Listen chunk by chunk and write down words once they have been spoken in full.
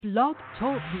Blog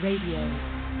Talk Radio.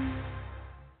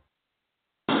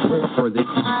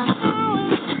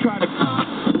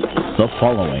 The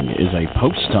following is a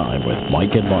post time with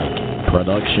Mike and Mike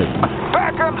production.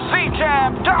 Beckham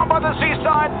C-Champ down by the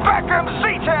seaside. Beckham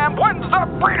C-Champ wins the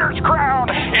Breeders' Crown.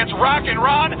 It's Rock and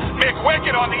Ron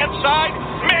McWicked on the inside.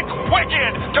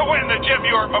 McWicked to win the Jim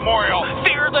York Memorial.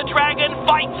 Fear the Dragon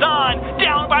fights on.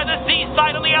 Down by the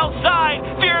seaside on the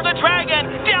outside. Fear the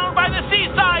Dragon down by the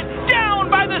seaside. Down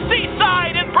by the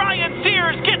seaside. And Brian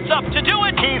Sears gets up to do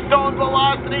it. Keystone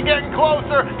Velocity getting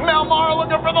closer. Melmar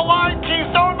looking for the line.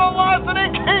 Keystone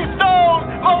Velocity. Keystone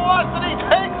Velocity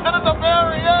takes it at the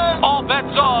very end. All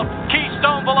bets off.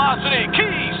 Keystone Velocity.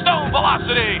 Keystone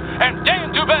Velocity. And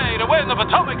Dan Dubé to win the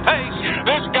Potomac Pace.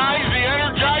 This guy's the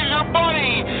Energizer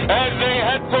Bunny as they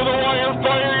head for the wire.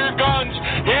 Fire your guns.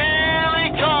 Here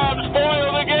he comes.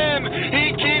 Foiled again.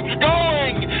 He keeps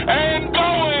going and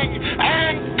going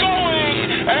and going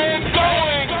and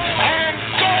going and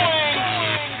going.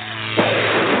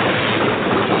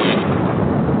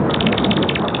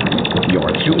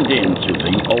 You're tuned in to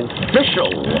the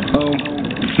official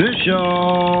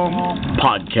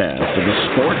podcast of the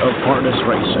sport of harness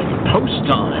racing. Post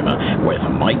time with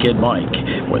Mike and Mike,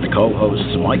 with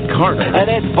co-hosts Mike Carter. And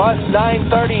it's bus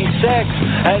 936.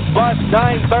 And bus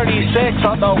 936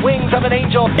 on the wings of an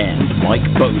angel. And Mike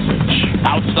Bozich.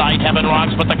 Outside Heaven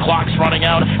Rocks, but the clock's running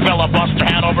out. Filibuster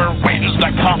Hanover wins the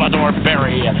Commodore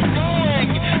Berry. going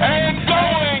and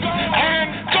going and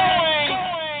going.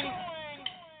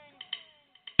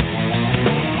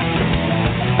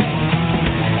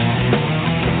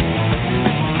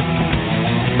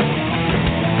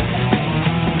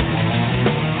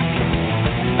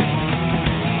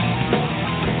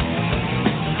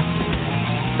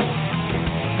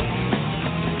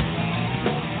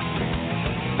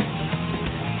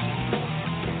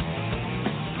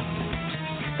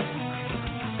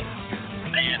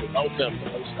 And welcome to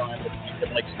Post Time with Mike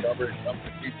and Mike's coverage of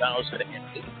the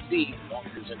 2018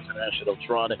 Yonkers International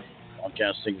Trot,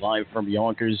 broadcasting live from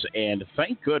Yonkers. And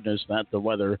thank goodness that the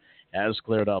weather has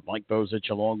cleared up. Mike Bozich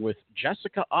along with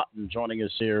Jessica Otten joining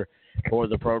us here for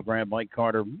the program. Mike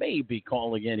Carter may be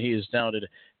calling in. He is down in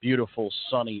beautiful,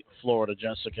 sunny Florida.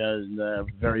 Jessica is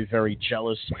very, very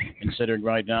jealous, considering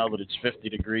right now that it's 50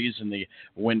 degrees and the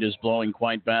wind is blowing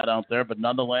quite bad out there. But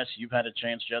nonetheless, you've had a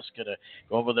chance, Jessica, to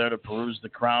go over there to peruse the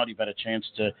crowd. You've had a chance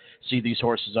to see these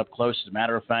horses up close. As a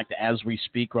matter of fact, as we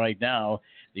speak right now,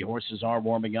 the horses are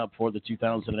warming up for the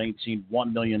 2018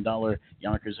 $1 million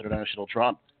Yonkers International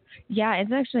Trot. Yeah,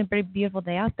 it's actually a pretty beautiful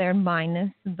day out there, minus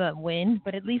the wind,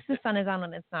 but at least the sun is out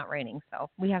and it's not raining, so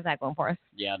we have that going for us.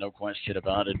 Yeah, no question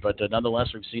about it. But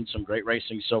nonetheless, we've seen some great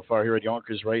racing so far here at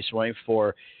Yonkers Raceway.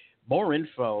 For more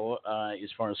info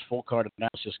as far as full card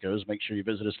analysis goes, make sure you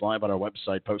visit us live on our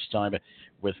website,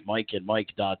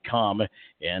 posttimewithmikeandmike.com.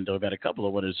 And we've had a couple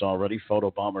of winners already.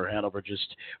 Photo Bomber Hanover,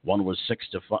 just one was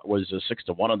 6-1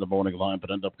 on the morning line,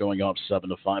 but ended up going off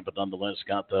 7-5. But nonetheless,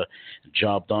 got the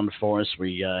job done for us.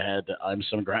 We had I'm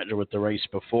some graduate the race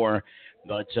before.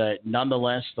 But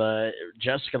nonetheless,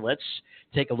 Jessica, let's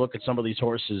take a look at some of these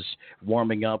horses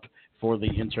warming up for the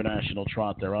International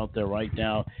Trot. They're out there right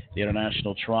now. The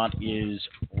International Trot is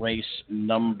race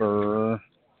number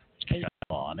 8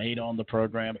 on the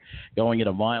program, going at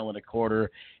 1.25 miles.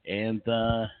 And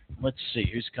let's see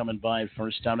who's coming by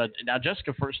first time. Now,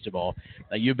 Jessica, first of all,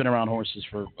 you've been around horses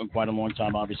for quite a long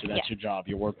time. Obviously, that's your job.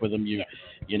 You work with them.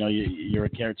 You're a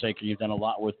caretaker. You've done a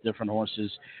lot with different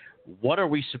horses. What are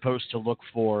we supposed to look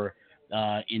for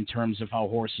in terms of how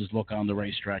horses look on the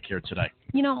racetrack here today?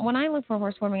 You know, when I look for a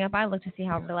horse warming up, I look to see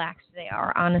how relaxed they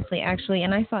are, honestly, actually.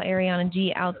 And I saw Ariana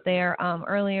G out there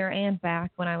earlier and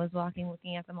back when I was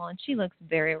looking at them all, and she looks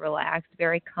very relaxed,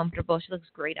 very comfortable. She looks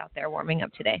great out there warming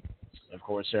up today. Of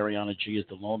course, Ariana G is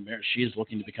the lone mare. She is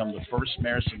looking to become the first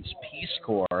mare since Peace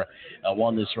Corps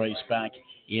won this race back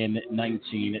in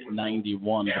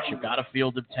 1991. But you've got a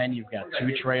field of 10. You've got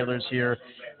 2 trailers here.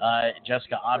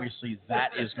 Jessica, obviously that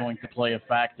is going to play a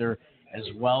factor, as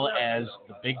well as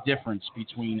the big difference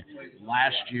between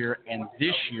last year and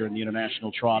this year in the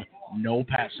International Trot, no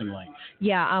passing lane.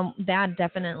 Yeah, that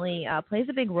definitely plays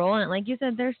a big role in it. Like you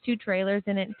said, there's 2 trailers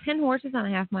in it. 10 horses on a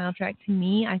half-mile track, to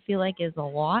me, I feel like is a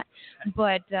lot.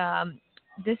 But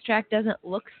this track doesn't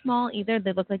look small either.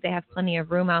 They look like they have plenty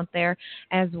of room out there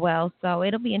as well. So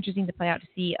it'll be interesting to play out to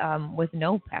see with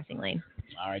no passing lane.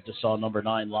 All right, just saw number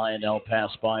 9, Lionel, pass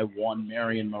by 1,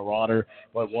 Marion Marauder.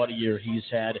 But what a year he's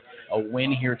had. A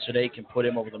win here today can put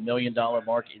him over the $1 million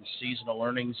mark in seasonal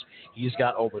earnings. He's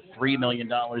got over $3 million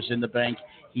in the bank.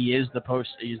 He is the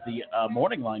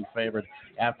morning line favorite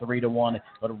at 3-1.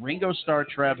 But Ringo Starr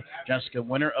Treb, Jessica,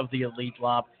 winner of the Elite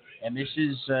Lop. And this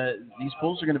is these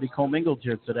bulls are going to be commingled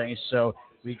here today, so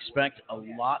we expect a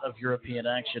lot of European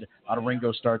action out of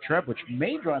Ringo Starr Treb, which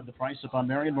may drive the price up on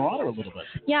Marion Marauder a little bit.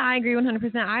 Yeah, I agree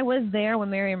 100%. I was there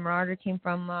when Marion Marauder came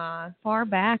from far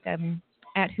back at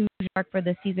Hoosier Park for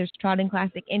the Caesars Trotting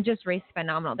Classic and just raced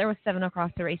phenomenal. There was 7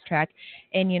 across the racetrack,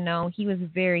 and, he was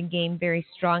very game, very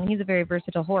strong. He's a very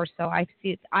versatile horse, so I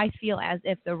feel as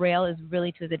if the rail is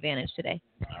really to his advantage today.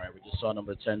 All right, we just saw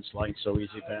number 10, Slide So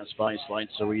Easy, pass by. Slide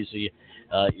So Easy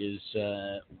is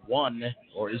the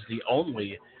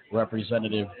only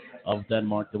representative of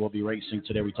Denmark that will be racing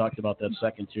today. We talked about that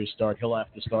second-tier start. He'll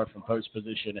have to start from post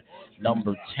position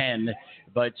number 10.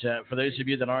 But for those of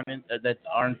you that aren't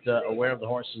aware of the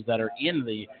horses that are in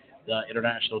the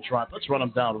International Trot, let's run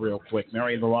them down real quick.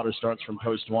 Marion Marauder starts from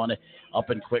post 1, Up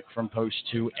and Quick from post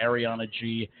 2, Ariana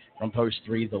G from post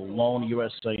 3, the lone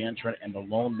USA entrant and the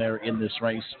lone mare in this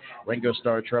race. Ringo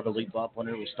Starr Treb, Elite Lop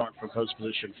winner, will start from post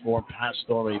position 4.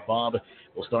 Pastore Bob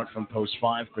will start from post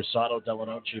 5. Cruzado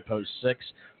Delanoche post 6.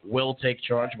 Will Take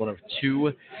Charge, one of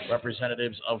 2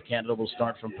 representatives of Canada, will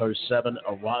start from post 7.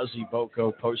 Arazi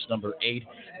Boko post number 8.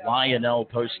 Lionel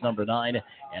post number 9.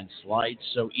 And Slide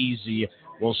So Easy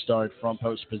will start from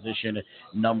post position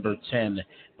number 10.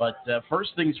 But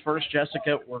first things first,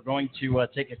 Jessica, we're going to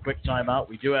take a quick time out.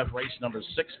 We do have race number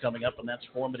 6 coming up, and that's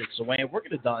 4 minutes away. And we're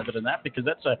going to dive into that because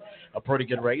that's a pretty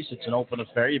good race. It's an open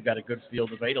affair. You've got a good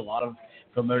field of 8, a lot of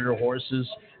familiar horses,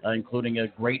 including a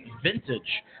great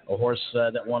vintage, a horse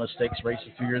that won a stakes race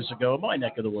a few years ago in my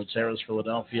neck of the woods, Harris,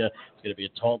 Philadelphia. It's going to be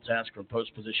a tall task from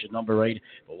post position number 8,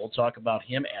 but we'll talk about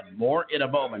him and more in a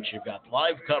moment. You've got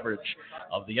live coverage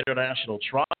of the International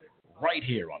Trot right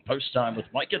here on Post Time with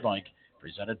Mike and Mike,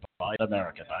 presented by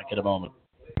America. Back in a moment.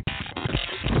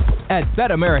 At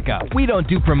BetAmerica, we don't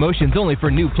do promotions only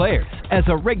for new players. As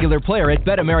a regular player at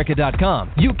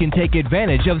BetAmerica.com, you can take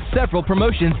advantage of several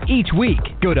promotions each week.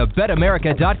 Go to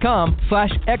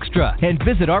BetAmerica.com/extra and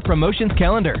visit our promotions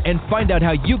calendar and find out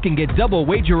how you can get double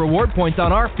wager reward points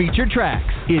on our featured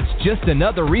tracks. It's just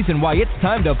another reason why it's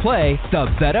time to play the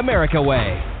BetAmerica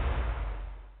way.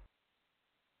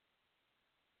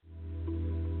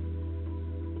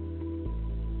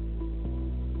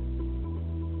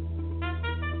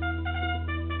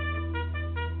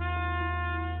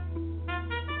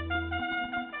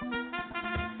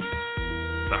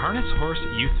 The Harness Horse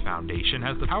Youth Foundation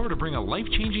has the power to bring a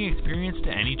life-changing experience to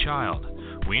any child.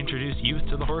 We introduce youth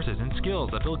to the horses and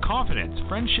skills that build confidence,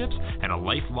 friendships, and a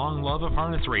lifelong love of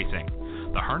harness racing.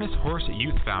 The Harness Horse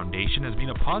Youth Foundation has been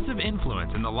a positive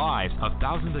influence in the lives of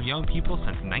thousands of young people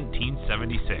since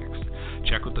 1976.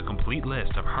 Check out the complete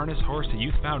list of Harness Horse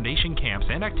Youth Foundation camps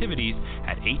and activities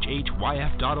at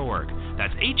hhyf.org.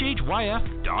 That's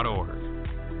hhyf.org.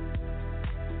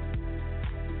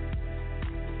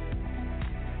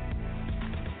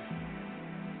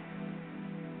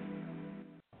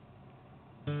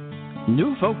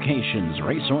 New Vocations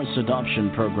Racehorse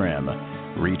Adoption Program.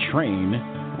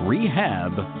 Retrain,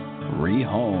 rehab,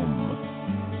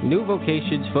 rehome. New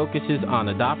Vocations focuses on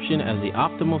adoption as the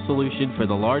optimal solution for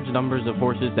the large numbers of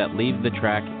horses that leave the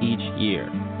track each year.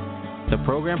 The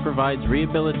program provides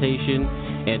rehabilitation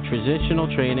and transitional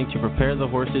training to prepare the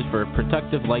horses for a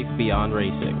productive life beyond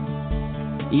racing.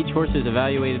 Each horse is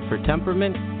evaluated for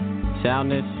temperament,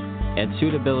 soundness, and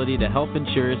suitability to help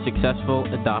ensure a successful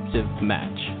adoptive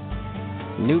match.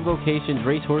 New Vocations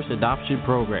Racehorse Adoption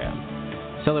Program,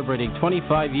 celebrating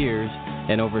 25 years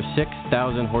and over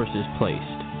 6,000 horses placed.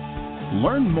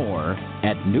 Learn more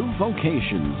at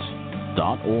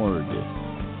newvocations.org.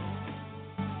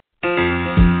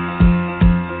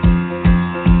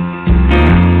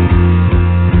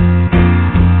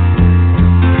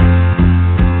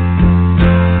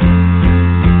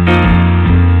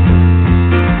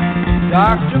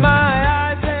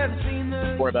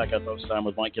 We're back at Post Time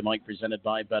with Mike and Mike, presented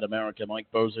by BetAmerica. Mike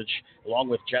Bozich, along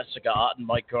with Jessica Otten,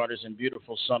 Mike Carter's in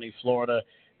beautiful sunny Florida,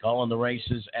 calling the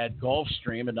races at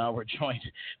Gulfstream. And now we're joined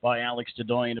by Alex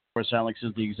Dedoyan. Of course, Alex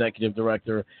is the executive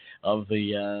director of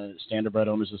the Standardbred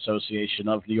Owners Association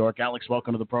of New York. Alex,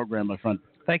 welcome to the program, my friend.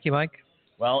 Thank you, Mike.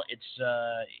 Well,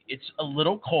 it's a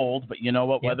little cold, but you know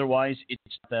what? Yeah. Weather-wise,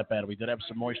 it's not that bad. We did have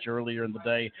some moisture earlier in the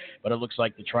day, but it looks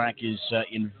like the track is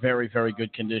in very, very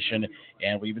good condition,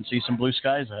 and we even see some blue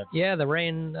skies ahead. Yeah, the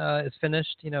rain is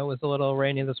finished. It was a little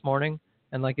rainy this morning,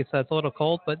 and like you said, it's a little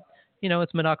cold, but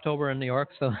it's mid-October in New York,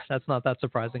 so that's not that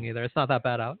surprising either. It's not that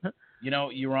bad out.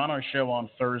 You were on our show on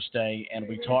Thursday, and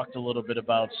we talked a little bit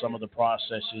about some of the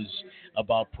processes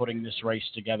about putting this race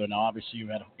together. Now, obviously,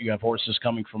 you have horses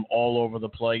coming from all over the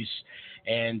place,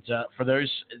 and for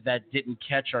those that didn't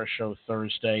catch our show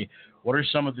Thursday, what are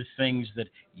some of the things that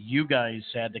you guys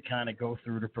had to kind of go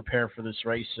through to prepare for this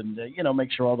race and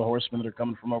make sure all the horsemen that are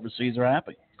coming from overseas are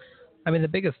happy? I mean, the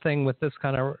biggest thing with this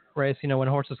kind of race, when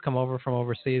horses come over from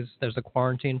overseas, there's a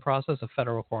quarantine process, a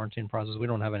federal quarantine process. We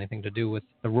don't have anything to do with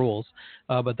the rules,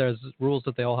 but there's rules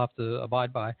that they all have to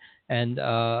abide by. And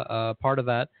part of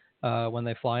that, when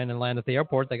they fly in and land at the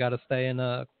airport, they got to stay in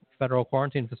a federal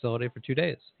quarantine facility for 2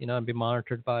 days, and be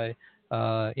monitored by,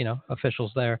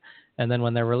 officials there. And then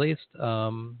when they're released,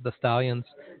 the stallions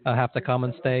have to come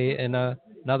and stay in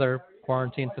another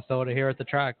quarantine facility here at the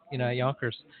track, at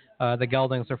Yonkers. The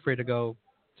geldings are free to go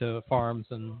to farms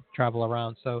and travel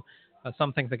around. So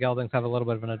some think the geldings have a little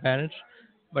bit of an advantage,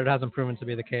 but it hasn't proven to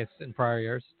be the case in prior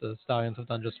years. The stallions have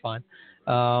done just fine.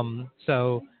 And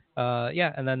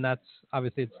then that's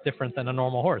obviously it's different than a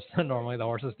normal horse. Normally the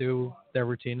horses do their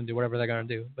routine and do whatever they're going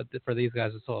to do, but for these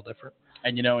guys it's a little different.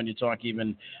 And and you talk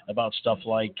even about stuff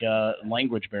like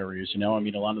language barriers. A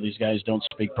lot of these guys don't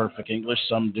speak perfect English.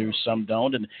 Some do, some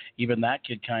don't, and even that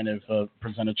could kind of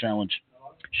present a challenge.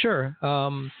 Sure.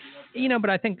 But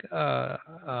I think, a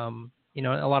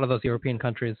lot of those European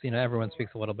countries, everyone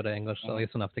speaks a little bit of English, so at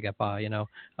least enough to get by,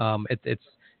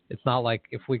 It's not like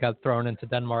if we got thrown into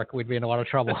Denmark, we'd be in a lot of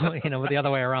trouble, but the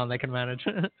other way around, they can manage.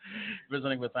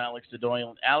 Visiting with Alex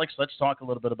DeDoyle. Alex, let's talk a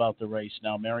little bit about the race.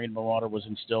 Now, Marion Marauder was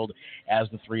instilled as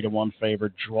the 3-1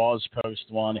 favorite. Draws post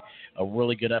one. A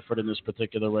really good effort in this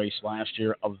particular race last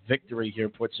year. A victory here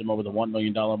puts him over the $1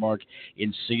 million mark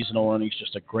in seasonal earnings.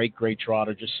 Just a great, great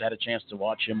trotter. Just had a chance to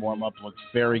watch him warm up. Looked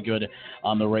very good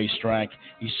on the racetrack.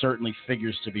 He certainly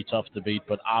figures to be tough to beat,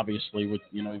 but obviously with,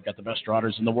 you've got the best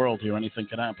trotters in the world here. Anything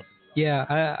can happen.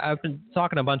 Yeah, I've been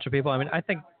talking to a bunch of people. I mean, I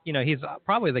think, he's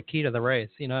probably the key to the race.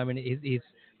 He's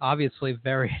obviously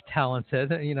very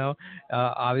talented,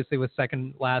 obviously was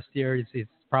second last year. He's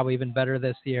probably even better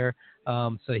this year.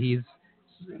 So he's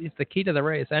the key to the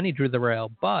race, and he drew the rail.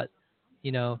 But,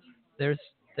 there's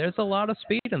a lot of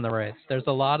speed in the race. There's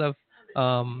a lot of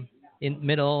in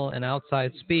middle and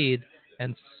outside speed.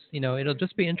 And, it'll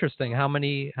just be interesting how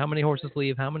many horses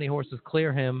leave, how many horses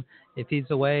clear him if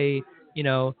he's away, in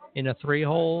a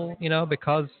 3-hole,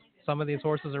 because some of these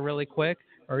horses are really quick,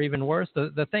 or even worse.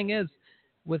 The thing is,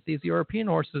 with these European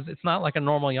horses, it's not like a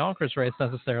normal Yonkers race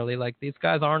necessarily. Like, these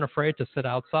guys aren't afraid to sit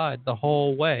outside the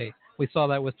whole way. We saw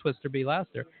that with Twister B last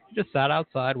year. He just sat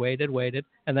outside, waited,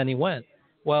 and then he went.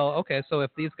 Well, okay, so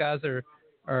if these guys are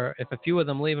if a few of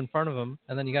them leave in front of him,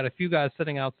 and then you got a few guys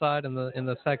sitting outside in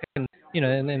the second,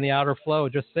 in the outer flow,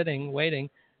 just sitting, waiting,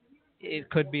 it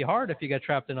could be hard if you get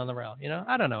trapped in on the rail.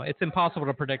 I don't know. It's impossible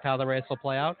to predict how the race will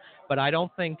play out, but I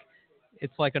don't think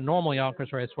it's like a normal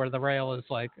Yonkers race where the rail is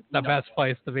like the best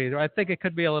place to be. I think it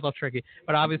could be a little tricky,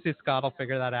 but obviously Scott will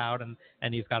figure that out,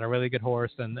 and he's got a really good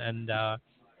horse, and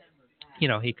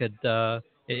he could.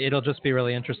 It'll just be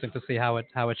really interesting to see how it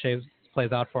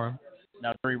plays out for him.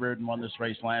 Now, Terry Reardon won this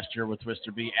race last year with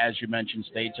Twister B. As you mentioned,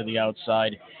 stayed to the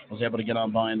outside, was able to get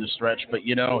on by in the stretch. But,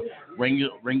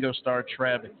 Ringo Starr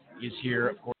Treb is here,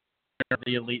 of course,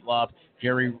 the Elite Lob.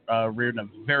 Gary Reardon,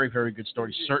 a very, very good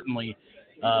story. Certainly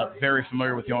very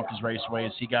familiar with Yonkers Raceway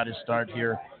as he got his start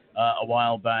here a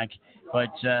while back.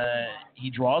 But he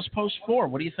draws post 4.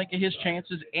 What do you think of his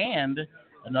chances? And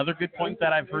another good point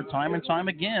that I've heard time and time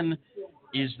again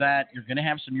is that you're going to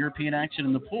have some European action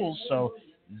in the pools, so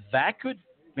that could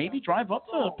maybe drive up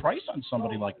the price on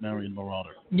somebody like Marion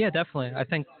Marauder. Yeah, definitely. I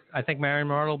think Marion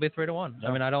Marauder will be 3-1. Yeah.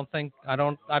 I mean,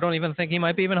 I don't even think he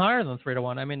might be even higher than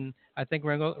 3-1. I mean, I think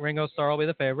Ringo Starr will be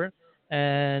the favorite,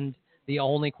 and the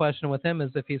only question with him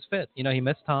is if he's fit. He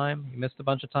missed time. He missed a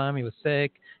bunch of time. He was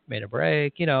sick. Made a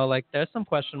break. There's some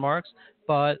question marks,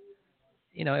 but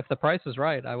if the price is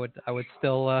right, I would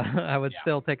still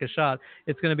still take a shot.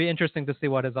 It's going to be interesting to see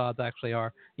what his odds actually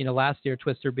are. Last year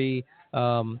Twister B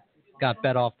got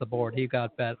bet off the board. He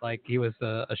got bet like he was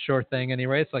a sure thing, and he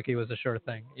raced like he was a sure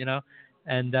thing.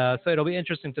 And so it'll be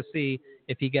interesting to see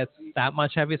if he gets that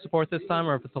much heavy support this time,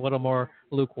 or if it's a little more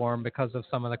lukewarm because of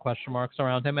some of the question marks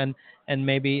around him. And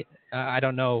maybe I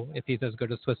don't know if he's as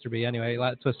good as Twister B. Anyway,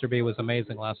 Twister B was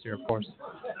amazing last year, of course.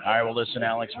 All right, well, listen,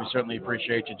 Alex, we certainly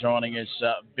appreciate you joining us.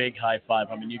 Big high five.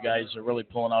 I mean, you guys are really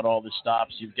pulling out all the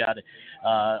stops. You've got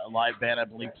a live band, I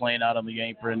believe, playing out on the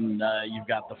apron. You've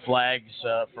got the flags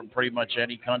from pretty much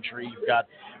any country. You've got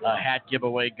a hat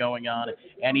giveaway going on,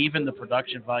 and even the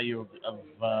production value of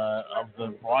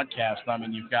the broadcast. I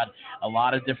mean, you've got a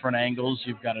lot of different angles.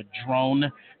 You've got a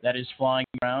drone that is flying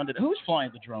around. And who's flying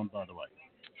the drone, by the way?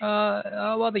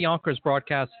 Well, the Yonkers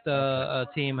broadcast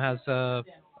team has a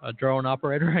drone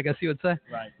operator, I guess you would say.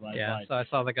 Right. Yeah, so I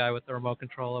saw the guy with the remote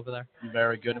control over there.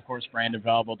 Very good. Of course, Brandon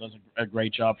Valvo does a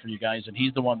great job for you guys, and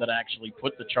he's the one that actually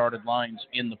put the charted lines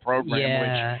in the program,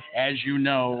 which, as you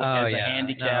know, as a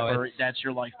handicapper, that's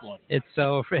your lifeblood. It's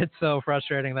so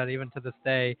frustrating that even to this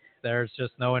day, there's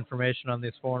just no information on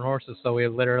these foreign horses, so we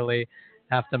literally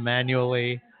have to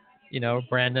manually,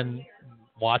 Brandon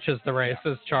watches the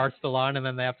races, charts the line, and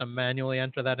then they have to manually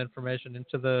enter that information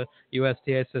into the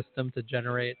USTA system to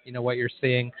generate, what you're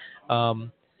seeing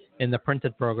in the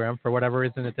printed program. For whatever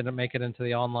reason, it didn't make it into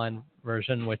the online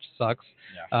version, which sucks.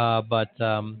 Yeah. But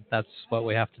that's what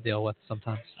we have to deal with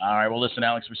sometimes. All right. Well, listen,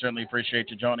 Alex, we certainly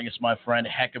appreciate you joining us, my friend.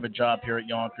 Heck of a job here at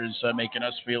Yonkers, making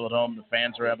us feel at home. The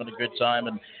fans are having a good time,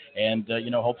 and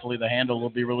hopefully the handle will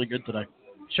be really good today.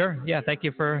 Sure. Yeah. Thank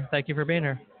you for being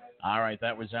here. All right,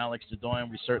 that was Alex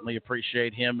DeDoyen. We certainly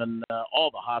appreciate him and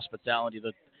all the hospitality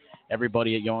that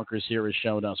everybody at Yonkers here has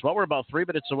shown us. Well, we're about 3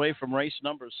 minutes away from race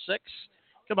number 6.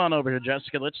 Come on over here,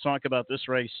 Jessica. Let's talk about this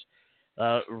race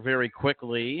very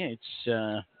quickly.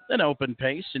 It's an open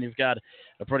pace, and you've got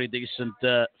a pretty decent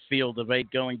field of 8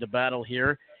 going to battle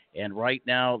here. And right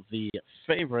now, the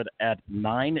favorite at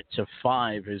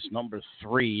 9-5 is number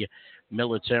 3,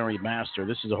 Military Master.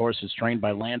 This is a horse that's trained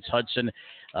by Lance Hudson.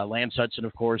 Lance Hudson,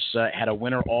 of course, had a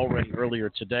winner already earlier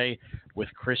today with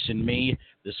Chris and me.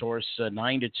 This horse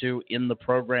 9-2 in the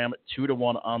program,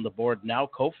 2-1 on the board. Now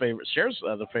co-favorite shares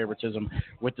the favoritism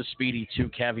with the speedy 2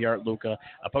 Caviar Luca.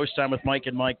 A post time with Mike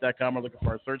and Mike.com. We're looking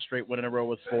for our 3rd straight win in a row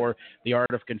with 4. The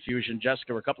Art of Confusion.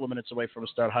 Jessica, we're a couple of minutes away from a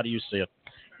start. How do you see it?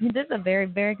 This is a very,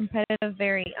 very competitive,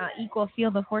 very equal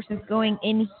field of horses going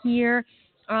in here.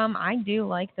 I do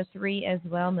like the 3 as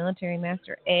well, Military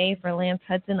Master A for Lance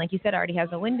Hudson. Like you said, already has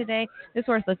a win today. This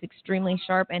horse looks extremely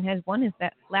sharp and has won his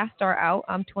that last star out,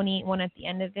 28-1 at the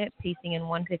end of it, pacing in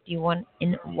 151-1.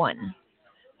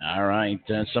 All right.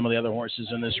 Some of the other horses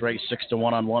in this race,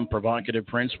 6-1 on 1, Provocative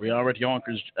Prince. We are at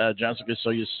Yonkers, Jessica, so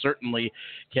you certainly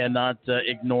cannot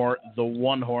ignore the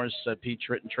one horse, Pete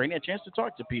Tritton. I had a chance to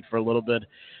talk to Pete for a little bit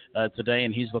today,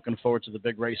 and he's looking forward to the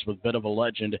big race with Bit of a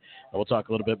Legend. We'll talk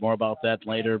a little bit more about that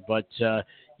later, but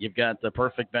you've got the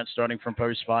Perfect Bet starting from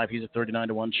post 5. He's a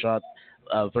 39-1 shot.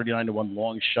 39-1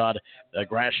 long shot.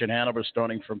 Gratian Hanover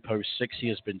starting from post 6. He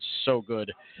has been so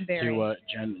good to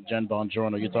Jen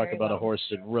Bongiorno. You talk about a horse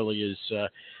that really is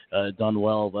done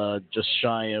well. Just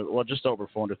over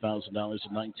 $400,000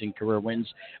 in 19 career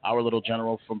wins. Our Little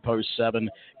General from post 7.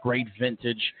 Great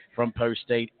Vintage from post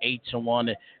 8. 8-1.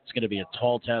 It's going to be a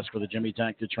tall task for the Jimmy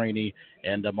Takta trainee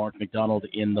and Mark McDonald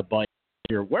in the bike.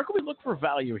 Where can we look for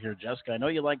value here, Jessica? I know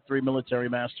you like 3 Military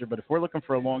Master, but if we're looking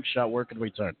for a long shot, where can we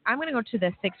turn? I'm going to go to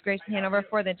the 6 Grayson Hanover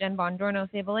for the Jen Bongiorno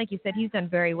stable. Like you said, he's done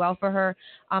very well for her.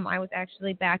 I was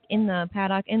actually back in the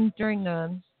paddock and during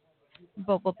the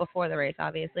before the race,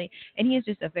 obviously, and he is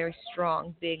just a very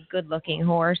strong, big, good-looking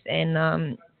horse,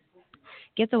 and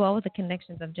gets well with the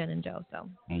connections of Jen and Joe. So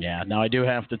yeah, now I do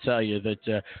have to tell you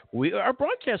that our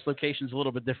broadcast location is a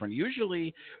little bit different.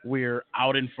 Usually we're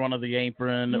out in front of the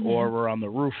apron or we're on the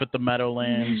roof at the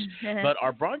Meadowlands, but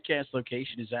our broadcast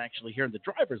location is actually here in the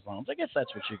driver's lounge. I guess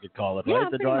that's what you could call it,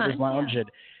 right? The driver's lounge,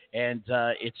 and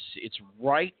it's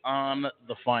right on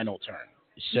the final turn.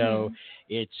 So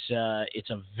it's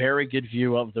a very good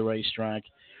view of the racetrack,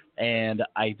 and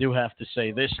I do have to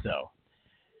say this though.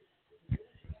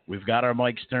 We've got our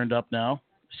mics turned up now,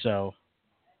 so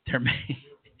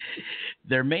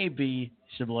there may be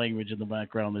some language in the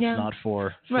background that's not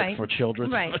for children.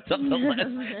 Right. But nonetheless,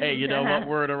 hey, you know what?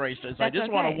 We're at a race. I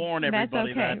just want to warn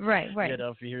everybody that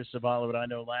if you hear some Hollywood, I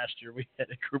know last year we had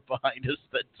a group behind us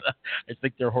that I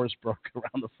think their horse broke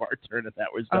around the far turn, and that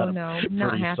was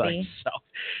not happy. So,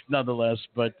 nonetheless,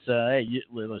 but hey,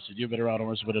 listen, you've been around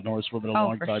horsemen and horsewomen a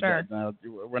long time. Sure. Now,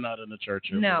 we're not in the church.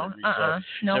 No,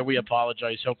 So we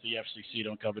apologize. Hope the FCC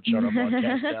don't come and shut our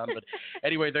broadcast down. But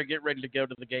anyway, they're getting ready to go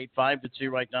to the gate. 5-2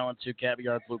 right now on 2 Caviar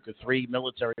Luca. 3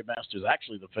 Military Masters,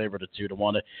 actually the favorite at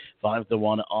 2-1,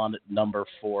 5-1 on number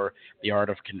 4, The Art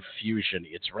of Confusion.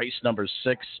 It's race number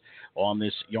 6 on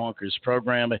this Yonkers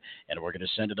program, and we're going to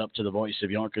send it up to the voice of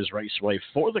Yonkers Raceway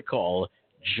for the call,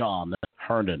 John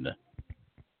Hernan.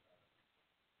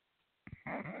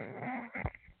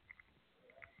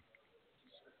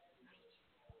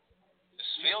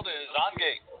 field is on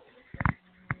gate.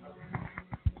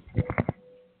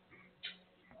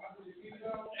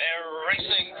 They're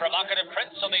racing Provocative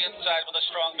Prince on the inside with a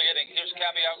strong beginning. Here's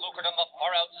Caviar Lucre on the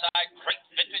far outside. Great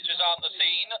Vintage is on the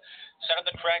scene. Center of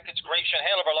the track, it's Gratian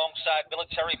Hanover alongside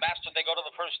Military Master. They go to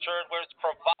the first turn where it's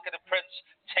Provocative Prince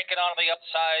taken on the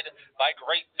outside by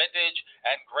Great Vintage.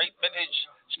 And Great Vintage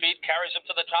speed carries him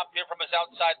to the top here from his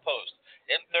outside post.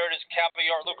 In third is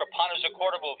Caviar Lucre. Ponders a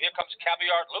quarter move. Here comes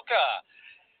Caviar Lucre.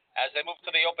 As they move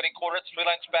to the opening quarter, it's 3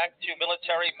 lengths back to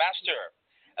Military Master.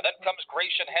 And then comes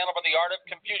Gratian Hanover, the Art of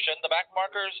Confusion. The back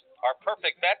markers are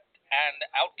Perfect Bet and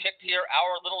outkicked here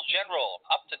Our Little General.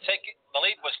 Up to take the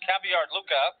lead was Caviar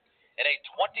Lucre in a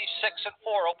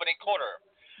 26-4 opening quarter.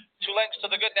 2 lengths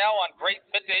to the good now on Great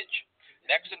Vintage.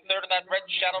 Next and third in that red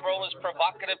shadow roll is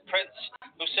Provocative Prince,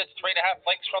 who sits 3.5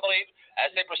 lengths from the lead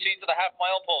as they proceed to the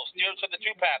half-mile pole. Steers to the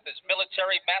 2-path is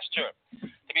Military Master,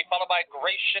 to be followed by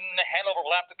Gratian Hanover.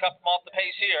 Will have to cut them off the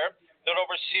pace here. Third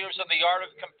over Sears and the Art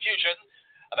of Confusion.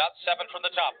 About 7 from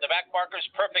the top. The back markers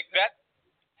Perfect Bet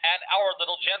and Our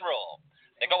Little General.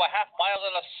 They go a half mile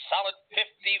at a solid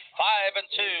 55-2.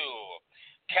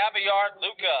 Caviar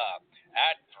Lucre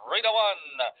at 3-1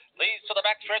 leads to the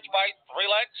backstretch by 3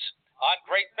 lengths. On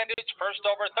Great Vintage, first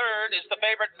over third is the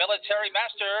favorite Military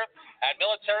Master, and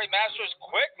Military Master is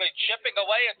quickly chipping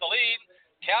away at the lead.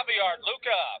 Caviar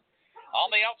Lucre on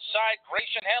the outside.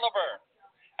 Gratian Hanover.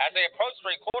 As they approach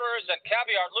 3 quarters, and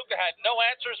Caviar Lucre had no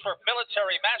answers for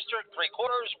Military Master. 3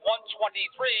 quarters,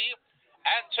 123-2.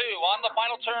 On the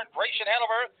final turn, Gratian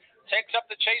Hanover takes up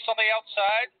the chase on the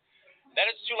outside. Then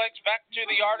it's 2 lengths back to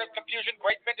the Art of Confusion.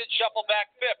 Great Vintage shuffle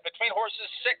back 5th. Between horses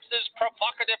 6 is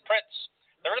Provocative Prince.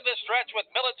 They're in the stretch with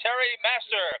Military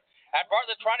Master. And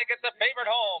Bartlett trying to get the favorite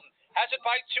home. Has it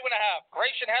by 2.5.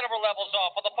 Gratian Hanover levels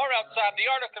off. On the far outside, the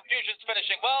Art of Confusion's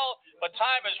finishing well, but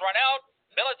time has run out.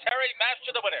 Military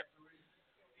Master the winner.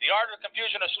 The Art of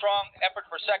Confusion, a strong effort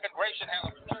for second. Gratian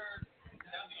Hanover third.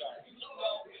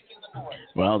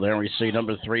 Well, there we see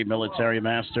number 3, Military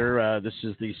Master. This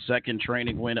is the second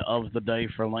training win of the day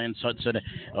for Lance Hudson,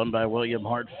 owned by William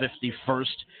Hart.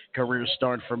 51st career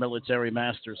start for Military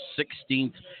Master,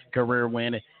 16th career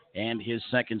win, and his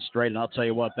second straight. And I'll tell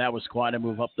you what, that was quite a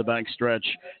move up the back stretch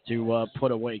to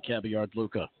put away Caviar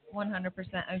Lucre. 100%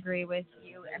 agree with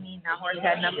you. I mean, that horse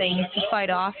had nothing to fight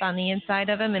off on the inside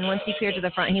of him, and once he cleared to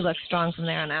the front, he looked strong from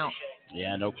there on out.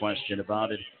 Yeah, no question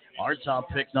about it. Our top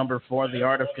pick, number 4, the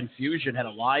Art of Confusion, had a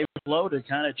live blow to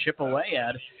kind of chip away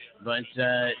at, but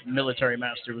Military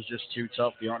Master was just too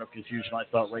tough. The Art of Confusion, I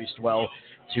thought, raced well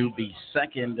to be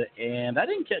second, and I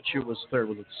didn't catch who was third.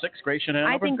 Was it 6, Gratian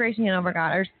Hanover? I think Gratian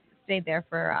Hanover stayed there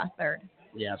for third.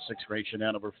 Yeah, 6, Gratian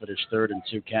Hanover finished third, and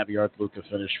 2, Caviar Lucre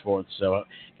finished fourth. So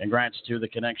congrats to the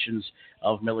connections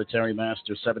of Military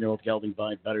Master. 7-year-old gelding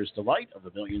by Better's Delight of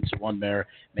the $1,000,000 mare.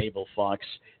 Mabel Fox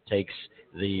takes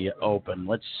the open.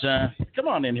 Let's come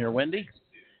on in here, Wendy.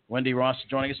 Wendy Ross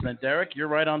joining us. And Derek, you're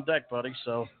right on deck, buddy.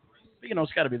 So, you know,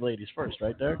 it's got to be ladies first,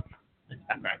 right, Derek?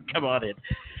 All right, come on in.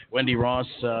 Wendy Ross.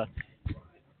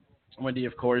 Wendy,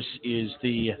 of course, is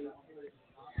the...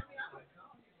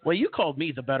 Well, you called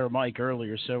me the better Mike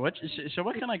earlier, so what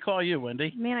can I call you,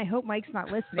 Wendy? Man, I hope Mike's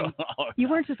not listening. You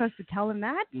weren't supposed to tell him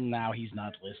that? No, he's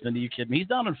not listening. Are you kidding me? He's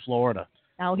down in Florida.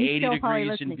 Oh, he's 80 still probably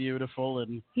degrees listening. and beautiful.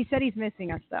 And he said he's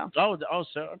missing us, though. Oh,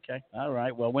 so, okay. All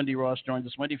right. Well, Wendy Ross joins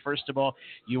us. Wendy, first of all,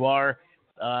 you are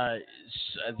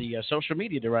the social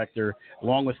media director,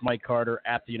 along with Mike Carter,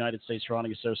 at the United States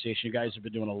Trotting Association. You guys have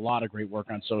been doing a lot of great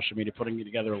work on social media, putting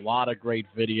together a lot of great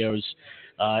videos.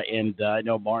 And I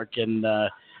know Mark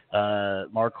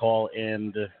Hall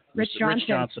and Rich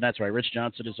Johnson. That's right. Rich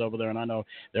Johnson is over there, and I know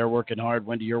they're working hard.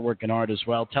 Wendy, you're working hard as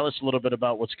well. Tell us a little bit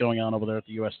about what's going on over there at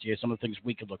the USTA, some of the things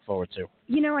we could look forward to.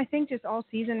 You know, I think just all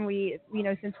season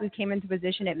since we came into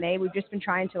position at May, we've just been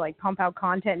trying to pump out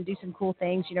content and do some cool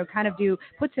things,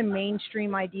 put some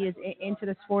mainstream ideas into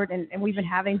the sport, and we've been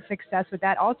having success with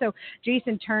that. Also,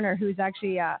 Jason Turner, who's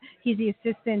actually, he's the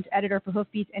assistant editor for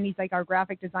Hoofbeats, and he's like our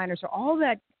graphic designer. So all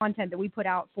that content that we put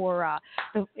out for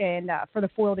the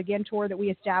Foiled Again tour that we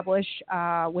established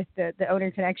with the owner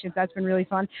connections, that's been really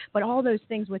fun. But all those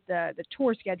things with the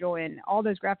tour schedule and all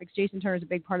those graphics, Jason Turner is a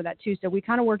big part of that too. So we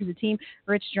kind of work as a team.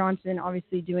 Rich Johnson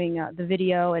obviously doing the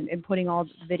video and putting all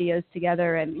the videos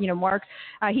together. And Mark,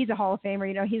 he's a Hall of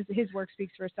Famer. His work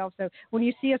speaks for itself. So when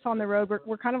you see us on the road,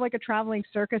 we're kind of like a traveling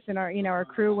circus. And our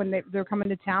crew, when they're coming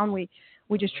to town, we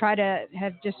just tried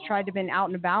to been out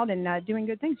and about and doing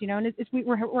good things. And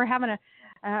we're having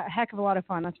a heck of a lot of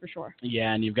fun, that's for sure.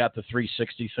 Yeah, and you've got the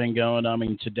 360 thing going. I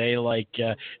mean, today,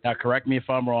 now correct me if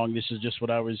I'm wrong. This is just what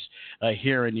I was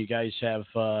hearing. You guys have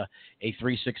a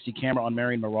 360 camera on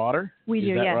Marion Marauder. We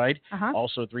do, is that yes. right? Uh-huh.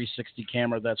 Also, a 360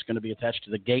 camera that's going to be attached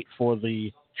to the gate for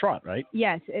the Trot, right?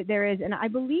 Yes, there is. And I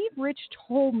believe Rich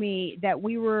told me that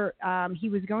he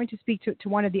was going to speak to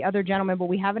one of the other gentlemen, but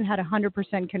we haven't had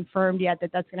 100% confirmed yet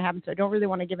that that's going to happen. So I don't really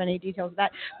want to give any details of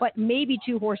that. But maybe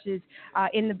 2 horses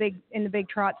in the big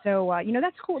Trot. So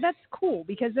that's cool. That's cool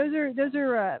because those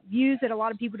are views that a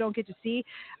lot of people don't get to see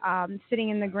sitting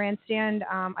in the grandstand.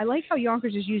 I like how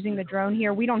Yonkers is using the drone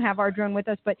here. We don't have our drone with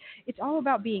us, but it's all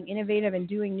about being innovative and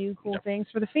doing new cool things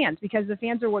for the fans because the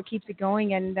fans are what keeps it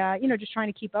going and just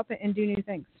trying to keep up and do new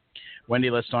things.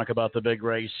 Wendy, let's talk about the big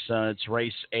race. It's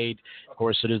race 8. Of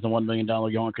course, it is the $1 million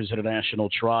Yonkers International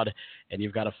Trot, and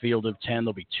you've got a field of 10.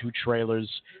 There'll be 2 trailers,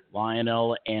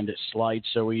 Lionel and Slide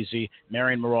So Easy.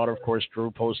 Marion Marauder, of course,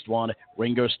 Drew Post 1.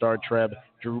 Ringo Star Treb,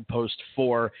 Drew Post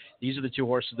 4. These are the 2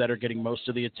 horses that are getting most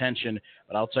of the attention.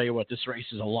 But I'll tell you what, this race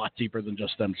is a lot deeper than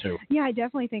just them 2. Yeah, I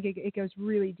definitely think it goes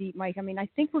really deep, Mike. I mean, I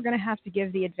think we're going to have to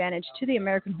give the advantage to the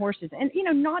American horses. And,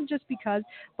 not just because,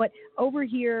 but over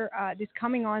here, this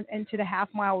coming on into the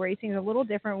half-mile racing is a little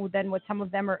different than what some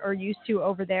of them are used to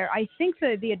over there. I think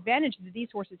the advantage that these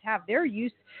horses have, the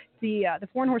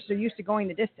foreign horses are used to going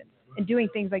the distance and doing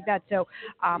things like that. So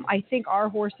I think our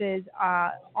horses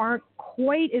aren't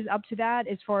quite as up to that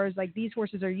as far as like these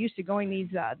horses are used to going these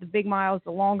the big miles,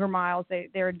 the longer miles.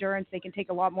 Their endurance, they can take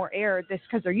a lot more air this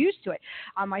because they're used to it.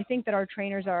 I think that our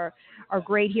trainers are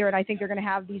great here, and I think they're going to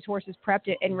have these horses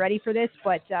prepped and ready for this.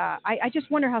 But I just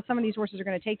wonder how some of these horses are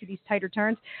going to take to these tighter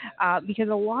turns because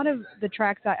a lot of the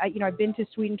tracks I've been to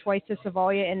Sweden twice, to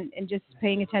Savoia, and just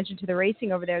paying attention to the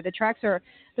racing over there.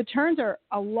 The turns are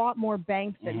a lot more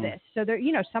banked than this. So they're,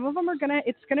 some of them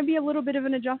it's going to be a little bit of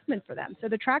an adjustment for them. So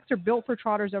the tracks are built for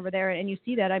trotters over there, and you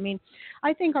see that. I mean,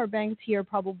 I think our banks here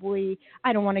probably,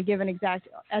 I don't want to give an exact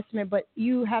estimate, but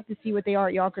you have to see what they are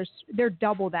at Yonkers. They're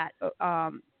double that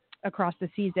across the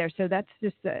seas there. So that's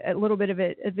just a little bit of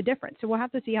a difference. So we'll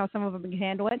have to see how some of them can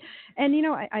handle it. And,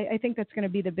 I think that's going to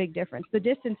be the big difference. The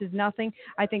distance is nothing.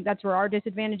 I think that's where our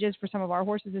disadvantage is for some of our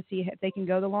horses to see if they can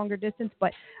go the longer distance.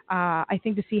 But I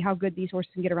think to see how good these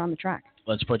horses can get around the track.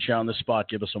 Let's put you on the spot.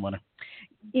 Give us a winner.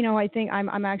 I think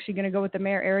I'm actually going to go with the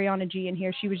mare Ariana G in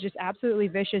here. She was just absolutely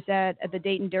vicious at the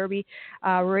Dayton Derby,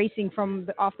 racing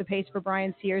off the pace for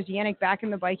Brian Sears. Yannick back in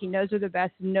the bike. He knows her the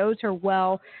best, knows her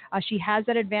well. She has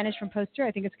that advantage from poster.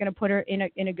 I think it's going to put her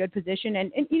in a good position.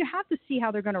 And you have to see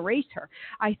how they're going to race her.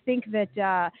 I think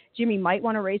that Jimmy might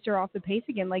want to race her off the pace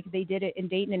again like they did it in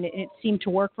Dayton, and it seemed to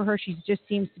work for her. She just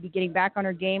seems to be getting back on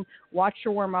her game. Watched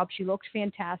her warm up. She looks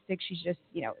fantastic. She's just,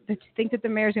 to think that the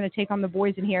mare is going to take on the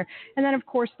boys in here. And then, of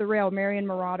course, the rail, Marion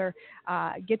Marauder,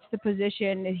 gets the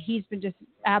position. He's been just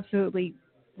absolutely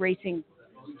racing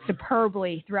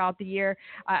superbly throughout the year.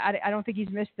 I don't think he's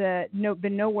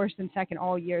been no worse than second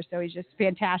all year. So he's just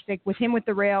fantastic. With him with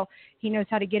the rail, he knows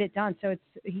how to get it done. So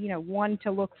it's one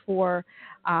to look for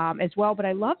as well. But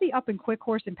I love the Up and Quick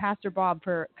horse and Pastor Bob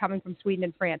for coming from Sweden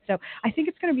and France. So I think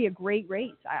it's going to be a great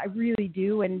race. I really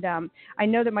do. And I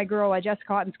know that my girl Jessica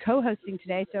Cotton's co-hosting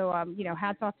today. So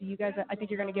hats off to you guys. I think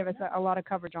you're going to give us a lot of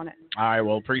coverage on it. All right.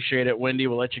 Well, appreciate it, Wendy.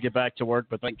 We'll let you get back to work.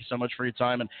 But thank you so much for your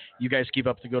time. And you guys keep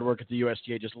up the good work at the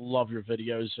USTA. Just love your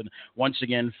videos. And once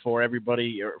again, for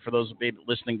everybody, or for those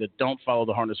listening that don't follow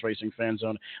the Harness Racing Fan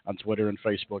Zone on Twitter and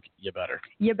Facebook, you better.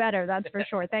 You better, that's for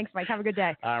sure. Thanks, Mike. Have a good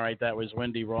day. All right, that was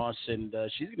Wendy Ross, and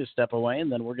she's going to step away, and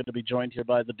then we're going to be joined here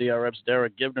by the DRF's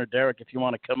Derek Givner. Derek, if you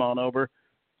want to come on over,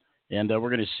 and we're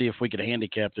going to see if we can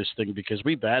handicap this thing because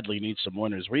we badly need some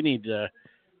winners. I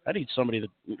need somebody that,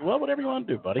 well, whatever you want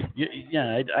to do, buddy.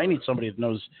 I need somebody that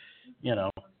knows,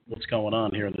 what's going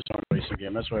on here in this arm racing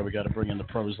game. That's why we got to bring in the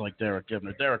pros like Derek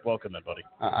Givner. Derek, welcome in, buddy.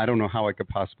 I don't know how I could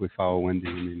possibly follow Wendy.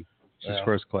 I mean, she's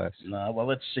first class. No, well,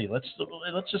 let's see. Let's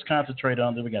just concentrate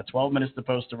on it. We got 12 minutes to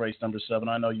post to race number 7.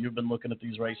 I know you've been looking at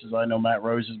these races. I know Matt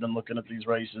Rose has been looking at these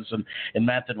races, and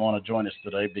Matt didn't want to join us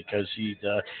today because he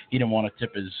didn't want to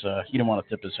tip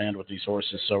his hand with these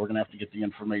horses. So we're gonna have to get the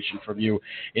information from you.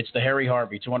 It's the Harry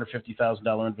Harvey $250,000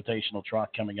 invitational trot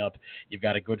coming up. You've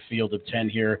got a good field of 10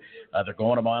 here. They're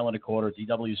going a mile and a quarter.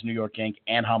 DW's New York Yank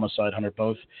and Homicide Hunter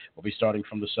both will be starting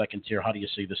from the second tier. How do you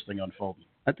see this thing unfolding?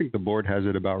 I think the board has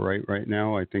it about right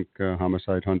now. I think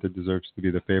Homicide Hunter deserves to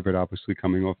be the favorite, obviously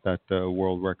coming off that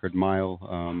world record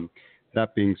mile.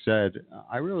 That being said,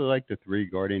 I really like the 3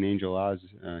 Guardian Angel Oz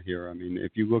here. I mean,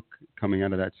 if you look coming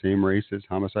out of that same race as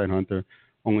Homicide Hunter,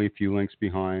 only a few lengths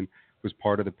behind, was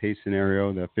part of the pace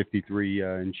scenario, the 53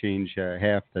 and change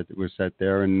half that was set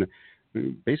there. And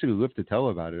basically lived to tell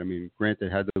about it. I mean,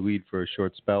 granted, had the lead for a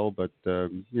short spell, but,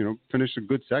 finished a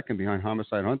good second behind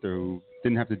Homicide Hunter, who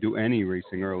didn't have to do any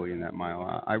racing early in that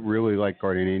mile. I really like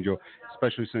Guardian Angel,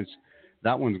 especially since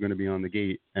that one's going to be on the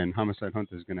gate, and Homicide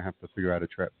Hunter is going to have to figure out a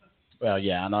trip. Well,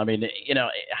 yeah, and I mean,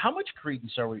 how much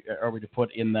credence are we to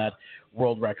put in that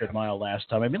world record mile last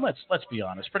time? I mean, let's be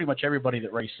honest. Pretty much everybody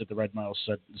that raced at the Red Mile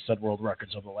set world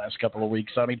records over the last couple of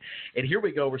weeks. I mean, and here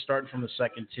we go. We're starting from the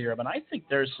second tier. I mean, I think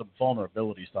there's some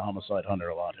vulnerabilities to Homicide Hunter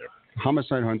a lot here.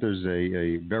 Homicide Hunter is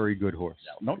a very good horse.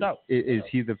 No doubt. Is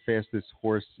he the fastest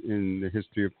horse in the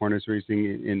history of harness racing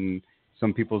in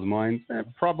some people's minds?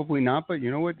 Probably not, but you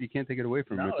know what? You can't take it away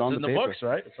from him. It's on the paper. Books,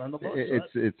 right? It's on the books.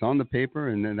 It's on the paper,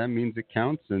 and then that means it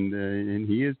counts, and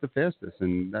he is the fastest,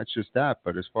 and that's just that.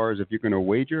 But as far as if you're going to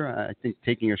wager, I think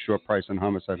taking a short price on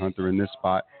Homicide Hunter in this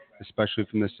spot, especially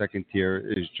from the second tier,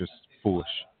 is just foolish.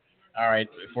 All right,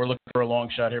 if we're looking for a long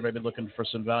shot here, maybe looking for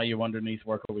some value underneath,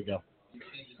 where can we go?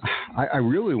 I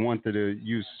really wanted to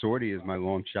use Sortie as my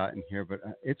long shot in here, but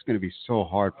it's going to be so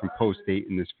hard from post 8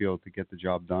 in this field to get the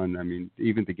job done. I mean,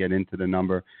 even to get into the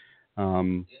number.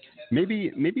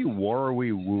 Maybe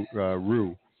Warrawee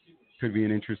Rue could be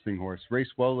an interesting horse.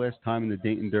 Raced well last time in the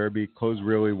Dayton Derby, closed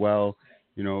really well.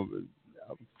 A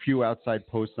few outside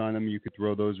posts on him. You could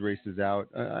throw those races out.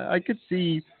 I could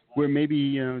see where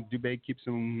maybe Dubé keeps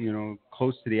him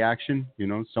close to the action,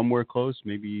 somewhere close,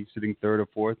 maybe sitting third or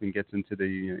fourth and gets into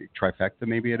the trifecta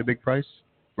maybe at a big price.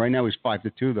 Right now he's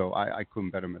 5-2 though. I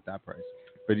couldn't bet him at that price,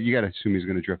 but you got to assume he's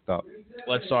going to drift up.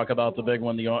 Let's talk about the big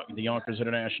one, the Yonkers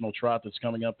International Trot that's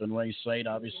coming up in race 8.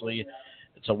 Obviously,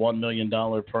 it's a $1 million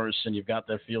purse, and you've got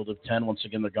that field of 10. Once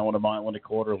again, they're going a mile and a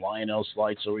quarter. Lionel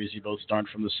Slide, So Easy, both starting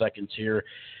from the second tier.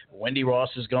 Wendy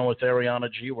Ross is going with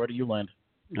Ariana G. Where do you land?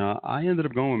 I ended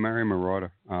up going with Mary Marauder.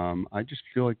 I just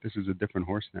feel like this is a different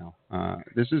horse now.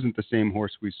 This isn't the same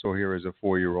horse we saw here as a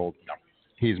 4-year-old. No.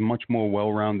 He's much more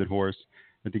well-rounded horse.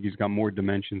 I think he's got more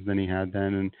dimensions than he had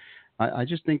then. And I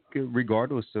just think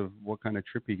regardless of what kind of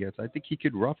trip he gets, I think he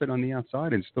could rough it on the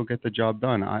outside and still get the job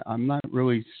done. I'm not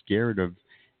really scared of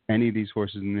any of these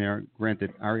horses in there.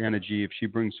 Granted, Ariana G, if she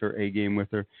brings her A game with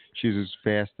her, she's as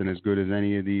fast and as good as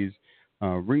any of these.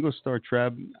 Ringo Starr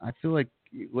Treb, I feel like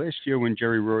last year when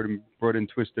Jerry brought in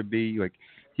Twister B, like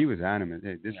he was adamant.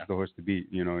 Hey, this is the horse to beat.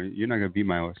 You're not going to beat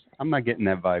my horse. I'm not getting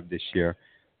that vibe this year.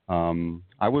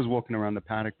 I was walking around the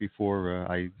paddock before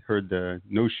I heard the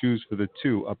no shoes for the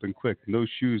 2, Up and Quick. No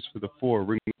shoes for the 4,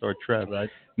 Ringo Starr Treb. Right.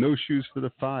 No shoes for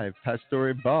the 5,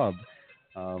 Pastore Bob.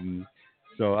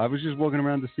 So I was just walking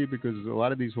around to see, because a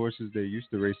lot of these horses, they're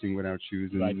used to racing without shoes,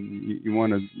 and right. you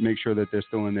want to make sure that they're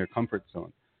still in their comfort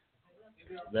zone.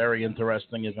 Very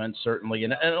interesting event, certainly,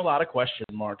 and a lot of question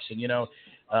marks. And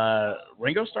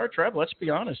Ringo Starr Treb, let's be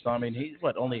honest. I mean, he's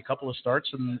only a couple of starts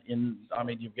in. I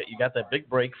mean, you got that big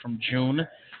break from June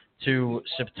to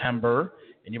September,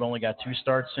 and you've only got 2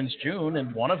 starts since June,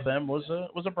 and one of them was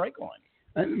a break line.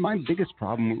 And my biggest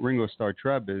problem with Ringo Starr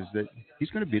Treb is that he's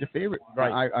going to be the favorite.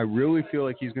 Right. I really feel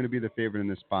like he's going to be the favorite in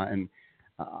this spot, and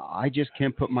I just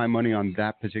can't put my money on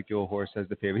that particular horse as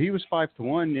the favorite. He was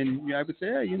 5-1, and I would say,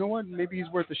 hey, you know what? Maybe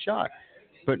he's worth a shot,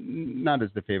 but not as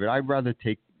the favorite. I'd rather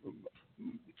take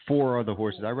 4 other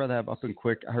horses. I'd rather have Up and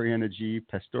Quick, Ariana G,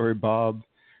 Pastore Bob,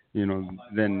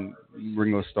 than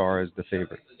Ringo Starr as the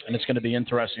favorite. And it's going to be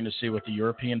interesting to see with the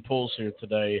European pools here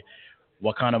today,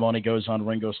 what kind of money goes on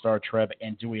Ringo Starr Treb,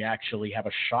 and do we actually have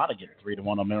a shot at getting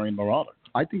 3-1 on Marion Marauder?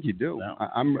 I think you do. Yeah.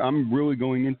 I'm really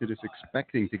going into this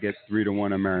expecting to get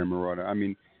 3-1 on Marion Marauder. I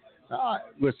mean,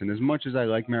 listen, as much as I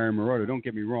like Marion Marauder, don't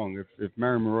get me wrong. If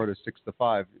Marion Marauder is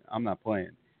 6-5, I'm not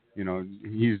playing.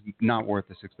 He's not worth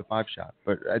a 6-5 shot.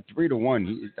 But at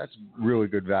 3-1, that's really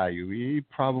good value. He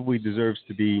probably deserves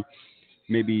to be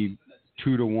maybe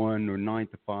 2-1 or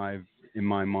 9-5 in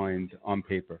my mind on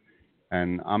paper.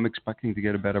 And I'm expecting to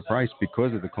get a better price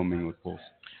because of the commingled pools.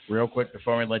 Real quick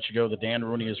before we let you go, the Dan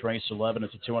Rooney is race 11.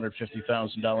 It's a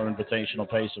 $250,000 invitational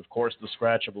pace. Of course, the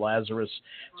scratch of Lazarus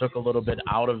took a little bit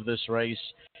out of this race.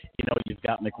 You've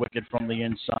got McWicked from the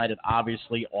inside, and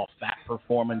obviously off that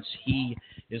performance, he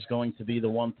is going to be the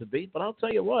one to beat. But I'll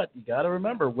tell you what, you got to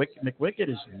remember, McWicked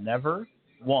has never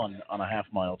won on a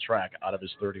half-mile track out of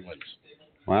his 30 wins.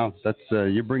 Wow, that's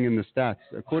you're bringing the stats.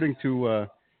 According to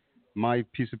my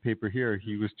piece of paper here,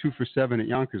 he was 2 for 7 at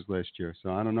Yonkers last year.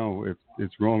 So I don't know if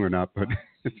it's wrong or not, but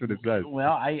that's what it says.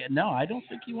 Well, I don't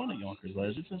think he won at Yonkers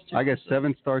last year. I got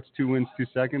 7 starts, 2 wins, 2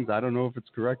 seconds. I don't know if it's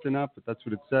correct or not, but that's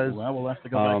what it says. Well, we'll have to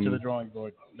go back to the drawing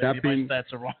board. Maybe my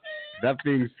stats are wrong. That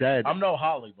being said, I'm no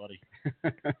Holly, buddy.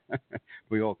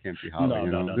 We all can't be Howie.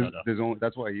 No.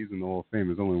 That's why he's in the Hall of Fame.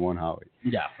 There's only one Howie.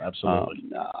 Yeah, absolutely.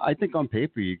 I think on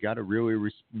paper you got to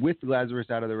really with Lazarus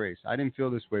out of the race. I didn't feel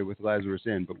this way with Lazarus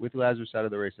in, but with Lazarus out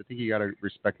of the race, I think you got to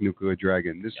respect Nuclear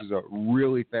Dragon. This is a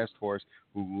really fast horse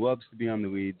who loves to be on the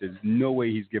lead. There's no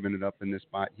way he's giving it up in this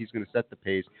spot. He's going to set the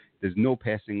pace. There's no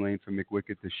passing lane for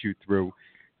McWicked to shoot through.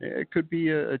 It could be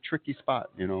a tricky spot,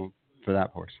 for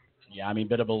that horse. Yeah, I mean,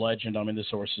 bit of a legend. I mean, this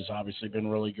horse has obviously been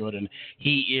really good, and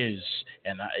he is,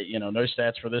 and, no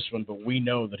stats for this one, but we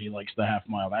know that he likes the half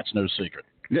mile. That's no secret.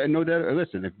 Yeah, no doubt.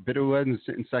 Listen, if Bitter Legends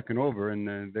sitting second over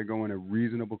and they're going a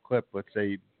reasonable clip, let's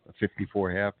say a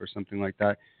 54 half or something like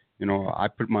that, I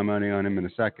put my money on him in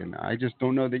a second. I just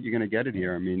don't know that you're going to get it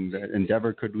here. I mean,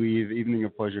 Endeavor could leave, Evening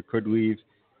of Pleasure could leave,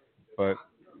 but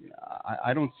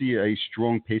I don't see a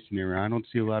strong pace in here. I don't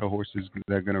see a lot of horses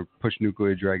that are going to push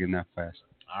Nuclear Dragon that fast.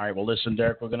 All right, well, listen,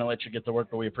 Derek, we're going to let you get to work,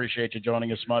 but we appreciate you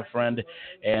joining us, my friend.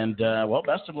 And,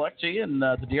 best of luck to you. And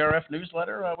the DRF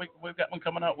newsletter, we've got one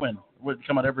coming out when? We'll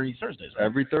come out every Thursday, right?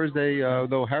 Every Thursday,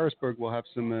 though Harrisburg will have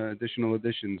some additional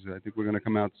editions. I think we're going to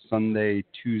come out Sunday,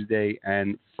 Tuesday,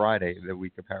 and Friday, the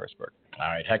week of Harrisburg. All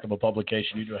right, heck of a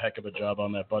publication. You do a heck of a job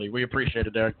on that, buddy. We appreciate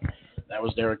it, Derek. That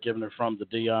was Derek Givner from the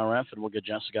DRF, and we'll get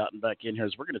Jess Gotten back in here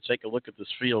as we're going to take a look at this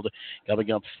field.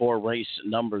 Coming up for race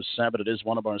number 7. It is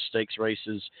one of our stakes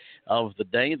races of the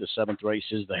day. The 7th race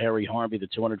is the Harry Harvey, the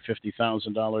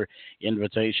 $250,000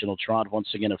 Invitational Trot. Once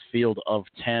again, a field of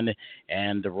 10.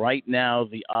 And right now,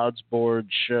 the odds board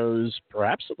shows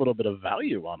perhaps a little bit of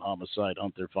value on Homicide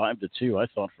Hunter, 5-2. I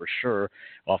thought for sure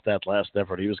off that last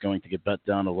effort he was going to get bet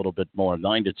down a little bit more.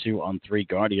 9-2 on 3,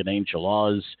 Guardian Angel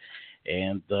Oz.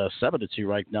 And 7-2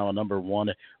 right now on number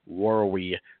 1,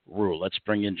 Warwe Rule. Let's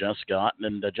bring in Jessica Otten.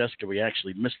 And Jessica, we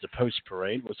actually missed the post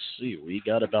parade. Let's see. We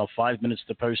got about 5 minutes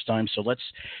to post time. So let's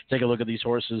take a look at these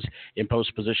horses in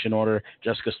post position order.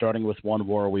 Jessica, starting with 1,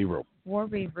 Warwe Rule.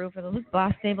 Warwe Rule for the Luke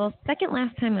Boss Stable. Second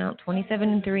last time out,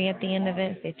 27-3 at the end of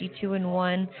it,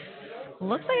 52-1.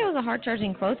 Looks like it was a hard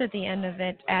charging close at the end of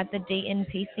it at the Dayton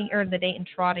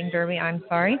Trotting Derby. I'm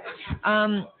sorry.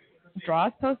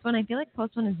 Draws post 1. I feel like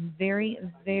post 1 is very,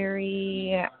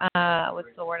 very, what's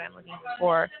the word I'm looking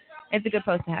for? It's a good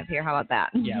post to have here. How about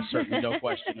that? Yeah, certainly, no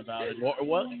question about it.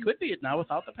 Well, it could be it now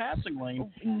without the passing lane.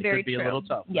 It Very could be true. a little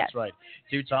tough. Yes. That's right.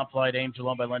 2, Top Flight Angel,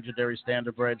 owned by Legendary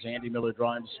Standardbreds. Andy Miller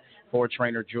drives. 4,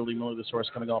 trainer Julie Miller. This horse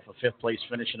coming off a 5th place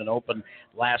finish in an open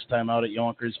last time out at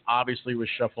Yonkers. Obviously was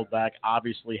shuffled back.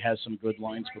 Obviously has some good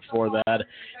lines before that.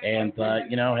 And,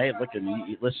 hey,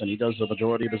 listen, he does the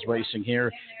majority of his racing here.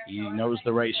 He knows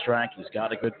the racetrack. He's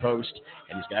got a good post.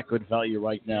 And he's got good value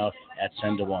right now at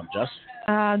 10-1. Just?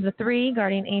 The 3,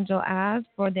 Guardian Angel As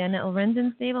for the Annette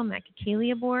Lorenzen stable, Matt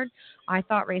Kikili aboard. I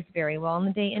thought raced very well in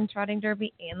the Dayton Trotting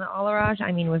Derby and the Alarage.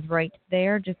 I mean, was right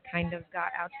there, just kind of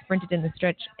got out sprinted in the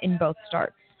stretch in both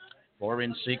starts. 4,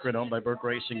 In Secret, owned by Burke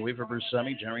Racing, Weaver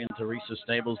Buscemi, Jerry and Teresa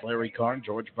Stables, Larry Carn,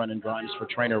 George Brennan drives for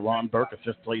trainer Ron Burke, a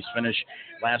 5th place finish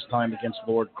last time against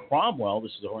Lord Cromwell.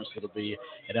 This is a horse that will be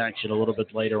in action a little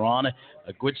bit later on. A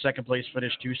good 2nd place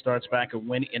finish, 2 starts back, a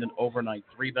win in an overnight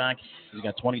 3-back. He's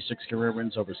got 26 career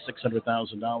wins, over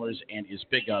 $600,000, and his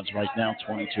big odds right now,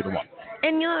 22-1.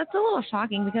 And, it's a little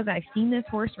shocking because I've seen this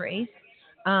horse race.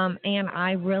 And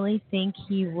I really think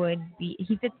he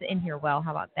fits in here well.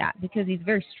 How about that? Because he's a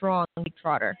very strong big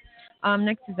trotter.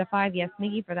 Next is a 5, Yes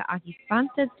Miggy for the Aki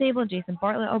Sponstead stable. Jason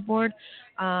Bartlett aboard.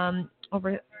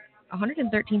 Over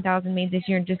 113,000 made this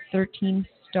year in just 13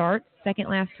 starts. Second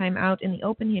last time out in the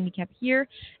open handicap here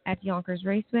at Yonkers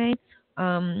Raceway.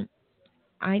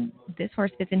 This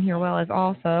horse fits in here well as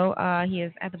also. He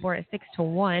is at the board at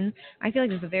 6-1. I feel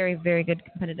like there's a very, very good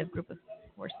competitive group of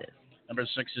horses. Number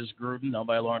 6 is Gruden, owned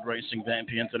by Allard Racing,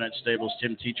 Vampy Internet Stables,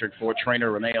 Tim Teachard, 4,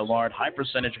 trainer Renee Allard. High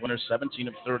percentage winner, 17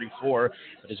 of 34,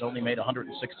 but has only made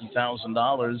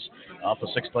 $160,000 off a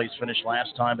 6th place finish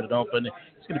last time at an open.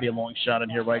 It's going to be a long shot in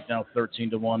here right now,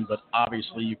 13-1, but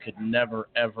obviously you could never,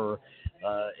 ever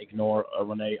ignore a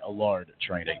Renee Allard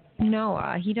training. No,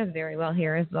 he does very well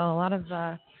here as well. A lot of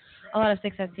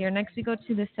success here. Next, we go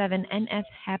to the 7, NF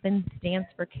Happens Dance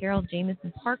for Carol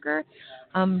Jamison Parker.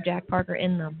 Jack Parker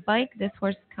in the bike. This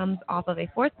horse comes off of a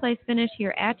 4th place finish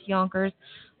here at Yonkers.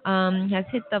 Has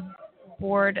hit the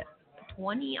board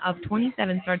 20 of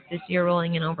 27 starts this year,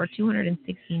 rolling in over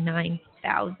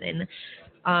 269,000.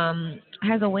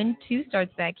 Has a win 2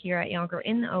 starts back here at Yonkers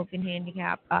in the open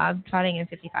handicap, trotting in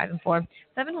 55-4. 7-1,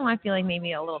 I feel like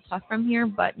maybe a little tough from here,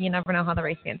 but you never know how the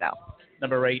race pans out.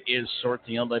 Number 8 is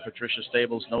Sortie, owned by Patricia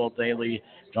Stables, Noel Daly,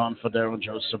 John Federo,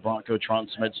 Joseph Bronco, Tron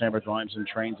Smith, Hammer drives and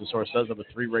trains. This horse does have a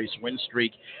 3-race win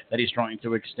streak that he's trying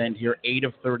to extend here. 8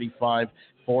 of 35,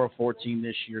 4-14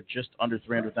 this year, just under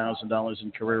 $300,000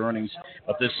 in career earnings.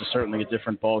 But this is certainly a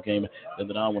different ball game than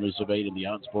the non-winners of 8, and the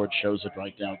odds board shows it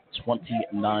right now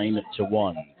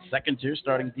 29-1. Second tier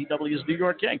starting DW's New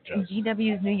York Yank.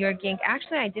 DW's New York Yank.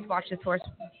 Actually, I did watch this horse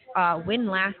win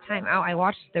last time out. I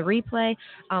watched the replay.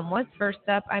 Was first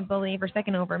up, I believe, or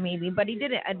second over maybe, but he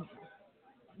did it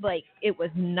like it was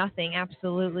nothing.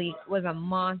 Absolutely was a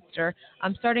monster.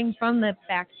 Starting from the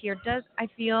back here, I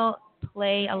feel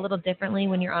play a little differently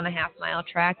when you're on a half-mile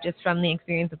track, just from the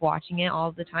experience of watching it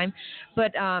all the time.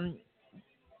 But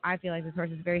I feel like this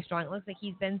horse is very strong. It looks like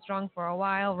he's been strong for a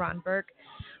while. Ron Burke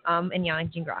and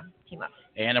Yannick Gingras team up.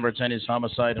 And number 10 is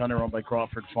Homicide Hunter, owned by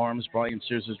Crawford Farms. Brian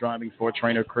Sears is driving for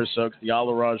trainer Chris Oakes, the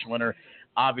Alaraj winner.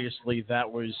 Obviously, that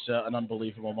was an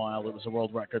unbelievable mile. It was a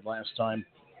world record last time.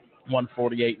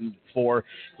 148-4,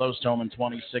 closed home in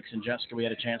 26. And Jessica, we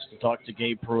had a chance to talk to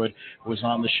Gabe Pruitt, who was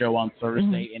on the show on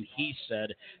Thursday, and he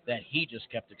said that he just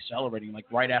kept accelerating. Like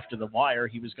right after the wire,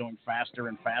 he was going faster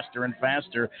and faster and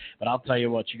faster. But I'll tell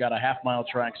you what, you got a half-mile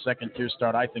track, second tier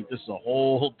start. I think this is a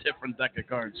whole different deck of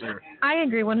cards here. I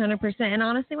agree 100%. And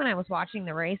honestly, when I was watching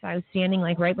the race, I was standing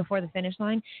like right before the finish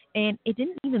line, and it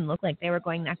didn't even look like they were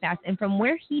going that fast. And from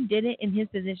where he did it in his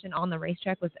position on the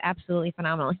racetrack was absolutely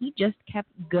phenomenal. He just kept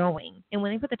going. And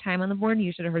when they put the time on the board,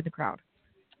 you should have heard the crowd.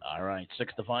 All right,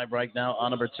 6-5 right now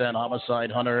on number 10,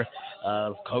 Homicide Hunter.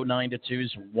 Code 9-2s,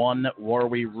 1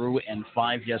 Warwi Rue, and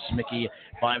 5 Yes Mickey.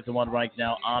 5-1 right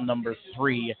now on number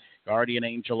 3, Guardian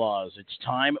Angel Oz. It's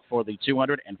time for the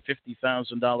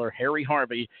 $250,000 Harry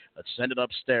Harvey. Let's send it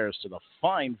upstairs to the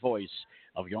fine voice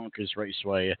of Yonkers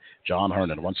Raceway, John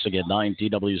Hernan. Once again, 9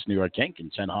 DW's New York Yank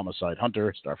and 10 Homicide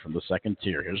Hunter. Start from the second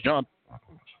tier. Here's John.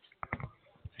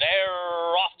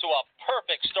 They're off to a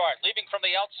perfect start. Leaving from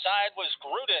the outside was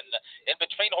Gruden. In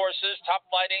between horses, Top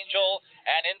Flight Angel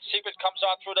and In Secret comes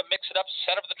on through to mix it up.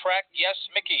 Center of the track, Yes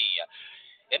Mickey.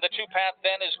 In the two-path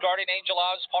then is Guardian Angel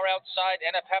Oz. Far outside,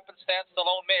 NF Happenstance, the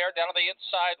lone mare. Down on the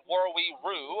inside, Warwi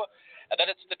Rue. And then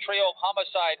it's the trio of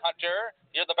Homicide Hunter.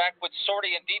 Near the back with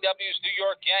Sortie and DW's New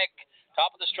York Yank.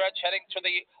 Top of the stretch, heading to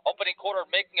the opening quarter,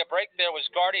 making a break there was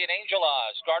Guardian Angel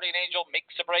Oz. Guardian Angel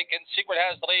makes a break, and Secret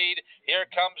has the lead. Here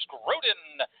comes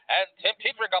Gruden, and Tim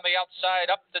Petrick on the outside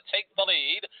up to take the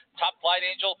lead. Top Flight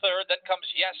Angel third, then comes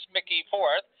Yes Mickey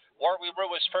fourth. Warwi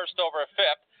Rue is first over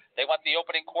fifth. They went the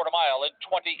opening quarter mile in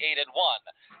 28-1.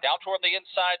 Down toward the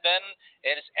inside then,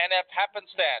 it is NF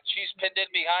Happenstance. She's pinned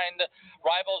in behind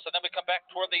rivals, and then we come back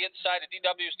toward the inside of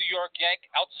DW's New York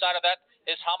Yank. Outside of that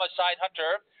is Homicide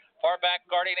Hunter. Far back,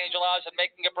 Guardian Angel Oz and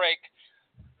making a break.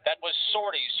 That was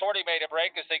Sortie. Sortie made a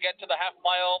break as they get to the half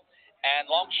mile. And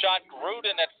long shot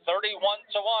Gruden at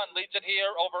 31-1 leads it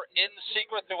here over In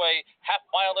Secret through a half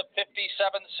mile at 57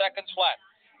 seconds flat.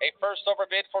 A first over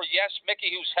bid for Yes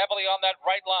Mickey, who's heavily on that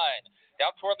right line.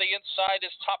 Down toward the inside is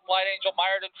Top Flight Angel,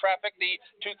 mired in traffic, the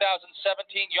 2017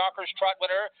 Yonkers Trot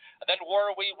winner. And then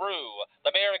Warwi Rue.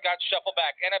 The mare got shuffled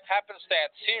back. NF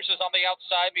Happenstance. Sears is on the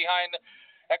outside behind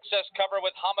excess cover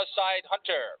with Homicide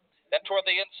Hunter. Then toward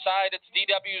the inside, it's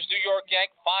DW's New York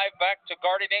Yank. 5 back to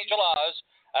Guardian Angel Oz.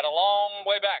 And a long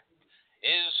way back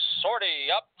is Sortie.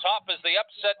 Up top is the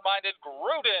upset-minded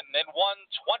Gruden in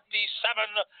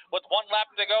 127 with 1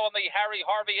 lap to go in the Harry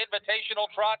Harvey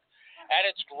Invitational Trot. And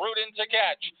it's Gruden to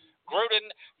catch. Gruden,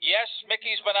 Yes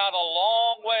Mickey's been out a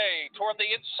long way toward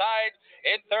the inside.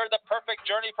 In third, the perfect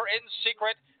journey for In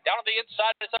Secret. Down on the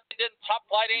inside is up in Top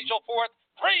Flight Angel fourth.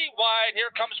 3 wide. Here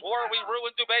comes Warwi Rue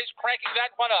and Dubase cranking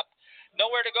that one up.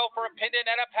 Nowhere to go for a pin in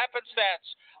NF Happenstance.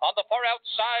 On the far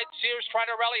outside, Sears trying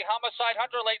to rally Homicide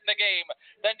Hunter late in the game.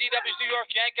 Then DW's New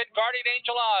York Yank and Guardian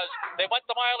Angel Oz. They went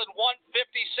the mile in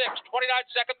 1:56.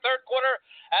 29-second third quarter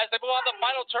as they move on the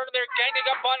final turn. They're ganging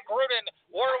up on Gruden.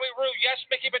 Warwi Rue, Yes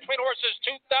Mickey between horses.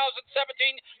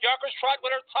 2017 Yonkers Trot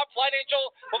winner, Top Flight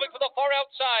Angel, moving from the far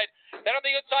outside. Then on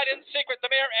the inside, In Secret,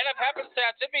 the mare NF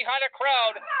Happenstance in behind a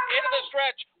crowd. Into the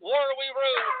stretch, Warwi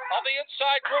Rue. On the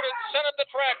inside, Gruden set up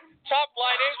the track. Top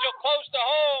Flight Angel close to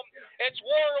home. It's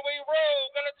Warwi Rue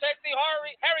going to take the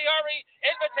Harry Harvey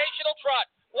Invitational Trot.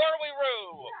 Warwi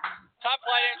Rue. Top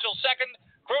Flight Angel second.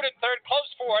 Gruden third,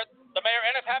 close fourth. The mare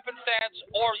NF Happenstance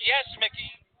or Yes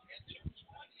Mickey.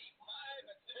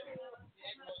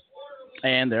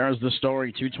 And there's the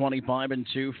story,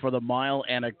 225-2 for the mile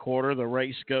and a quarter. The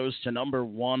race goes to number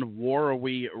 1,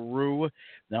 Warwi Rue,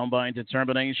 down by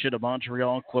Determination of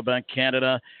Montreal, Quebec,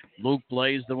 Canada. Luke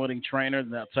Blaze, the winning trainer.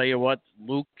 And I'll tell you what,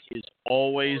 Luke is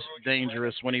always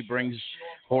dangerous when he brings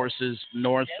horses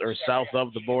north or south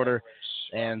of the border.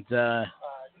 And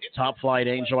Top Flight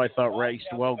Angel, I thought, raced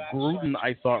well. Gruden,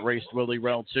 I thought, raced really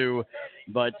well, too.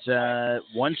 But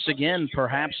once again,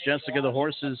 perhaps, Jessica, the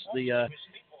horses, the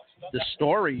the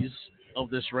stories of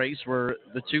this race were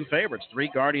the two favorites. 3,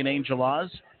 Guardian Angel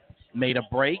Oz, made a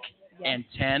break, and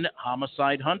 10,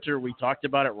 Homicide Hunter. We talked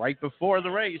about it right before the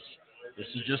race. This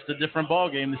is just a different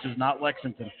ballgame. This is not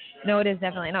Lexington. No, it is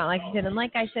definitely not Lexington. And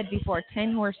like I said before,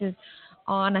 10 horses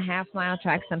on a half-mile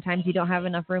track, sometimes you don't have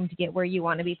enough room to get where you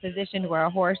want to be positioned, where a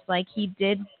horse like he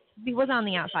was on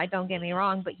the outside, don't get me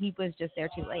wrong, but he was just there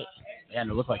too late. Yeah,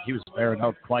 and it looked like he was bearing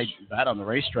out quite bad on the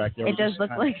racetrack there. It does look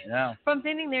like, yeah. From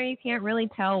sitting there, you can't really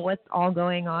tell what's all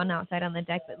going on outside on the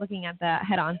deck, but looking at the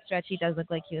head-on stretch, he does look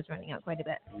like he was running out quite a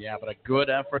bit. Yeah, but a good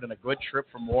effort and a good trip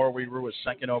from Warwe Rue, a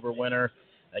second over winner,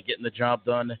 getting the job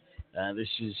done. This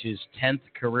is his 10th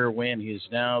career win. He's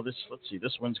now, this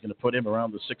win's going to put him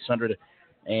around the $600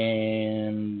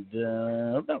 and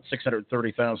about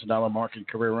 $630,000 mark in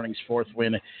career earnings, 4th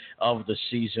win of the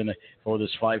season for this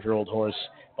 5-year-old horse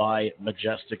by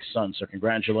Majestic Sun. So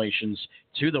congratulations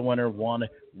to the winner, one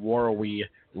Warwe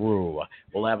Rue.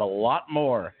 We'll have a lot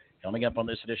more coming up on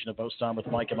this edition of Post Time with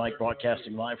Mike and Mike,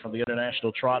 broadcasting live from the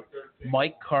International Trot.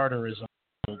 Mike Carter is on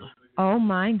hold. Oh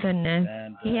my goodness!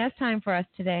 And, he has time for us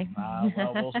today. Well,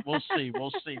 we'll see.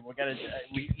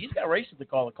 He's got races to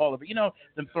call, but you know,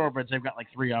 them thoroughbreds, they've got like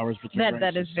 3 hours between races.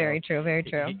 That is very true. Very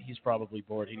true. He's probably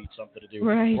bored. He needs something to do.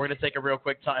 Right. We're going to take a real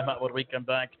quick time out. When we come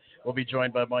back, we'll be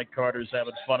joined by Mike Carter, who's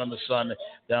having fun in the sun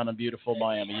down in beautiful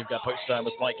Miami. You've got Post Time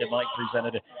with Mike and Mike,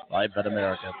 presented by Bet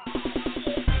America.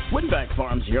 Winback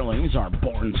Farms yearlings are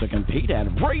born to compete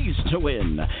and raised to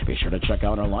win. Be sure to check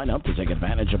out our lineup to take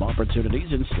advantage of opportunities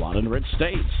in slot-enriched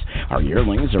states. Our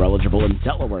yearlings are eligible in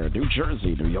Delaware, New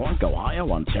Jersey, New York,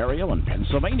 Ohio, Ontario, and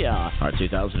Pennsylvania. Our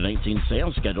 2018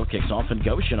 sales schedule kicks off in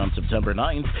Goshen on September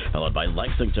 9th, followed by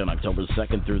Lexington October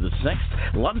 2nd through the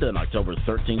 6th, London October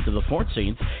 13th to the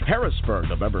 14th, Harrisburg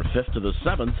November 5th to the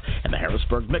 7th, and the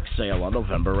Harrisburg Mix Sale on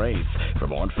November 8th. For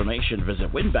more information,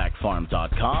 visit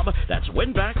winbackfarm.com. That's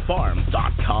winbackfarm.com.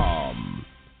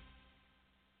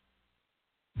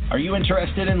 Are you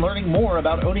interested in learning more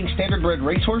about owning standardbred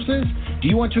racehorses? Do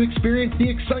you want to experience the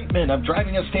excitement of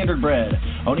driving a standardbred?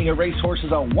 Owning a racehorse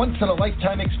is a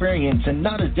once-in-a-lifetime experience and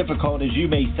not as difficult as you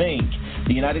may think.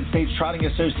 The United States Trotting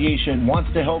Association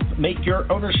wants to help make your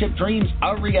ownership dreams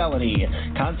a reality.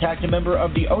 Contact a member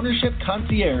of the Ownership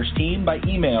Concierge team by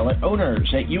email at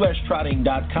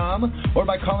owners@ustrotting.com or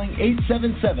by calling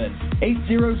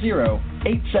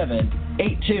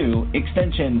 877-800-8782,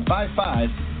 extension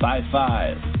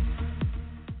 5555.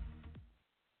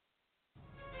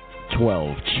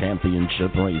 12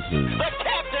 championship races. The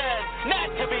captain, not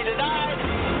to be denied.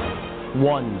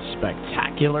 One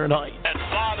spectacular night. And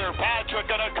Father Patrick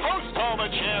gonna coast home a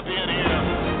champion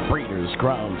here. Breeders'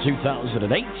 Crown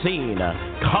 2018,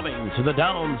 coming to the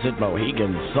Downs at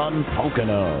Mohegan Sun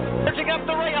Pocono. Pushing up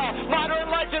the rail,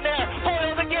 Modern Legend there,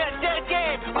 foiled again, dead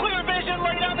game, clear vision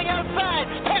right on the outside,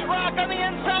 Pet Rock on the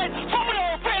inside,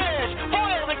 photo finish,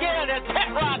 foiled again, and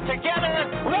Pet Rock together,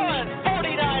 run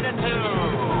 49-2.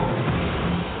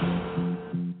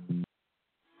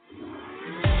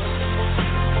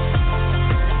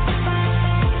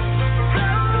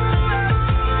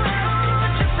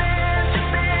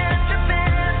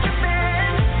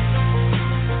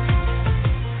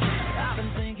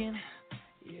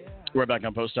 We're back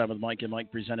on Post Time with Mike and Mike,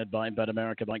 presented by Bet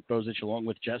America. Mike Bozich along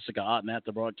with Jessica Otten at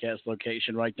the broadcast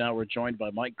location. Right now we're joined by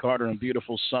Mike Carter in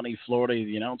beautiful sunny Florida,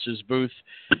 the announcer's booth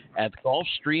at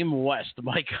Gulfstream West.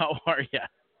 Mike, how are you?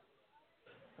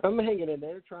 I'm hanging in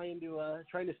there, trying to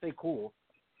stay cool.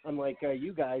 Unlike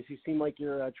you guys, who seem like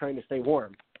you're trying to stay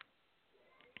warm.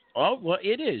 Oh, well,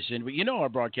 it is. And you know our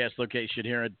broadcast location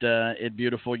here at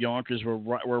beautiful Yonkers.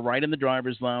 We're right in the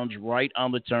driver's lounge, right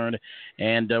on the turn,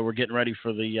 and we're getting ready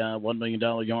for the $1 million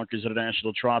Yonkers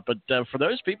International Trot. But for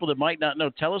those people that might not know,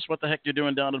 tell us what the heck you're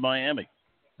doing down in Miami.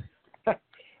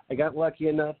 I got lucky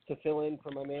enough to fill in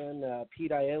for my man,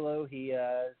 Pete Aiello. He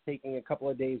is taking a couple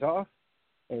of days off,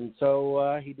 and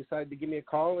so he decided to give me a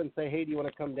call and say, hey, do you want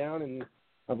to come down? And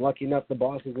I'm lucky enough the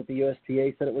bosses at the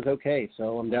USTA said it was okay,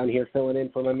 so I'm down here filling in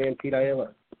for my man Pete Aiello.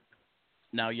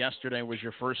 Now, yesterday was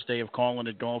your first day of calling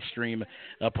at Gulfstream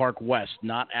Park West.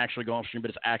 Not actually Gulfstream, but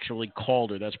it's actually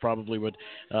Calder. That's probably what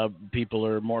people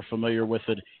are more familiar with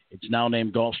it. It's now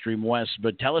named Gulfstream West.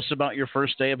 But tell us about your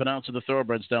first day of announcing the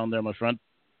thoroughbreds down there, my friend.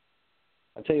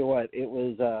 I'll tell you what, it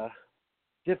was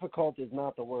difficult is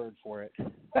not the word for it.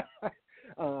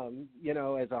 You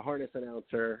know, as a harness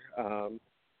announcer,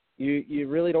 you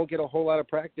really don't get a whole lot of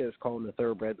practice calling the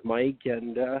thoroughbreds, Mike,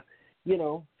 and, you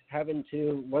know, having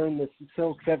to learn the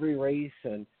silks every race,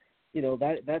 and, you know,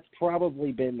 that's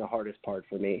probably been the hardest part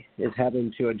for me, is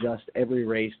having to adjust every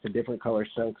race to different color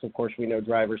silks. Of course, we know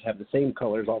drivers have the same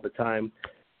colors all the time.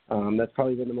 That's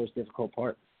probably been the most difficult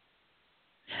part.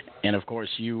 And, of course,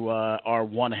 you are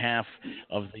one half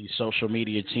of the social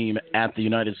media team at the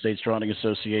United States Trotting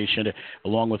Association,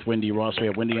 along with Wendy Ross. We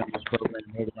have Wendy on this program.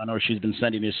 I know she's been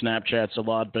sending you Snapchats a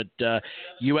lot, but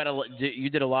you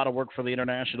did a lot of work for the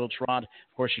International Trot.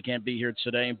 Of course, you can't be here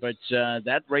today, but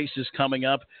that race is coming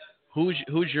up. Who's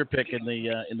your pick in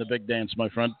the big dance, my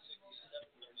friend?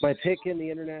 My pick in the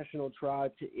International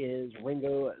Trot is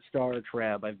Ringo Star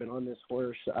Treb. I've been on this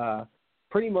horse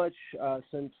pretty much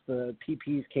since the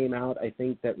PPs came out. I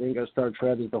think that Ringo Star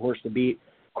Treb is the horse to beat.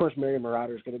 Of course, Mary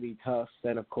Marauder is going to be tough.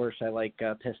 Then, of course, I like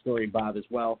Pastori Bob as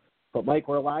well. But, Mike,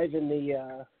 we're live in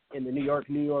the New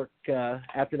York,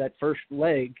 after that first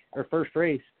leg, or first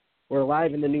race. We're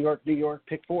live in the New York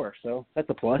pick 4, so that's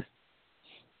a plus.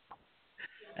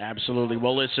 Absolutely.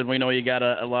 Well, listen, we know you got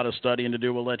a lot of studying to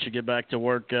do. We'll let you get back to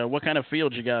work. What kind of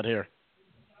field you got here?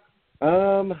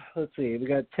 Let's see. We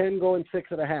got 10 going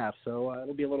 6.5, so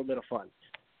it'll be a little bit of fun.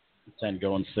 10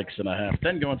 going 6.5.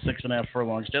 10 going 6.5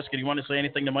 furlongs. Jessica, do you want to say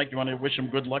anything to Mike? You want to wish him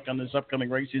good luck on this upcoming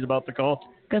race he's about to call?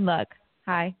 Good luck.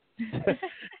 Hi. All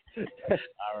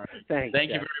right. Thanks.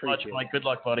 Thank you very much, Mike. Good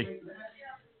luck, buddy.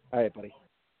 All right, buddy.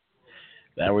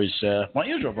 That was my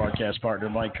usual broadcast partner,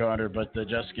 Mike Carter. But,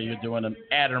 Jessica, you're doing an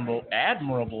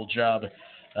admirable job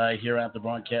here at the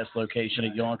broadcast location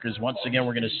at Yonkers. Once again,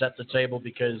 we're going to set the table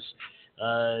because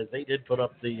they did put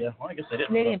up the I guess they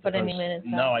didn't. They didn't put any minutes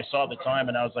up. No, I saw the time,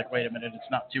 and I was like, wait a minute, it's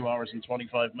not 2 hours and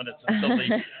 25 minutes until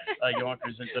the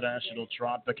Yonkers International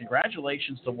Trot. But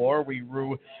congratulations to Laura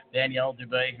Rue, Danielle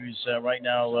Dubé, who's right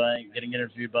now getting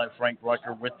interviewed by Frank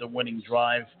Rucker with the winning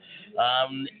drive.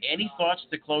 Any thoughts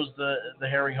to close the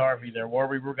Harry Harvey there?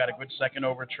 Laura Rue got a good second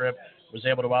over trip, was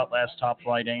able to outlast Top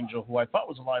Flight Angel, who I thought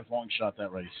was a lifelong shot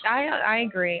that race. I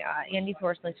agree. Andy's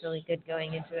horse looks really good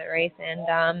going into the race,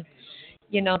 and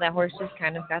that horse just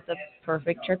kind of got the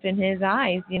perfect trip in his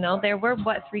eyes. There were,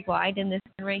 3 wide in this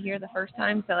one right here the first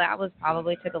time, so that was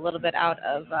probably took a little bit out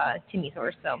of Timmy's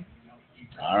horse. So.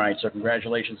 All right, so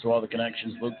congratulations to all the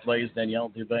connections. Luke Blaze, Danielle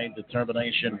Dubé,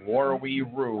 Determination, Warwee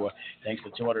Rue. Thanks to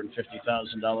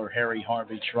 $250,000 Harry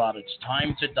Harvey Trot. It's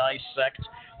time to dissect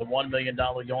the $1 million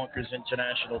Yonkers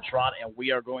International Trot, and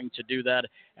we are going to do that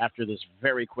after this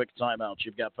very quick timeout.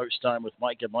 You've got Post Time with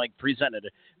Mike and Mike, presented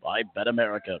by Bet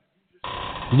America.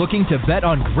 Looking to bet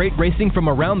on great racing from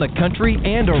around the country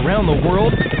and around the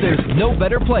world? There's no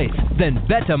better place than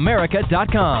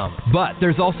BetAmerica.com. But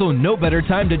there's also no better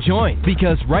time to join,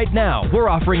 because right now we're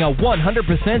offering a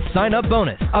 100% sign-up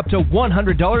bonus, up to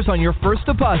 $100 on your first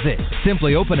deposit.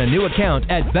 Simply open a new account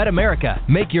at BetAmerica,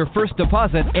 make your first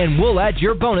deposit, and we'll add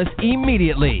your bonus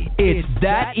immediately. It's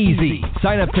that easy.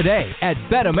 Sign up today at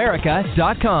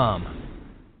BetAmerica.com.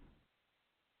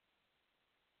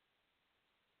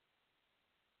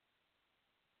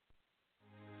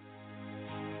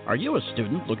 Are you a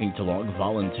student looking to log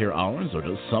volunteer hours, or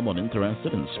just someone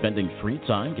interested in spending free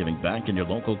time giving back in your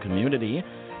local community?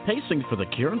 Pacing for the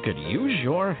Cure could use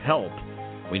your help.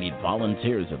 We need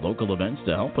volunteers at local events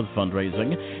to help with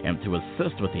fundraising and to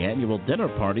assist with the annual dinner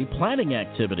party planning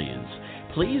activities.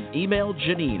 Please email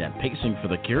Janine at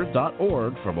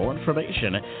pacingforthecure.org for more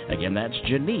information. Again, that's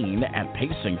Janine at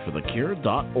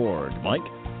pacingforthecure.org. Mike?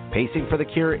 Pacing for the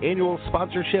Cure annual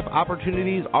sponsorship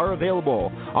opportunities are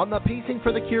available on the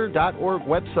pacingforthecure.org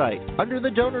website under the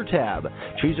Donor tab.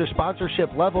 Choose your sponsorship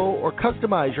level or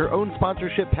customize your own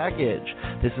sponsorship package.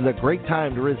 This is a great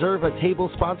time to reserve a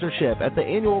table sponsorship at the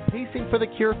annual Pacing for the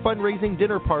Cure fundraising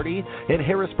dinner party in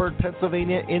Harrisburg,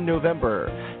 Pennsylvania in November.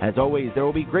 As always, there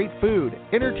will be great food,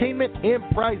 entertainment, and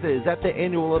prizes at the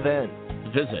annual event.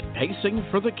 Visit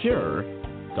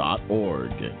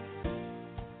pacingforthecure.org.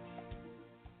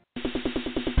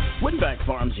 Winback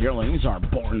Farms yearlings are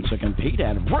born to compete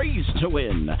and raised to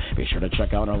win. Be sure to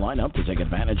check out our lineup to take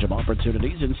advantage of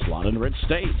opportunities in slot-and-rich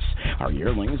states. Our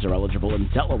yearlings are eligible in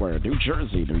Delaware, New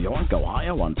Jersey, New York,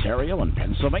 Ohio, Ontario, and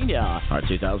Pennsylvania. Our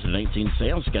 2018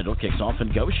 sales schedule kicks off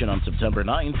in Goshen on September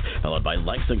 9th, followed by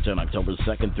Lexington October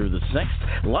 2nd through the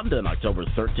 6th, London October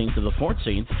 13th to the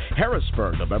 14th,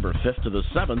 Harrisburg November 5th to the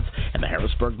 7th, and the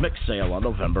Harrisburg Mix Sale on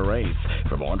November 8th.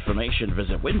 For more information,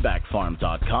 visit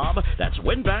winbackfarm.com. That's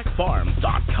winbackfarm.com.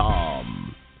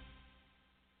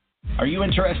 Are you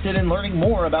interested in learning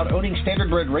more about owning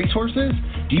standardbred racehorses?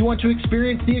 Do you want to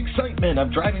experience the excitement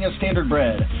of driving a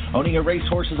standardbred? Owning a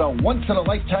racehorse is a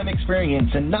once-in-a-lifetime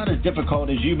experience and not as difficult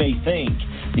as you may think.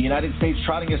 The United States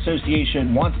Trotting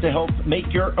Association wants to help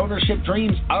make your ownership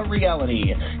dreams a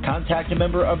reality. Contact a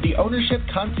member of the Ownership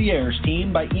Concierge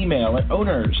team by email at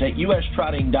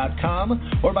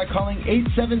owners@ustrotting.com or by calling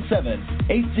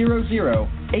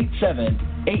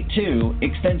 877-800-8782,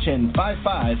 extension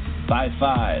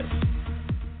 5555.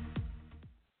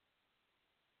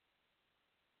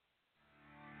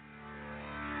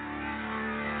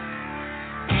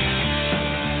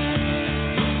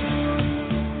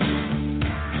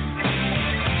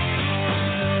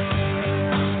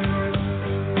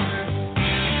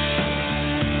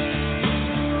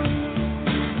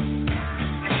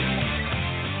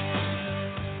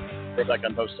 We're back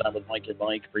on Post Time with Mike and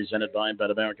Mike, presented by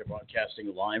Bet America,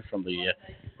 broadcasting live from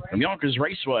Yonkers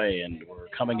Raceway, and we're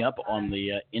coming up on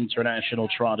the International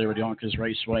Trot here at Yonkers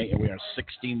Raceway, and we are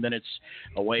 16 minutes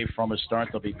away from a start.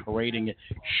 They'll be parading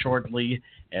shortly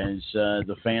as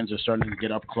the fans are starting to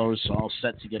get up close, all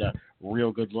set to get a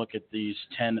real good look at these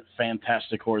 10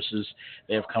 fantastic horses.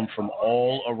 They have come from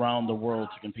all around the world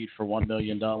to compete for $1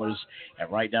 million,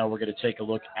 and right now we're going to take a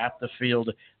look at the field,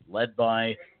 led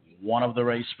by one of the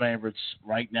race favorites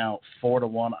right now,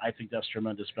 4-1. I think that's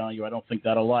tremendous value. I don't think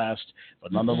that'll last,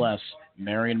 but nonetheless,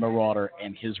 Marion Marauder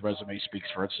and his resume speaks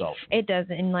for itself. It does,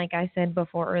 and like I said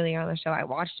before earlier on the show, I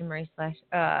watched him race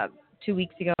 2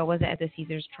 weeks ago. Was it at the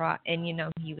Caesars Trot? And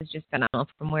he was just phenomenal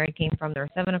from where he came from. There were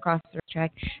 7 across the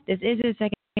track. This is his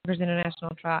second Yonkers International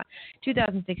Trot,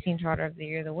 2016 Trotter of the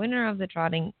Year, the winner of the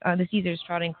Caesars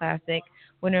Trotting Classic,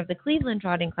 winner of the Cleveland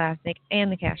Trotting Classic,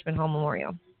 and the Cashman Hall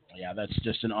Memorial. Yeah, that's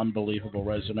just an unbelievable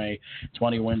resume.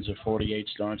 20 wins of 48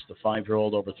 starts. The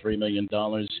 5-year-old over $3 million,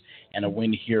 and a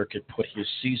win here could put his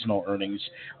seasonal earnings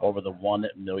over the $1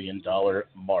 million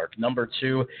mark. Number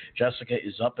 2, Jessica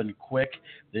is up and quick.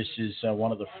 This is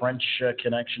one of the French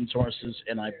Connections horses,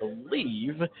 and I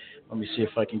believe, let me see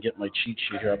if I can get my cheat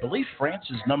sheet here. I believe France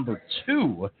is number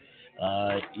 2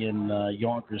 in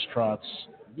Yonkers Trot's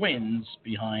wins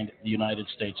behind the United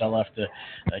States. I'll have to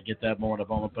get that more in a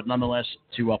moment, but nonetheless,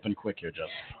 2 up and quick here, Jess.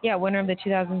 Yeah, winner of the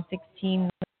 2016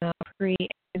 Prix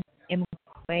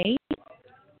Emmerich.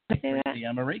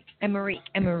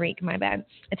 Emmerich, my bad.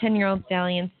 A 10-year-old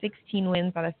stallion, 16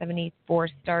 wins out of 74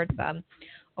 starts,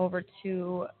 over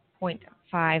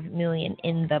 $2.5 million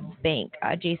in the bank.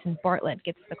 Jason Bartlett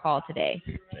gets the call today.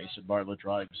 Jason Bartlett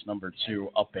drives number 2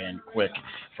 up and quick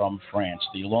from France.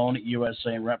 The lone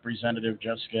USA representative,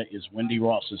 Jessica, is Wendy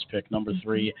Ross's pick, number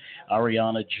 3,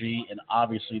 Ariana G. And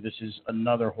obviously this is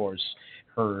another horse.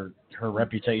 Her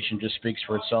reputation just speaks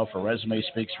for itself. Her resume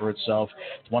speaks for itself.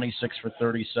 26 for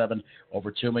 37,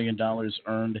 over $2 million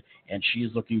earned, and she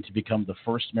is looking to become the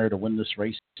first mare to win this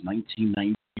race since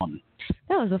 1991.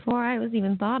 That was before I was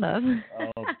even thought of.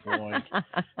 Oh, boy.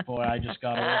 Boy, I just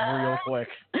got it real quick.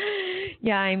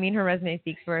 Yeah, I mean, her resume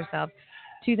speaks for herself.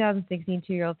 2016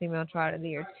 2-year-old female trotter of the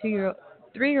year,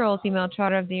 3-year-old female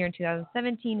trotter of the year in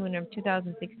 2017, winner of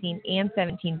 2016 and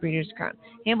 17 Breeders' Crown,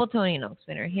 Hamiltonian Oaks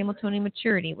winner, Hamiltonian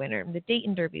Maturity winner, the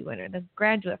Dayton Derby winner, the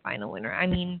Graduate Final winner. I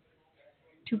mean,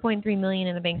 $2.3 million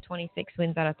in the bank, 26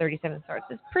 wins out of 37 starts.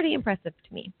 It's pretty impressive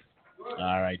to me.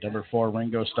 All right, number 4,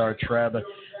 Ringo Star Treb,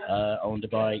 owned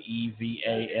by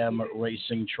EVAM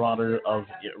Racing Trotters of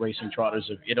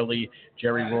Italy.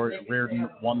 Jerry Reardon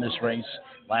won this race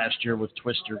last year with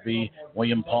Twister B.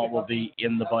 William Paul will be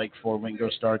in the bike for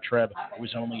Ringo Star Treb,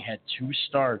 who's only had 2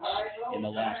 starts in the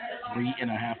last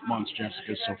 3.5 months,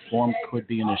 Jessica, so form could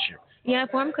be an issue. Yeah,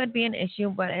 form could be an issue,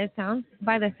 but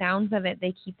by the sounds of it,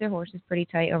 they keep their horses pretty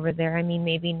tight over there. I mean,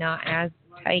 maybe not as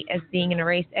tight as being in a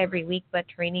race every week, but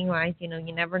training-wise, you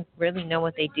never really know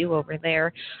what they do over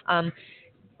there. A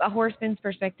horseman's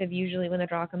perspective, usually when the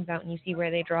draw comes out and you see where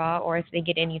they draw, or if they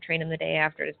get in, you train them the day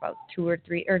after. It's about 2 or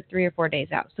 3 or 4 days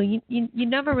out. So you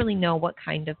never really know what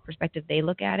kind of perspective they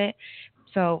look at it.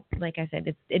 So, like I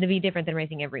said, it'll be different than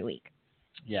racing every week.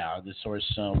 Yeah, this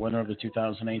horse, winner of the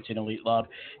 2018 Elite Lot,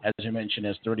 as you mentioned,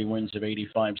 has 30 wins of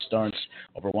 85 starts,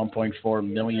 over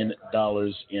 $1.4 million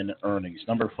in earnings.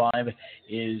 Number 5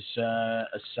 is a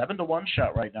 7-1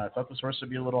 shot right now. I thought this horse would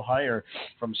be a little higher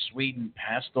from Sweden.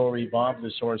 Pastori Bob.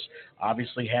 This horse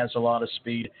obviously has a lot of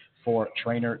speed for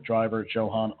trainer-driver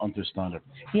Johan Untersteiner.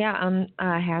 Yeah,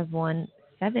 has won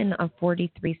 7 of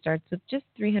 43 starts with just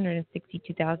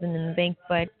 $362,000 in the bank,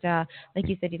 but like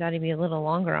you said, you thought he'd be a little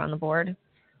longer on the board.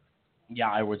 Yeah,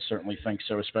 I would certainly think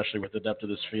so, especially with the depth of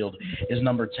this field. Is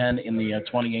number 10 in the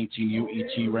 2018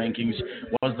 UET rankings,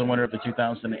 was the winner of the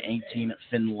 2018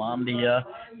 Finlandia.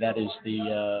 That is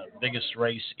the biggest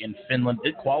race in Finland.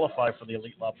 Did qualify for the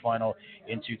Elite Lot final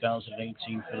in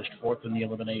 2018, finished 4th in the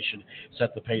elimination,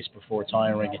 set the pace before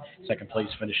tiring. Second place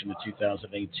finish in the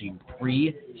 2018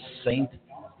 Prix St.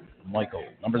 Michael.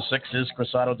 Number 6 is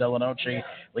Crosado Della Noche,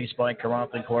 leased by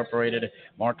Carantha Incorporated.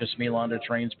 Marcus Melander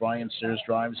trains, Brian Sears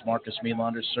drives. Marcus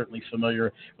Melander certainly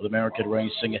familiar with American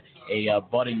racing, a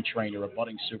budding trainer, a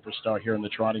budding superstar here in the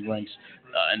trotting ranks,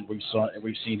 and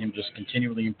we've seen him just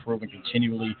continually improve and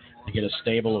continually to get a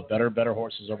stable of better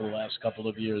horses over the last couple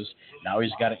of years. Now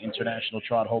he's got an international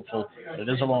trot hopeful, but it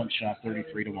is a long shot,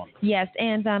 33-1. Yes,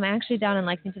 and actually down in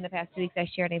Lexington the past 2 weeks, I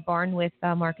shared a barn with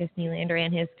Marcus Nylander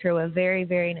and his crew of very,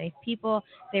 very nice people.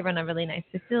 They run a really nice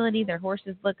facility. Their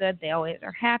horses look good. They always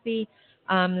are happy.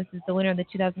 This is the winner of the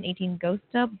 2018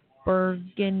 Gosta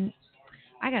Bergen.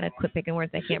 I got to quit picking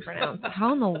words I can't pronounce.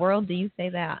 How in the world do you say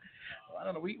that? I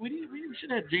don't know. We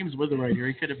should have James Wither right here.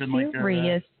 He could have been like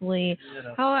seriously.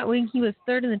 How about when he was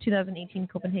third in the 2018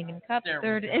 Copenhagen Cup,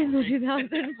 third in the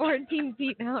 2014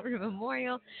 Pete Mallory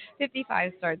Memorial,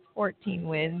 55 starts, 14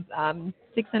 wins,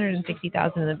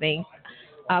 660,000 in the bank.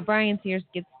 Brian Sears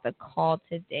gets the call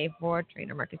today for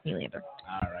trainer Marcus Nylander.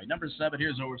 All right, number 7.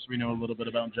 Here's a horse we know a little bit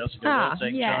about. Jessica will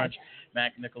take charge.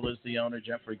 Mac Nichol is the owner.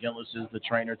 Jeffrey Gillis is the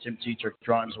trainer. Tim Teacher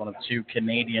drives one of 2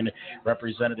 Canadian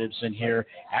representatives in here.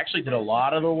 Actually did a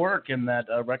lot of the work in that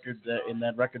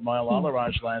record mile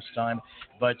Alarage last time,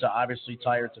 but obviously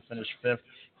tired to finish 5th.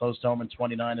 Closed home in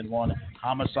 29-1.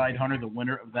 Homicide Hunter, the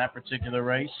winner of that particular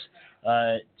race,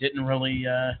 didn't really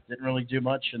do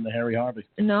much in the Harry Harvey.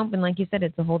 No, and like you said,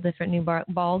 it's a whole different new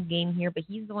ball game here. But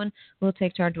he's the one who will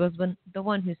take charge. Was the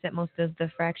one who set most of the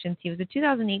fractions. He was a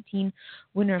 2018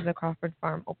 winner of the Crawford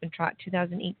Farm Open Trot,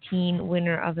 2018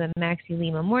 winner of the Maxie Lee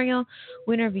Memorial,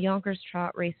 winner of the Yonkers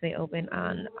Trot Raceway Open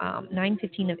on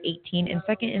 9/15 of 18, and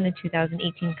second in the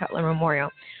 2018 Cutler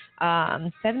Memorial.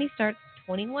 70 starts.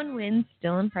 21 wins,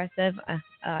 still impressive.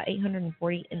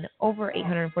 840 and over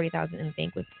 840,000 in the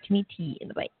bank with Timmy T in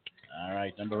the bank. All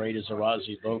right, number 8 is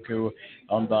Arazi Boku,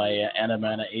 owned by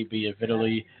Anamana AB of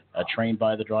Italy, trained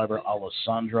by the driver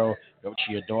Alessandro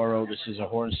Gocciadoro. This is a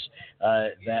horse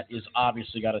that is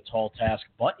obviously got a tall task,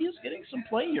 but is getting some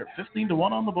play here.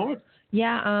 15-1 on the board.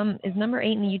 Yeah, is number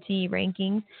 8 in the UTE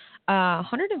rankings.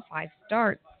 105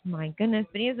 starts. My goodness,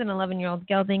 but he is an 11-year-old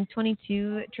gelding,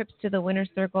 22 trips to the winner's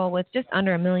circle with just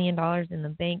under $1 million in the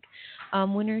bank.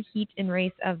 Winner heat and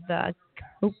race of the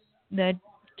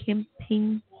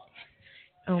Camping.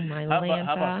 Oh my Lanta.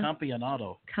 How about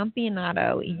Campionato?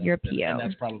 Campionato Europeo. And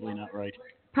that's probably not right.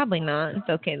 Probably not. It's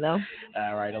okay, though.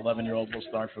 All right, 11-year-old will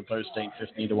start for Post State,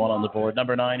 15-1 on the board.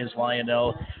 Number 9 is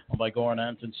Lionel, owned by Goran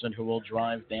Antonsen, who will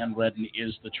drive. Dan Redden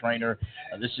is the trainer.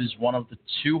 This is one of the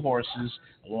 2 horses,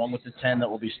 along with the 10, that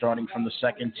will be starting from the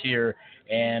second tier.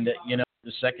 And,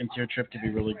 the second tier trip could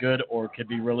be really good or it could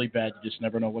be really bad. You just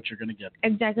never know what you're going to get.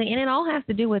 Exactly. And it all has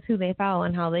to do with who they follow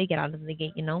and how they get out of the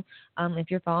gate, If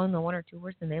you're following the 1 or 2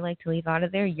 horse and they like to leave out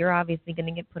of there, you're obviously going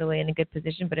to get put away in a good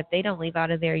position. But if they don't leave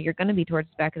out of there, you're going to be towards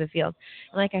the back of the field.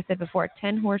 And like I said before,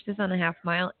 10 horses on a half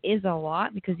mile is a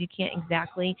lot because you can't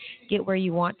exactly get where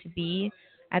you want to be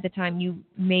at the time you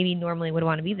maybe normally would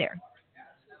want to be there.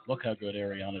 Look how good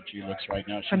Ariana G looks right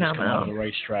now. She's phenomenal. Coming out of the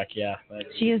racetrack, yeah.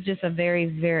 She is just a very,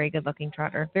 very good-looking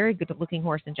trotter. Very good-looking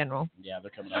horse in general. Yeah, they're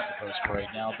coming off the post right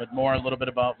now. But more, a little bit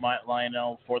about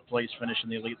Lionel. 4th place finish in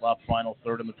the Elite Lop Final,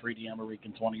 3rd in the Prix d'Amérique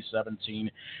in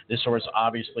 2017. This horse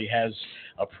obviously has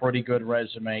a pretty good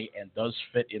resume and does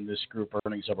fit in this group.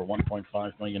 Earnings over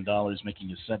 $1.5 million, making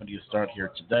his 70th start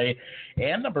here today.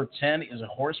 And number 10 is a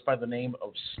horse by the name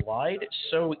of Slide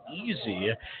So Easy.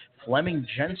 Fleming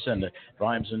Jensen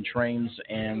drives and trains,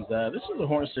 and this is a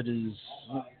horse that is,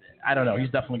 I don't know,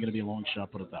 he's definitely going to be a long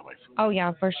shot, put it that way. Oh,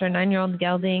 yeah, for sure. 9-year-old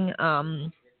gelding,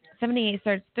 78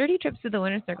 starts, 30 trips to the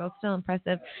winner's circle, still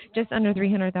impressive. Just under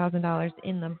 $300,000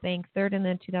 in the bank. 3rd in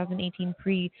the 2018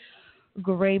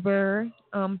 Graber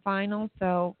final.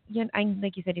 So, yeah,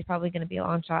 like you said, he's probably going to be a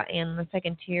long shot. And the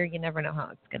second tier, you never know how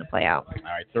it's going to play out. All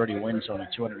right, 30 wins, only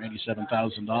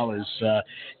 $287,000.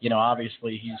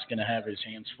 Obviously he's going to have his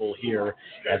hands full here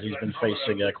as he's been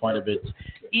facing quite a bit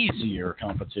easier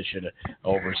competition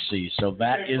overseas. So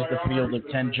that is the field of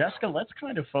 10. Jessica, let's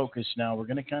kind of focus now. We're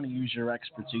going to kind of use your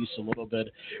expertise a little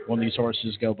bit when these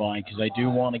horses go by because I do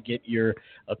want to get your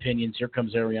opinions. Here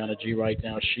comes Ariana G right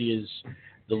now. She is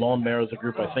the lone mare of the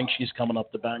group. I think she's coming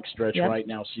up the backstretch right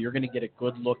now. So you're going to get a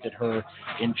good look at her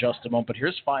in just a moment. But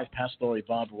here's 5 Pastore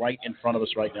Bob right in front of us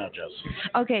right now, Jess.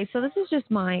 Okay, so this is just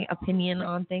my opinion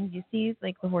on things. You see,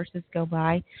 like the horses go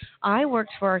by. I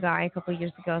worked for a guy a couple of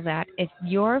years ago that if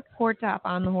your foretop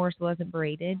on the horse wasn't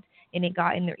braided and it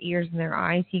got in their ears and their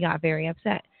eyes, he got very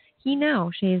upset. He now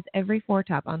shaves every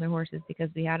foretop on their horses because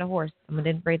we had a horse. Someone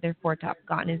didn't braid their foretop,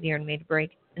 got in his ear, and made a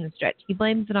break in the stretch. He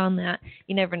blames it on that.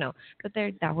 You never know. But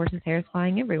that horse's hair is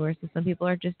flying everywhere, so some people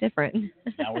are just different.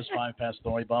 That was 5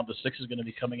 Pastore Bob. The 6 is going to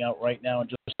be coming out right now in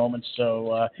just a moment,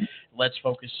 so let's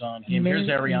focus on him. Here's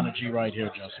Ariana G right here,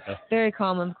 Jessica. Very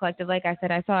calm and collected. Like I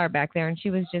said, I saw her back there, and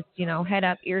she was just, head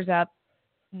up, ears up,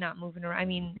 not moving around. I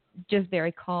mean, just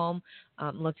very calm.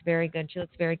 Looked very good. She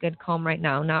looks very good, calm right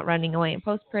now, not running away in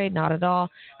post-parade, not at all.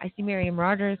 I see Miriam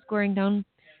Rogers scoring down,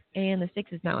 and the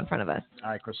 6 is now in front of us. All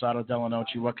right, Crossato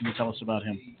Delanoce, what can you tell us about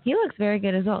him? He looks very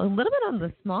good as well. A little bit on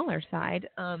the smaller side.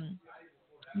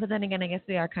 But then again, I guess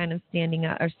we are kind of standing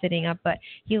up or sitting up, but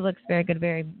he looks very good,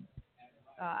 very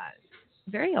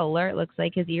very alert. Looks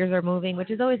like his ears are moving,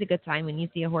 which is always a good sign when you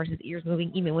see a horse's ears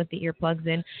moving, even with the earplugs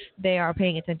in. They are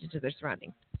paying attention to their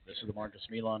surroundings. This is the Marcus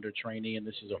Melander trainee, and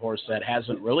this is a horse that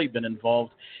hasn't really been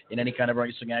involved in any kind of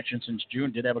racing action since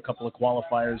June. Did have a couple of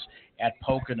qualifiers at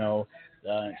Pocono.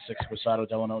 6 Pasado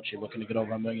Della Noche looking to get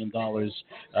over $1 million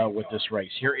with this race.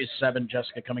 Here is 7,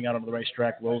 Jessica, coming out onto the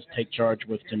racetrack. Will take charge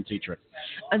with Tim Tetrick.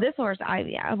 This horse,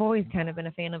 I've always kind of been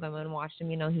a fan of him and watched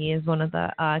him. You know, he is one of the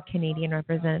Canadian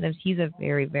representatives. He's a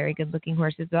very, very good-looking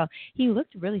horse as well. He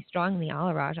looked really strong in the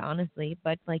Alarage, honestly,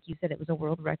 but like you said, it was a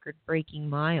world record-breaking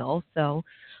mile. So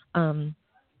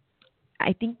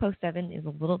I think post 7 is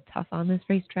a little tough on this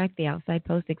racetrack, the outside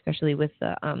post, especially with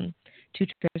the 2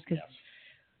 trips, because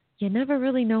you never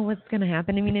really know what's going to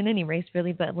happen. I mean, in any race,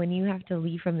 really, but when you have to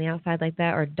leave from the outside like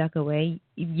that or duck away,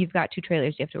 you've got 2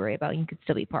 trailers you have to worry about. You could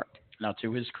still be parked. Now,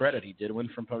 to his credit, he did win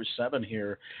from post 7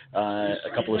 here a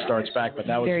couple of starts back, but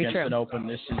that was Very against true. an open.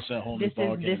 This is a whole new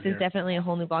ballgame. This is definitely a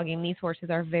whole new ballgame. These horses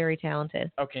are very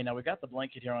talented. Okay, now we got the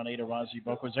blanket here on Ada Rossi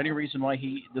Boko. Is there any reason why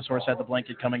this horse had the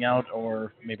blanket coming out,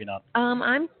 or maybe not?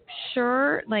 I'm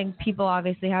sure, like, people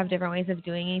obviously have different ways of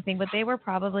doing anything, but they were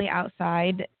probably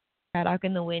outside paddock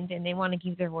in the wind, and they want to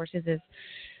keep their horses as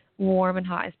warm and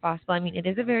hot as possible. I mean, it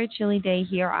is a very chilly day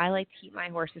here. I like to keep my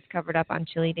horses covered up on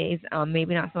chilly days.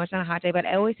 Maybe not so much on a hot day, but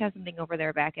I always have something over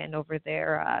their back end, over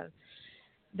their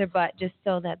butt, just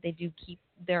so that they do keep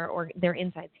their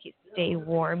insides stay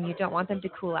warm. You don't want them to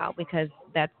cool out because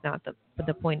that's not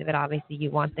the point of it. Obviously,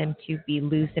 you want them to be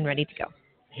loose and ready to go.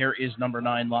 Here is number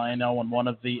 9, Lionel, on one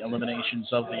of the eliminations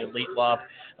of the Elite Lot.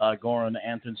 Goran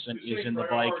Antonsen is in the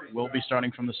bike. Will be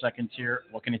starting from the second tier.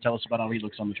 What can you tell us about how he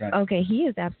looks on the track? Okay, he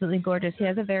is absolutely gorgeous. He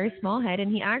has a very small head, and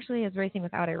he actually is racing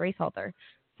without a race halter.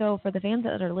 So for the fans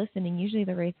that are listening, usually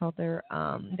the race halter,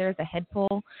 there's a head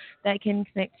pole that can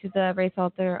connect to the race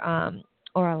halter,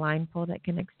 or a line pole that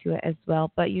connects to it as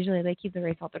well. But usually they keep the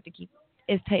race halter to keep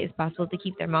as tight as possible to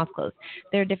keep their mouth closed.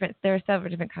 There are several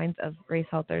different kinds of race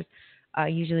halters.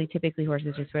 Typically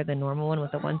horses just wear the normal one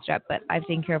with the 1 strap, but I've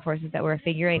taken care of horses that wear a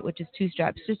figure 8, which is 2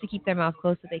 straps, just to keep their mouth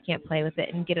closed so they can't play with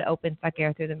it and get it open, suck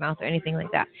air through their mouth or anything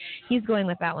like that. He's going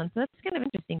with that one, so that's kind of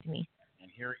interesting to me. And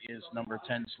here is number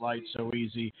 10, Slide So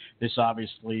Easy. This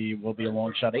obviously will be a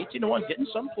long shot. 18-1, getting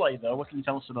some play, though. What can you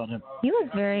tell us about him? He was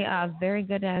very, very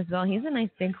good as well. He's a nice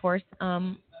big horse.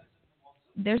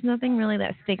 There's nothing really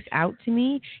that sticks out to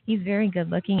me. He's very good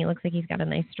looking. He looks like he's got a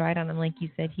nice stride on him. Like you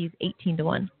said, he's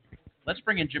 18-1. Let's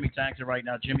bring in Jimmy Tactor right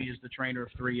now. Jimmy is the trainer of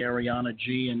 3 Ariana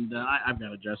G, and I've got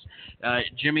to just.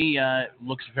 Jimmy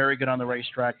looks very good on the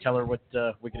racetrack. Tell her what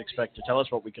we could expect. Tell us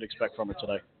what we could expect from her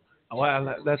today.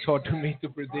 Well, that's hard to me to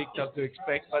predict what to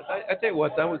expect, but I tell you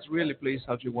what, I was really pleased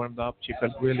how she warmed up. She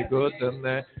felt really good, and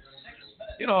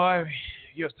I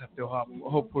just have to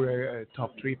hope for a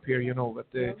top trip here, but.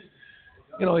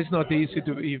 It's not easy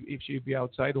to if she be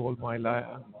outside all mile.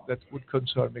 That would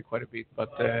concern me quite a bit. But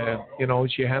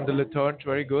she handled the turns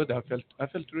very good. I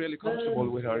felt really comfortable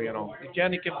with her. If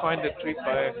Jenny can find the trip,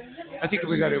 I think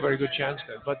we got a very good chance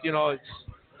there. But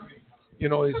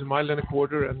it's a mile and a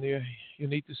quarter, and you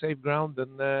need to save ground,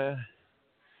 and a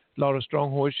lot of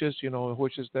strong horses.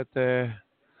 Horses that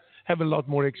have a lot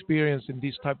more experience in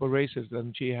these type of races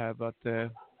than she have. But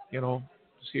to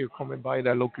see her coming by,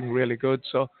 they're looking really good.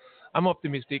 So. I'm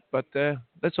optimistic, but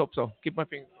let's hope so. Keep my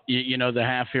finger. The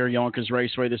half here, Yonkers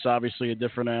Raceway, this is obviously a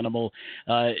different animal,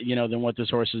 than what this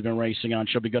horse has been racing on.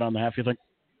 She'll be good on the half, you think?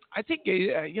 I think,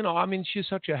 she's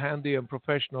such a handy and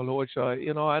professional horse.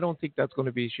 I don't think that's going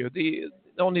to be an issue. The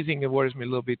only thing that worries me a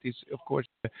little bit is, of course,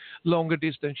 the longer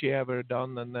distance she ever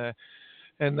done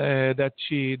and that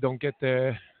she don't get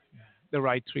the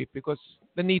right trip because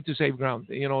they need to save ground.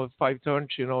 5 turns,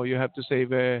 you have to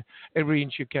save every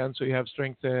inch you can so you have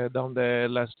strength down the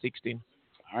last 16.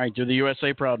 All right, do the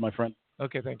USA proud, my friend.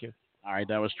 Okay, thank you. All right,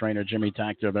 that was trainer Jimmy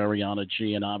Tactor of Ariana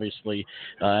G, and obviously,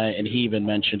 and he even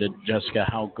mentioned it, Jessica,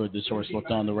 how good this horse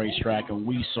looked on the racetrack, and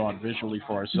we saw it visually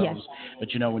for ourselves. Yes.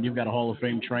 But, when you've got a Hall of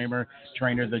Fame trainer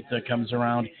that comes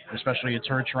around, especially it's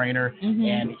her trainer,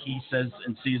 and he says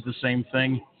and sees the same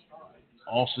thing,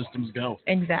 all systems go.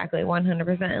 Exactly,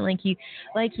 100%. And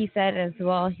like he said as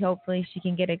well, hopefully she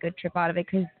can get a good trip out of it,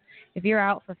 because if you're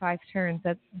out for 5 turns,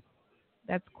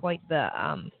 that's quite the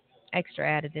extra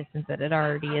added distance that it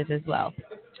already is as well.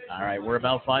 All right, we're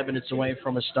about 5 minutes away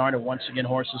from a start, and once again,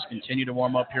 horses continue to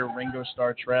warm up here. Ringo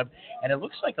Starr Treb, and it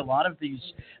looks like a lot of these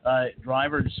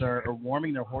drivers are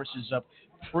warming their horses up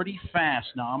pretty fast.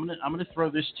 Now, I'm gonna throw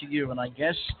this to you, and I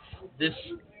guess this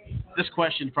this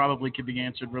question probably could be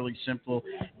answered really simple,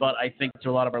 but I think to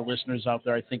a lot of our listeners out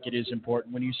there, I think it is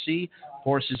important. When you see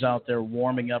horses out there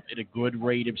warming up at a good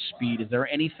rate of speed, is there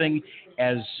anything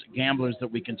as gamblers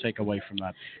that we can take away from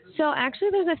that? So actually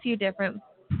there's a few different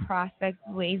prospect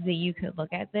ways that you could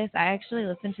look at this. I actually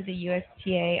listened to the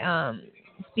USTA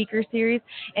speaker series,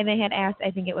 and they had asked,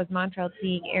 I think it was Montrell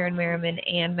Teague, Aaron Merriman,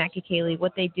 and Mackie Cayley,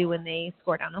 what they do when they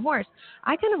score down the horse.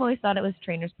 I kind of always thought it was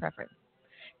trainer's preference,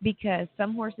 because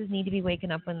some horses need to be waking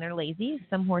up when they're lazy.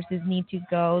 Some horses need to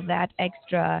go that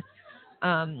extra,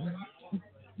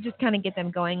 just kind of get them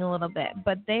going a little bit.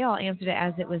 But they all answered it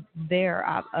as it was their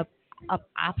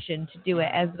option to do it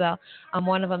as well.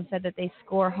 One of them said that they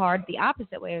score hard the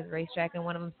opposite way of the racetrack, and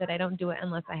one of them said, I don't do it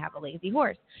unless I have a lazy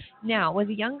horse. Now, with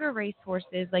younger race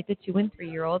horses, like the 2- and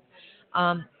 3-year-olds,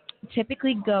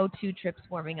 typically go 2 trips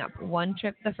warming up. One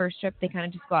trip, the first trip, they kind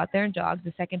of just go out there and jog.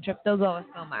 The second trip, they'll go a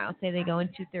slow mile. Say they go in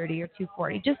 2:30 or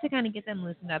 2:40, just to kind of get them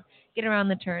loosened up, get around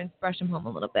the turns, brush them home a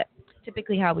little bit.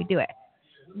 Typically how we do it.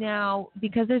 Now,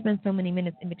 because there's been so many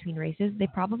minutes in between races, they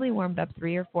probably warmed up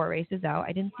 3 or 4 races out.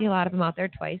 I didn't see a lot of them out there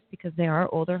twice because they are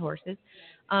older horses.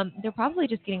 They're probably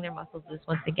just getting their muscles loose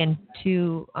once again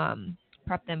to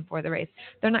prep them for the race.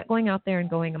 They're not going out there and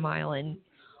going a mile in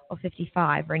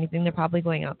 55 or anything. They're probably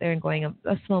going out there and going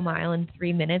a slow mile in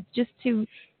 3 minutes just to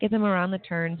get them around the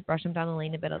turns, brush them down the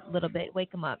lane a little bit,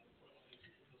 wake them up.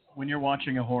 When you're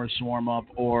watching a horse warm up,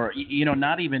 or,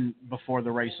 not even before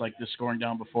the race, like this, scoring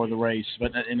down before the race,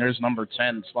 and there's number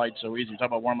 10, Slide So Easy. Talk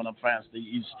about warming up fast.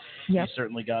 He's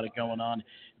certainly got it going on.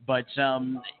 But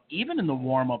even in the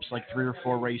warm-ups, like 3 or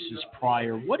 4 races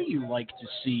prior, what do you like to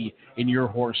see in your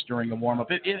horse during a warm-up,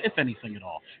 if anything at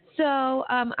all? So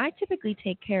I typically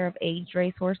take care of aged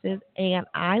race horses, and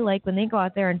I like when they go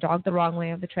out there and jog the wrong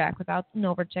way of the track without an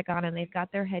overcheck on, and they've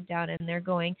got their head down and they're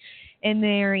going, and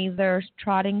they're either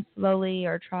trotting slowly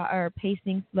or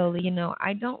pacing slowly.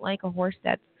 I don't like a horse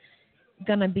that's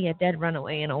gonna be a dead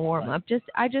runaway in a warm up.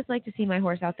 I just like to see my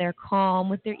horse out there calm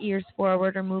with their ears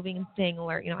forward or moving and staying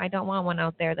alert. I don't want one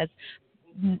out there that's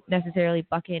necessarily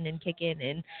bucking and kicking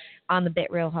and on the bit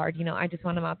real hard. I just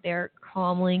want them out there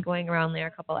calmly going around there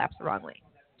a couple laps the wrong way.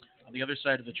 On the other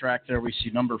side of the track there, we see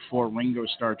number 4, Ringo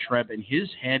Starr Treb, and his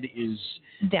head is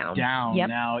down. Yep.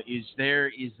 Now, is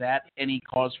that any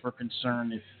cause for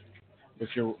concern if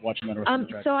you're watching that rest of the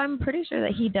track? So I'm pretty sure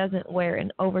that he doesn't wear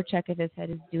an overcheck if his head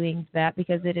is doing that,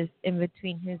 because it is in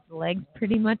between his legs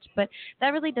pretty much. But that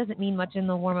really doesn't mean much in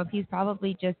the warm-up. He's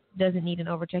probably just doesn't need an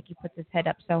overcheck. He puts his head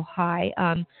up so high.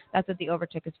 That's what the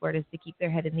overcheck is for, is to keep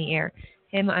their head in the air.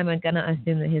 Him, I'm going to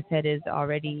assume that his head is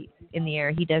already in the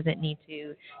air. He doesn't need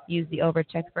to use the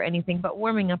overcheck for anything. But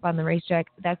warming up on the racetrack,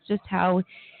 that's just how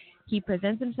he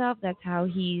presents himself. That's how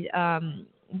he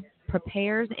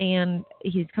prepares, and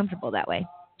he's comfortable that way.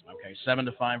 Okay,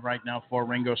 7-5 right now for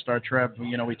Ringo Starr Treb.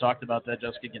 We talked about that,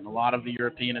 Jessica, getting a lot of the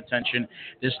European attention.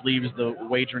 This leaves the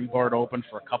wagering board open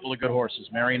for a couple of good horses.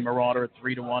 Marion Marauder at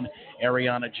 3-1,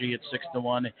 Ariana G at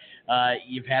 6-1.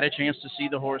 You've had a chance to see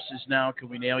the horses now. Can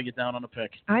we nail you down on a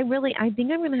pick? I think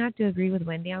I'm going to have to agree with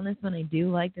Wendy on this one. I do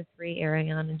like the 3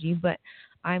 Ariana G, but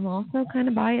I'm also kind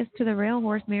of biased to the rail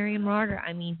horse, Marion Marauder.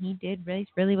 I mean, he did race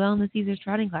really well in the Caesars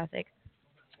Trotting Classic.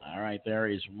 All right, there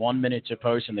is 1 minute to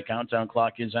post, and the countdown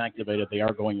clock is activated. They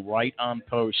are going right on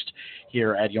post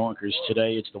here at Yonkers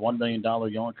today. It's the $1 million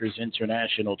Yonkers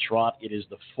International Trot. It is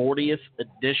the 40th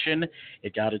edition.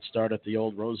 It got its start at the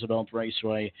old Roosevelt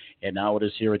Raceway, and now it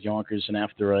is here at Yonkers. And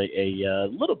after a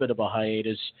little bit of a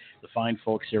hiatus, the fine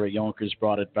folks here at Yonkers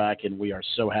brought it back, and we are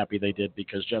so happy they did,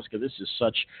 because, Jessica, this is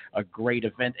such a great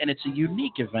event, and it's a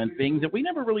unique event, being that we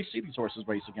never really see these horses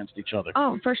race against each other.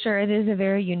 Oh, for sure. It is a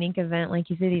very unique event. Like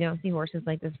you said, you don't see horses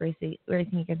like this racing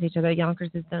against each other. Yonkers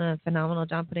has done a phenomenal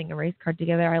job putting a race card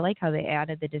together. I like how they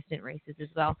added the distant races as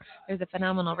well. There's a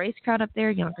phenomenal race crowd up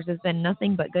there. Yonkers has been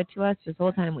nothing but good to us this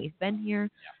whole time we've been here.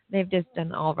 They've just done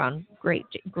an all-around great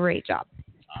job.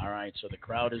 All right, so the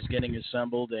crowd is getting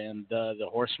assembled, and the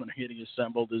horsemen are getting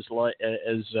assembled.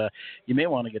 As you may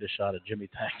want to get a shot at Jimmy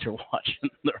Thacker watching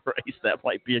the race. That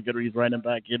might be a good reason. Right him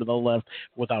back here to the left,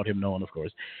 without him knowing, of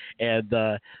course. And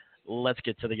let's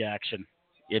get to the action.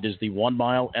 It is the 1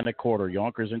 mile and a quarter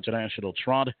Yonkers International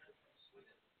Trot.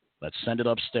 Let's send it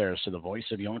upstairs to the voice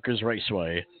of Yonkers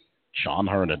Raceway, Sean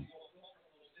Herndon.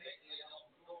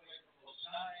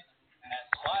 And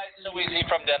Slide So Easy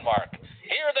from Denmark.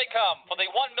 Here they come for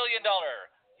the $1 million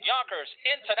Yonkers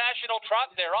International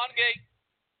Trot. They're on gate.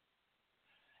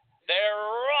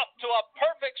 They're up to a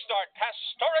perfect start.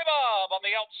 Pastore Bob on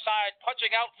the outside,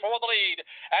 punching out for the lead.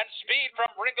 And speed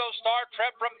from Ringo Starr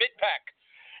Treb from mid-pack.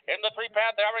 In the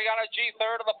three-path, Ariana G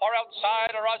third on the far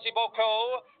outside. Arazi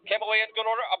Boko came away in good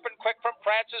order, up and quick from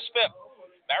Francis fifth.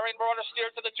 Marion Marauder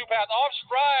steered to the two-path. Off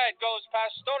stride goes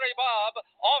Pastore Bob.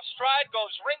 Off stride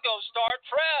goes Ringo Star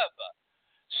Trev.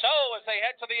 So as they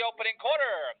head to the opening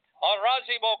quarter,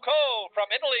 Arazi Boko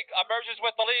from Italy emerges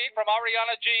with the lead from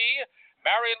Ariana G.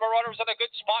 Marion Marauder is in a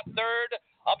good spot third.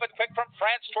 Up and quick from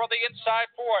France toward the inside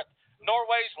fourth.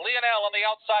 Norway's Lionel on the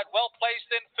outside, well placed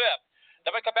in fifth.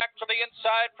 Then we come back to the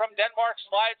inside from Denmark,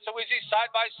 slide so easy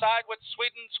side by side with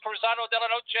Sweden's Cruzado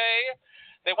della Noche.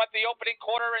 They went the opening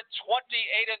quarter in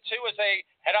 28-2 as they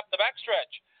head up the backstretch.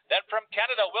 Then from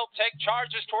Canada, will take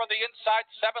charges toward the inside,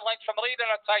 7 lengths from the lead in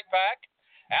a tight pack.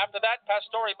 After that,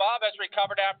 Pastore Bob has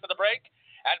recovered after the break.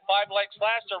 And 5 lengths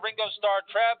last are Ringo Star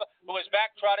Treb, who is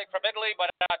back trotting from Italy,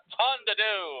 but a ton to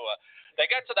do. They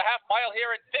get to the half mile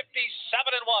here in 57-1.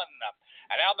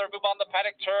 And now they move on the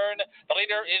paddock turn. The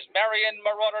leader is Marion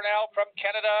Marauder now from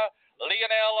Canada.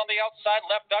 Lionel on the outside,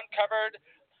 left uncovered.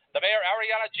 The mare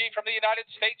Ariana G from the United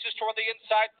States is toward the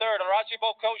inside third. Arazi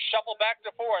Boko shuffle back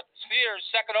to fourth. Spheres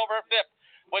second over fifth.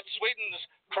 With Sweden's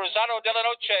Cruzado della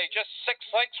Noche just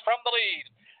 6 lengths from the lead.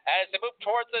 As they move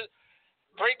toward the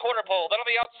three-quarter pole. Then on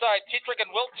the outside,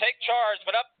 Tietrigan will take charge,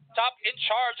 but up top in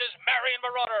charge is Marion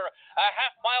Marauder, a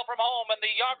half mile from home in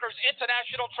the Yonkers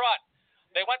International Trot.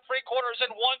 They went 3 quarters in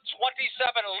 1:27.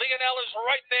 Lionel is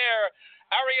right there.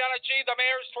 Ariana G, the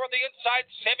mare's toward the inside,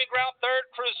 saving ground third.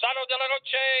 Cruzado della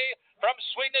Noche from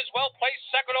Sweden is well placed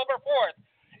second over fourth.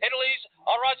 Italy's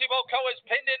Arazi Boko is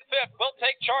pinned in fifth. Will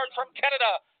take charge from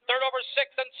Canada. Third over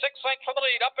sixth and 6 lengths from the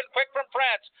lead. Up and quick from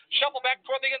France. Shuffle back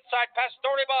toward the inside.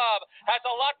 Pastore Bob has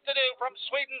a lot to do from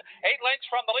Sweden. 8 lengths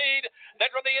from the lead.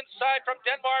 Then from the inside from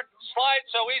Denmark. Slide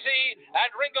so easy. And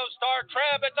Ringo Star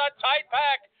Treb. It's a tight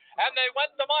pack. And they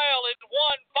went the mile in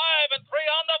 1, 5, and 3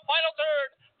 on the final third.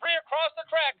 3 across the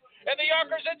track. In the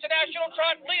Yonkers International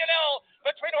Trot, Lionel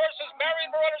between horses.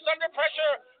 Marion Marauder's under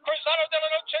pressure. Cruzado della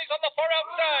Noche's on the far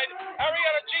outside.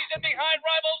 Ariana G's in behind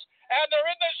rivals. And they're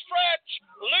in the stretch.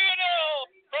 Lionel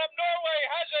from Norway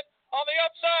has it on the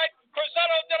outside.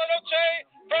 Cruzado della Noche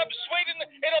from Sweden.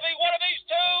 It'll be one of these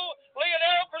two.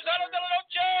 Lionel, Cruzado della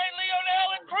Noche. Lionel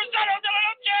and Cruzado della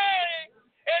Noche.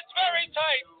 It's very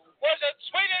tight. Was it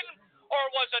Sweden or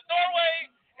was it Norway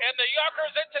in the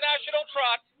Yonkers International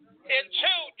Trot in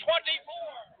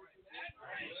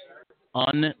 2:24?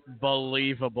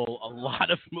 Unbelievable. A lot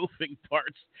of moving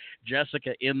parts,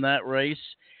 Jessica, in that race.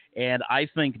 And I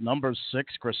think number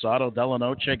 6, Cruzado della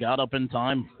Noche, got up in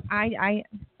time. I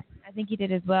think he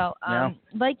did as well. Yeah.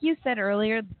 Like you said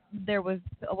earlier, there was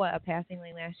a passing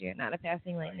lane last year, not a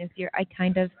passing lane this year. I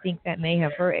kind of think that may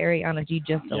have hurt Ariana G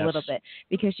just a little bit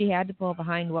because she had to pull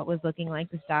behind what was looking like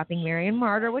the stopping Marion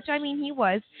Marauder, which, I mean, he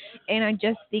was. And I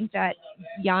just think that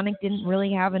Yannick didn't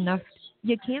really have enough.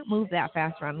 You can't move that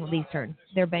fast around these turns.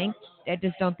 They're banked. I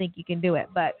just don't think you can do it.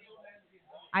 But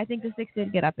I think the 6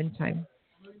 did get up in time.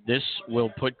 This will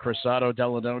put Cruzado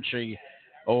della Noche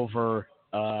over,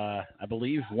 I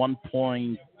believe,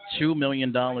 $1.2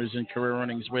 million in career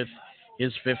earnings with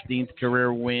his 15th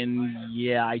career win.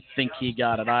 Yeah, I think he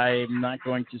got it. I'm not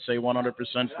going to say 100%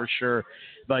 for sure.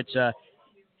 But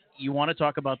you want to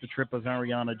talk about the trip of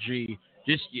Ariana G.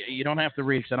 Just you don't have to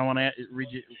read because I don't want to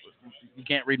read you. You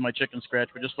can't read my chicken scratch,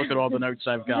 but just look at all the notes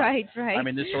I've got. Right. I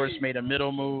mean, this horse made a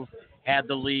middle move, had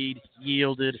the lead,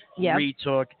 yielded,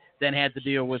 retook, then had to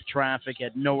deal with traffic,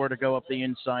 had nowhere to go up the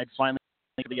inside, finally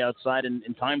to the outside, and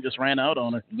time just ran out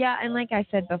on her. Yeah, and like I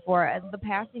said before, the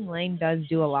passing lane does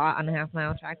do a lot on a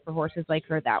half-mile track for horses like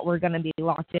her that we're going to be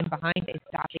locked in behind a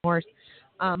stopping horse.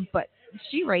 But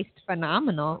she raced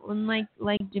phenomenal. And like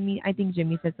Jimmy, I think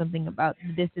Jimmy said something about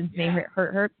the distance may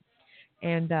hurt her,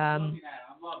 and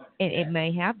it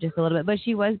may have just a little bit. But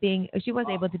she was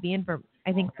able to be in for,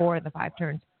 I think, 4 of the 5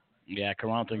 turns. Yeah,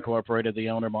 Caranta Incorporated, the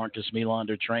owner, Marcus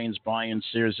Melander, trains Brian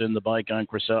Sears in the bike on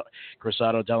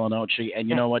Cruzado della Noche. And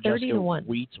you know what, Jessica? 30-1.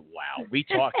 We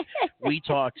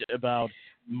talked about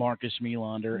Marcus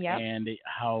Melander and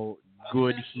how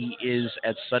good he is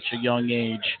at such a young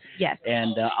age. Yes.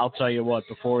 And I'll tell you what,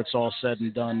 before it's all said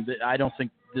and done, I don't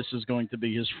think this is going to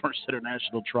be his first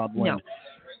international trot win.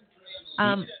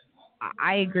 No.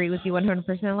 I agree with you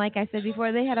 100%. Like I said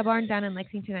before, they had a barn down in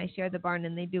Lexington. I shared the barn,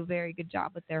 and they do a very good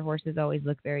job with their horses. Always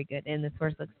look very good, and this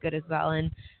horse looks good as well.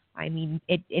 And I mean,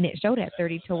 it showed at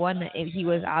 30-1 that he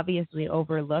was obviously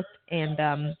overlooked,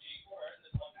 and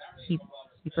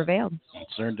he prevailed.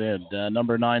 Sure did.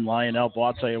 Number 9, Lionel. Well,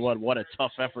 I'll tell you what a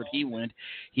tough effort he went.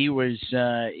 He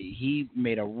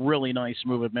made a really nice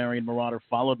move at Marion Marauder,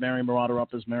 followed Marion Marauder up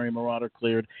as Marion Marauder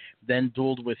cleared, then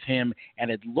dueled with him,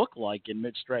 and it looked like in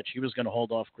mid-stretch he was going to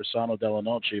hold off Crisano Della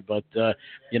Noce, but, the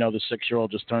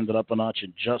 6-year-old just turned it up a notch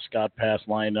and just got past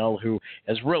Lionel, who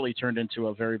has really turned into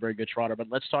a very, very good trotter. But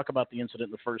let's talk about the incident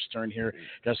in the first turn here.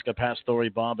 Jessica Pastore,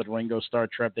 Bob, and Ringo Starr,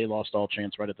 Trev, they lost all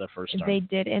chance right at that first turn. They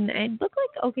did, and it looked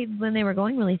like, okay, when they were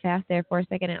going really fast there for a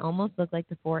second, it almost looked like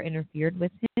the 4 interfered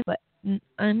with him, but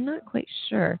I'm not quite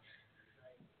sure.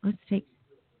 Let's take...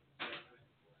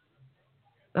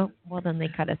 Oh, well, then they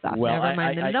cut us off. Well, Never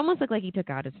mind. It almost looked like he took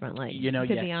out his front leg, to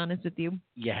be honest with you.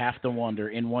 You have to wonder.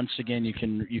 And once again, you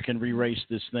can re-race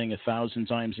this thing 1,000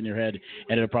 times in your head,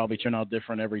 and it'll probably turn out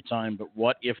different every time. But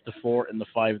what if the 4 and the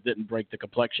 5 didn't break? The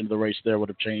complexion of the race there would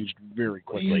have changed very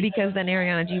quickly. Because then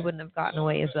Ariana G wouldn't have gotten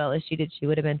away as well as she did. She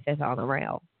would have been 5th on the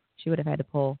rail. She would have had to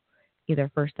pull either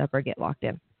first up or get locked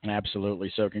in.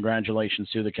 Absolutely. So congratulations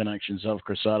to the connections of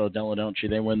Crisano Della Noce.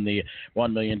 They win the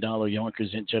 $1 million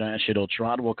Yonkers International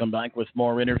Trot. We'll come back with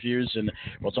more interviews, and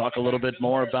we'll talk a little bit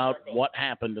more about what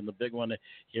happened in the big one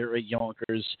here at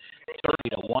Yonkers.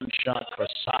 30-1 shot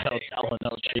Crisano Della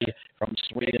Noce from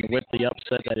Sweden with the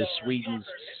upset. That is Sweden's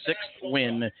 6th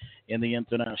win in the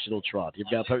International Trot. You've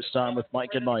got Post Time with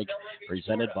Mike and Mike,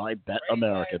 presented by Bet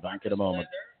America. Back in a moment.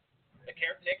 The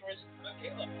caretaker is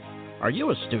Caleb. Are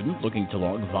you a student looking to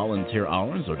log volunteer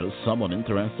hours, or just someone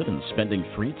interested in spending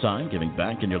free time giving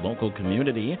back in your local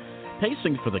community?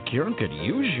 Pacing for the Cure could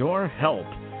use your help.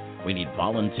 We need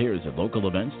volunteers at local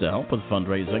events to help with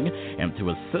fundraising and to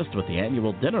assist with the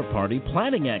annual dinner party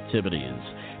planning activities.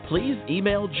 Please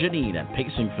email Janine at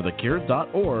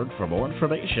pacingforthecure.org for more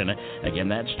information. Again,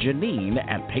 that's Janine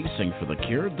at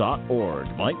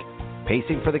pacingforthecure.org. Mike?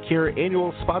 Pacing for the Cure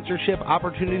annual sponsorship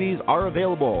opportunities are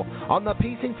available on the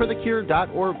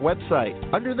pacingforthecure.org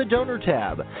website under the donor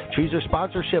tab. Choose your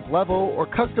sponsorship level or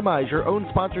customize your own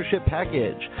sponsorship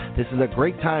package. This is a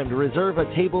great time to reserve a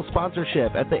table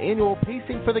sponsorship at the annual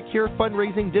Pacing for the Cure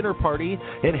fundraising dinner party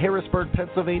in Harrisburg,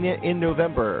 Pennsylvania in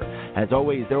November. As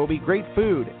always, there will be great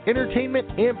food,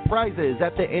 entertainment, and prizes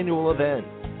at the annual event.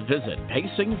 Visit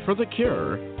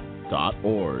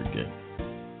pacingforthecure.org.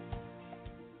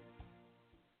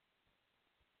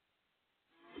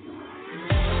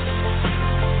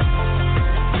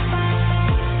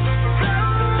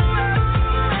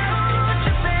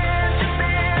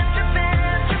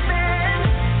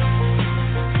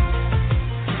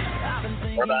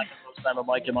 We're back at Post Time with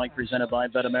Mike and Mike, presented by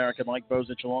Bet America. Mike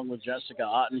Bozich along with Jessica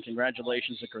Otten.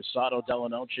 Congratulations to Crisano Della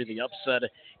Noce, the upset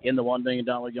in the $1 million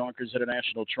Yonkers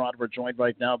International Trot. We're joined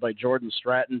right now by Jordan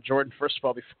Stratton. Jordan, first of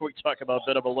all, before we talk about a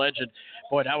bit of a legend,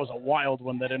 boy, that was a wild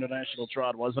one, that International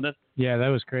Trot, wasn't it? Yeah, that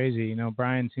was crazy. You know,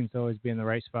 Brian seems to always be in the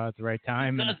right spot at the right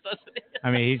time. And, I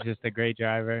mean, he's just a great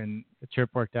driver, and the trip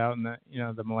worked out, and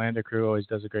the Melander crew always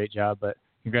does a great job. But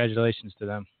congratulations to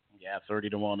them. Yeah,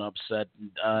 30-1 upset.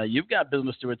 You've got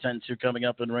business to attend to coming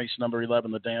up in race number 11,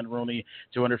 the Dan Rooney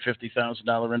 $250,000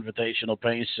 invitational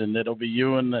pace, and it'll be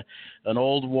you and an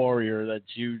old warrior that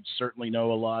you certainly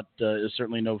know a lot,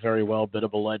 certainly know very well, bit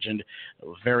of a legend. A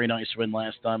very nice win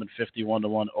last time at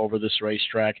 51-1 over this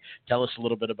racetrack. Tell us a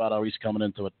little bit about how he's coming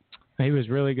into it. He was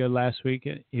really good last week.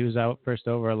 He was out first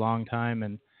over a long time,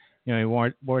 and he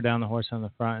wore down the horse on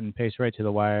the front and paced right to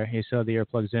the wire. He still had the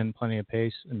earplugs in, plenty of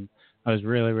pace, and I was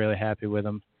really, really happy with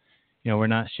him. We're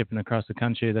not shipping across the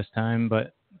country this time,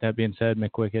 but that being said,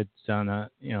 McWicked's on a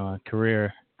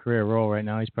career roll right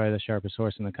now. He's probably the sharpest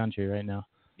horse in the country right now.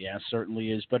 Yeah, certainly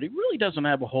is, but he really doesn't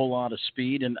have a whole lot of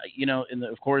speed. And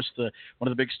of course, one of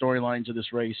the big storylines of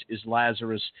this race is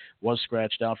Lazarus was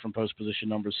scratched out from post position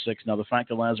number 6. Now, the fact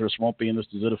that Lazarus won't be in this,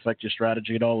 does it affect your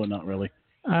strategy at all, or not really?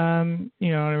 In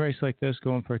a race like this,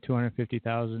 going for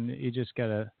 $250,000, you just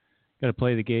gotta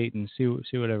play the gate and see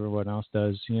what everyone else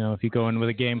does. If you go in with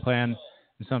a game plan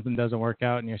and something doesn't work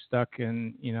out and you're stuck,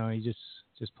 and you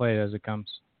just play it as it comes.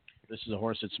 This is a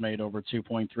horse that's made over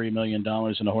 $2.3 million,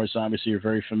 and a horse obviously you're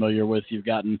very familiar with. You've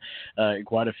gotten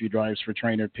quite a few drives for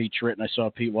trainer Pete Tritt, and I saw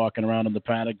Pete walking around in the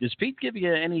paddock. Does Pete give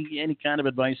you any kind of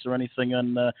advice or anything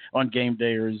on game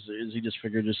day, or is he just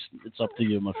figured it's up to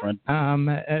you, my friend?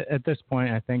 At this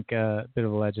point, I think a bit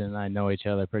of a legend and I know each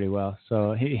other pretty well,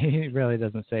 so he really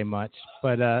doesn't say much.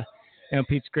 But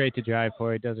Pete's great to drive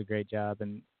for. He does a great job,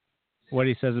 and what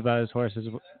he says about his horse is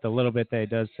the little bit that he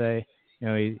does say.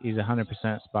 He's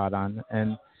 100% spot on.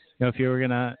 And, if you were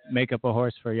going to make up a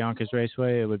horse for Yonkers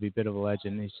Raceway, it would be a bit of a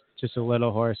legend. He's just a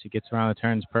little horse. He gets around the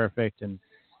turns perfect, and,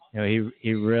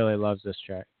 he really loves this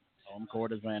track. Home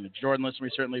court advantage. Jordan, listen,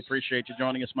 we certainly appreciate you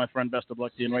joining us, my friend. Best of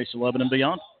luck to you in race 11 and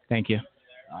beyond. Thank you.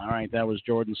 All right, that was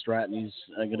Jordan Stratton. He's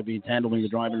going to be handling the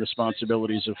driving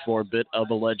responsibilities for Bit of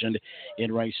a Legend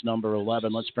in race number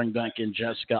 11. Let's bring back in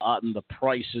Jessica Otten. The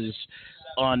price is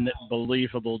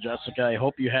unbelievable, Jessica. I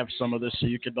hope you have some of this so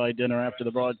you could buy dinner after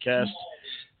the broadcast.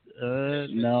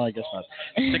 No, I guess not.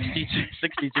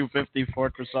 $62.50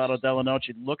 for Crosado Della Noce.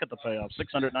 Look at the payoff.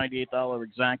 $698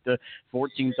 exacta,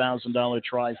 $14,000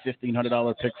 try,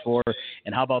 $1,500 pick four.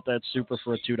 And how about that super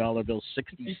for a $2 bill?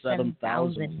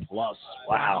 $67,000 plus.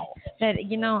 Wow. That,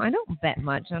 I don't bet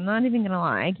much. I'm not even going to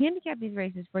lie. I handicap these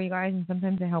races for you guys, and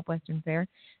sometimes I help Western Fair.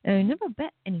 And I never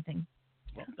bet anything.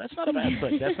 Well, that's not a bad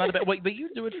thing. That's not a bad. Wait, but you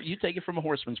do it. You take it from a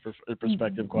horseman's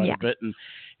perspective quite a bit,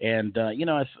 and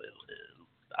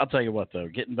I'll tell you what, though,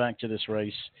 getting back to this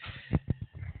race,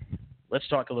 let's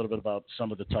talk a little bit about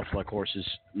some of the tough luck horses.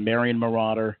 Marion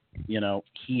Marauder,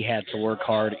 he had to work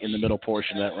hard in the middle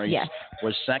portion of that race. Yes.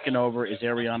 Was second over as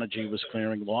Ariana G was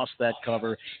clearing, lost that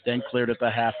cover, then cleared at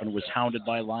the half and was hounded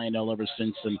by Lionel ever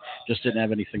since and just didn't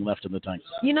have anything left in the tank.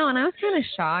 And I was kind of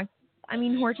shocked. I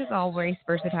mean, horses all race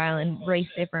versatile and race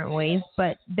different ways,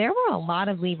 but there were a lot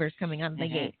of levers coming out of the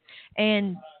gate.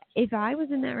 And if I was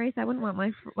in that race, I wouldn't want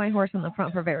my horse on the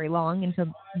front for very long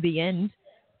until the end,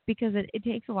 because it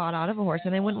takes a lot out of a horse,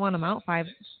 and I wouldn't want him out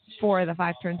 4 of the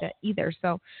 5 turns either.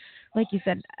 So, like I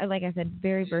said,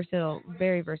 very versatile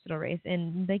race.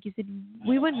 And like you said,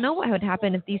 we wouldn't know what would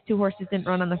happen if these two horses didn't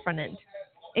run on the front end.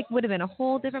 It would have been a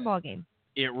whole different ballgame.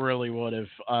 It really would have.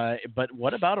 But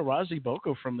what about Arazi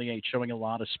Boko from the 8 showing a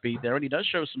lot of speed there? And he does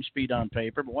show some speed on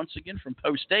paper. But once again, from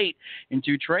post 8 in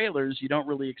 2 trailers, you don't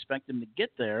really expect him to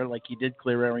get there like he did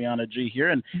clear Ariana G here.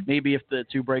 And maybe if the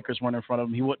 2 breakers weren't in front of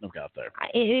him, he wouldn't have got there.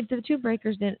 If the 2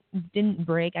 breakers didn't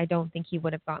break, I don't think he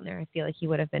would have gotten there. I feel like he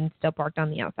would have been still parked on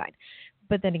the outside.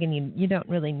 But then again, you don't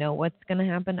really know what's going to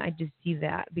happen. I just see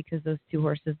that because those 2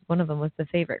 horses, one of them was the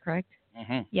favorite, correct?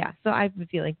 Mm-hmm. Yeah, so I would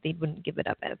feel like they wouldn't give it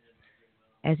up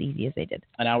as easy as they did.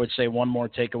 And I would say one more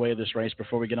takeaway of this race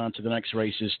before we get on to the next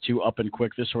race is 2 Up and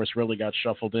Quick. This horse really got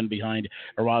shuffled in behind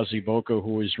Arazi Boko,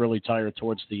 who was really tired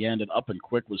towards the end, and Up and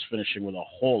Quick was finishing with a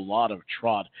whole lot of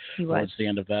trot towards the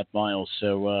end of that mile.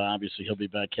 So obviously he'll be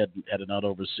back heading out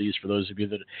overseas. For those of you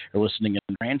that are listening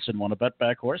in France and want to bet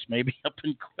back horse, maybe Up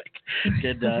and Quick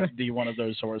could be one of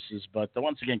those horses. But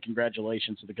once again,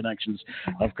 congratulations to the connections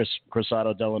of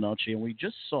Crosado Della Noce. And we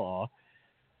just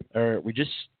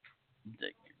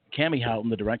Cammy Houghton,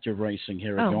 the director of racing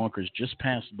here at Yonkers, just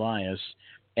passed by us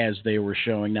as they were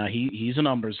showing. Now, he's a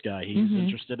numbers guy. He's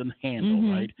interested in the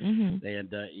handle, right? Mm-hmm.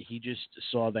 And he just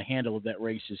saw the handle of that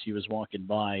race as he was walking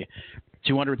by.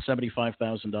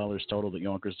 $275,000 total that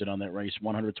Yonkers did on that race,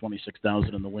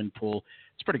 $126,000 in the win pool.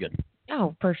 It's pretty good.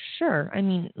 Oh, for sure. I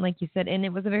mean, like you said, and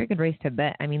it was a very good race to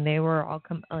bet. I mean, they were all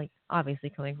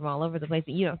obviously coming from all over the place.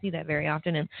 You don't see that very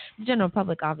often. And the general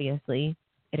public, obviously,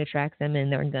 it attracts them,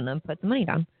 and they're going to put the money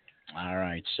down. All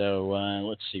right, so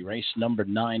let's see. Race number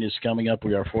 9 is coming up.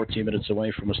 We are 14 minutes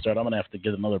away from a start. I'm going to have to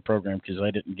get another program because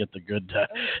I didn't get the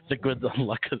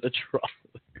luck of the draw.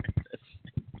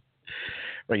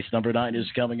 Race number 9 is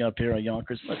coming up here at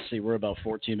Yonkers. Let's see. We're about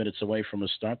 14 minutes away from a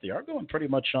start. They are going pretty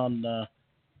much on time.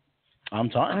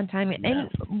 On time. Yeah.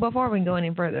 And before we go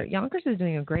any further, Yonkers is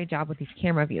doing a great job with these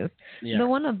camera views. Yeah. The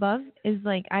one above is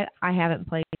I haven't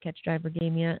played the Catch Driver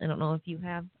game yet. I don't know if you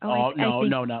have. No,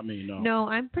 not me. No. No,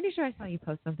 I'm pretty sure I saw you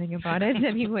post something about it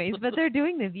anyways. But they're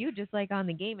doing the view just like on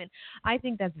the game. And I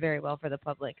think that's very well for the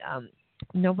public.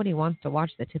 Nobody wants to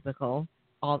watch the typical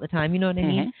all the time. You know what I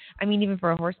mean? I mean, even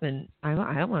for a horseman, I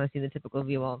don't want to see the typical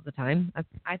view all the time.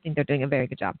 I think they're doing a very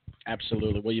good job.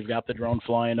 Absolutely. Well, you've got the drone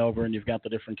flying over, and you've got the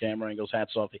different camera angles.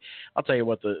 Hats off. I'll tell you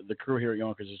what, the crew here at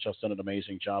Yonkers has just done an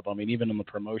amazing job. I mean, even in the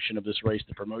promotion of this race,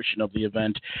 the promotion of the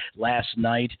event last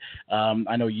night,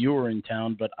 I know you were in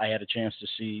town, but I had a chance to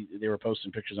see, they were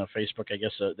posting pictures on Facebook. I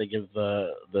guess they give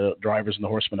the drivers and the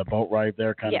horsemen a boat ride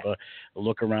there, kind of a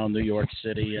look around New York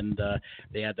City, and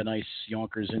they had the nice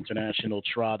Yonkers International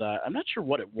Trot. I'm not sure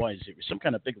what it was. It was some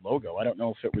kind of big logo. I don't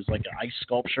know if it was like an ice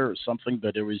sculpture or something,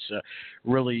 but it was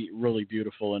really, really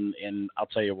beautiful. And I'll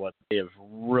tell you what, they have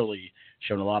really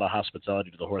shown a lot of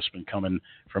hospitality to the horsemen coming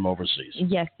from overseas.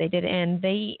 Yes, they did, and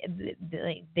they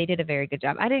did a very good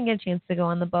job. I didn't get a chance to go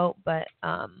on the boat, but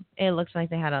it looks like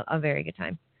they had a very good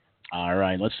time. All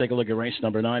right, let's take a look at race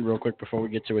number 9 real quick before we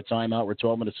get to a timeout. We're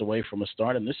 12 minutes away from a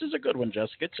start, and this is a good one,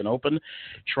 Jessica. It's an open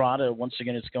trot. Once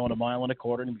again, it's going 1.25 miles,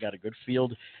 and we've got a good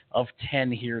field of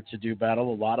 10 here to do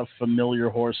battle. A lot of familiar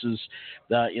horses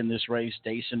in this race.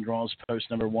 Dason draws post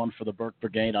number 1 for the Burke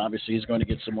Brigade. Obviously, he's going to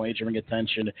get some wagering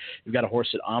attention. You've got a horse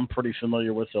that I'm pretty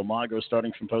familiar with, Omago,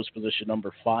 starting from post position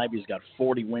number 5. He's got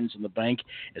 40 wins in the bank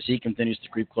as he continues to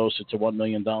creep closer to $1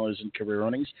 million in career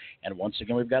earnings. And once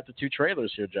again, we've got the 2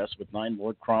 trailers here, Jess, with 9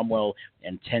 Lord Cromwell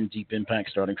and 10 Deep Impact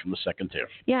starting from the second tier.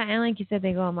 Yeah, and like you said,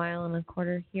 they go 1.25 miles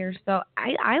here. So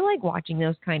I like watching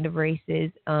those kind of races,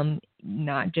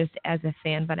 not just as a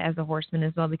fan, but as a horseman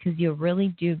as well, because you really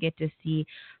do get to see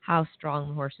how strong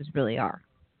the horses really are.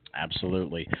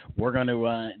 Absolutely. We're going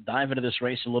to dive into this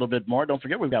race a little bit more. Don't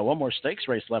forget, we've got one more stakes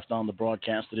race left on the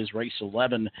broadcast. It is race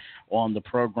 11 on the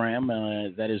program.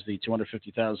 That is the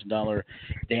 $250,000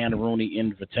 Dan Rooney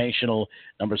Invitational.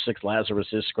 Number 6, Lazarus,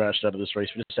 is scratched out of this race.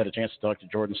 We just had a chance to talk to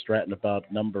Jordan Stratton about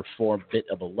number 4, Bit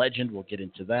of a Legend. We'll get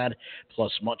into that,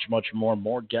 plus much, much more.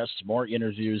 More guests, more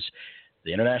interviews.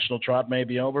 The international trot may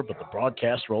be over, but the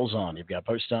broadcast rolls on. You've got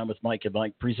Post Time with Mike and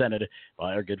Mike, presented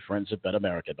by our good friends at Bet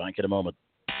America. Back in a moment.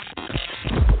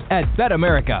 At Bet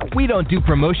America, we don't do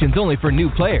promotions only for new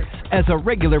players. As a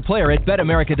regular player at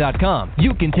BetAmerica.com,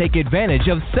 you can take advantage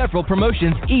of several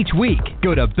promotions each week.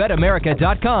 Go to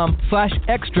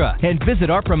BetAmerica.com/extra and visit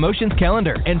our promotions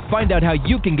calendar and find out how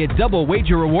you can get double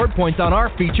wager reward points on our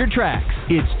featured tracks.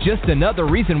 It's just another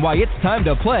reason why it's time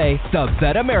to play the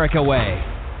Bet America way.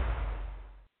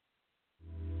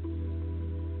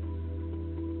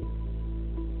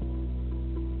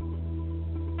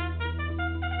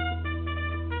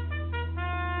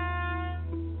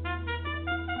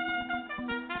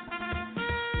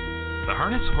 The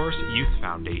Harness Horse Youth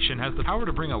Foundation has the power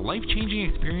to bring a life-changing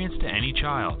experience to any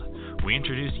child. We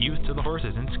introduce youth to the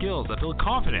horses and skills that build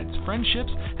confidence,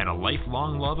 friendships, and a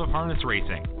lifelong love of harness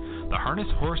racing. The Harness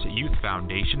Horse Youth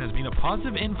Foundation has been a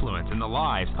positive influence in the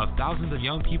lives of thousands of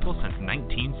young people since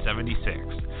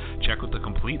 1976. Check out the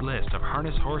complete list of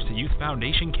Harness Horse Youth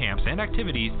Foundation camps and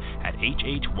activities at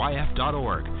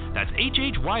hhyf.org. That's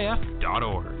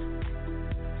hhyf.org.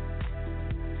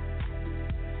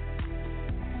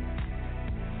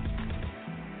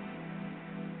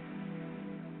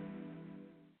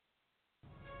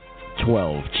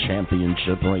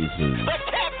 Championship races. The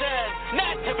captain,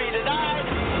 not to be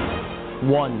denied.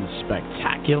 One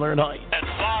spectacular night. And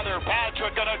Father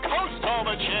Patrick gonna coast home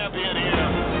a champion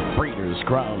here. Breeders'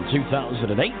 Crown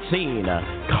 2018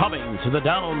 coming to the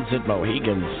Downs at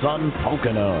Mohegan Sun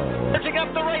Pocono. Pitching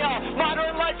up the rail,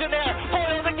 Modern Legend there,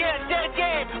 foiled again, dead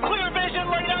game, clear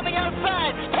vision late on the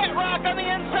outside, Pet Rock on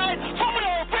the inside,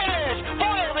 photo finish,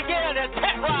 foiled again, and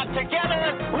Pet Rock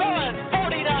together, run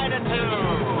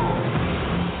 49-2.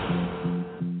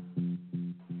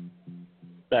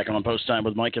 Back on Post Time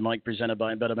with Mike and Mike, presented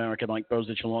by Bet America. Mike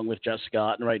Bozich along with Jessica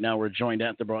Ott. And right now we're joined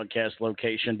at the broadcast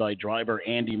location by driver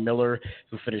Andy Miller,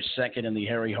 who finished second in the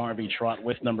Harry Harvey Trot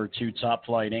with number 2, Top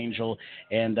Flight Angel.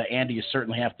 And Andy, you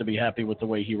certainly have to be happy with the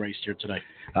way he raced here today.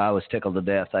 I was tickled to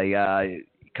death. I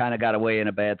kind of got away in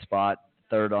a bad spot.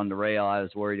 Third on the rail, I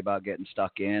was worried about getting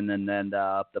stuck in. And then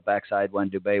up the backside when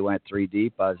Dubé went 3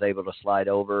 deep, I was able to slide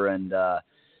over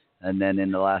and then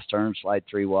in the last turn, slide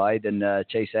 3 wide and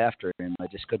chase after him. I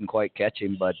just couldn't quite catch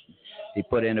him, but he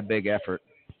put in a big effort.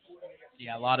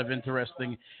 Yeah, a lot of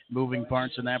interesting moving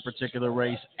parts in that particular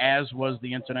race, as was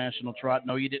the international trot. I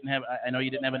know you didn't have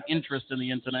an interest in the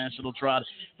international trot,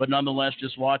 but nonetheless,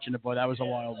 just watching it, boy, that was a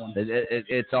wild one.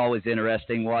 It's always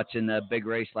interesting watching a big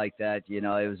race like that. You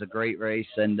know, it was a great race,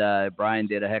 and Brian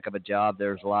did a heck of a job.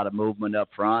 There was a lot of movement up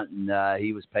front, and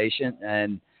he was patient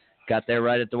and got there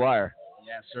right at the wire.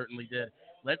 Yeah, certainly did.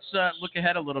 Let's look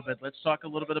ahead a little bit. Let's talk a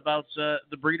little bit about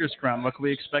the Breeders' Crown. What can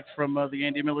we expect from the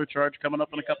Andy Miller charge coming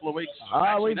up in a couple of weeks?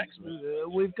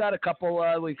 We've got a couple.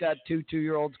 We've got 2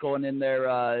 2-year-olds going in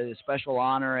there, Special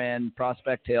Honor and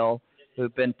Prospect Hill,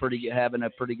 who've been having a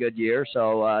pretty good year.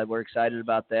 So we're excited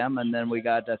about them. And then we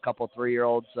got a couple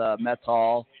 3-year-olds, Metz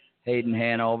Hall, Hayden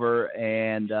Hanover,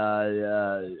 and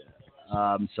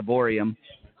Saborium.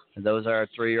 Those are our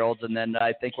 3-year-olds, and then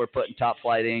I think we're putting Top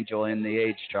Flight Angel in the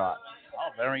age trot. Oh,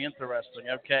 very interesting.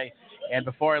 Okay, and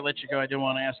before I let you go, I do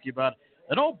want to ask you about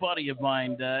an old buddy of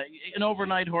mine, an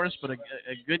overnight horse, but a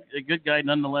good guy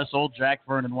nonetheless, old Jack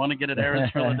Vernon. Won to get at Harris,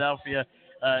 Philadelphia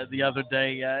the other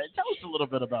day. Tell us a little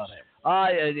bit about him.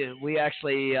 We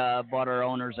actually bought our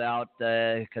owners out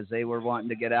because they were wanting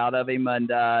to get out of him,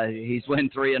 and he's won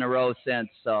 3 in a row since.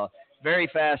 So very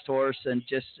fast horse, and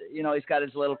just, he's got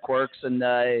his little quirks, and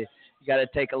you got to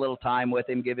take a little time with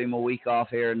him, give him a week off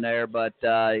here and there. But,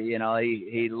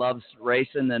 he loves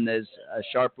racing and is a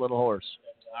sharp little horse.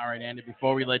 All right, Andy,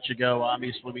 before we let you go,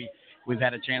 obviously we've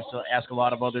had a chance to ask a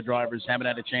lot of other drivers. Haven't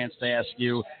had a chance to ask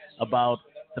you about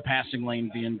the passing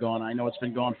lane being gone. I know it's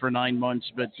been gone for 9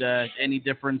 months, but any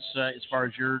difference as far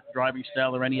as your driving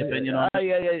style or any opinion on it?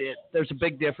 Yeah. There's a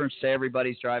big difference to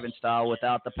everybody's driving style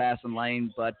without the passing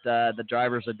lane, but the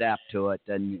drivers adapt to it.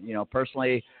 And,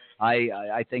 personally,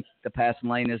 I think the passing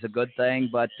lane is a good thing,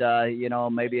 but,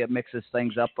 maybe it mixes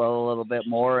things up a little bit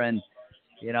more. And,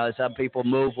 some people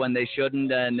move when they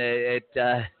shouldn't, and it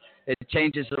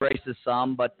changes the races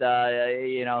some, but,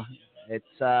 it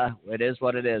is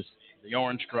what it is. The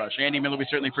Orange Crush. Andy Miller, we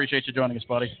certainly appreciate you joining us,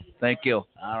 buddy. Thank you.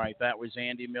 All right, that was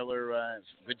Andy Miller.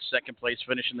 Good second-place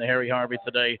finish in the Harry Harvey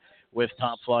today with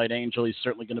Top Flight Angel. He's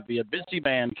certainly going to be a busy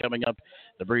man coming up.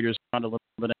 The Breeders' Crown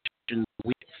Elimination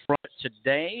Week front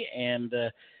today, and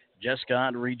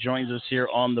Jessica rejoins us here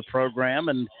on the program.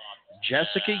 And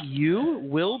Jessica, you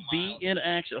will be in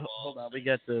action. Hold on, we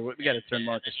got to turn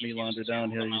Marcus Melander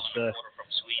down here.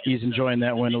 He's enjoying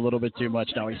that win a little bit too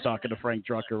much now. He's talking to Frank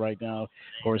Drucker right now. Of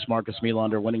course, Marcus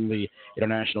Melander winning the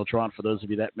International Trot, for those of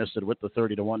you that missed it, with the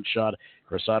 30-1 shot,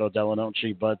 Crossato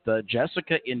Delanoche. But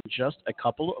Jessica, in just a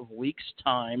couple of weeks'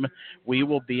 time, we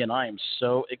will be, and I am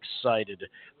so excited,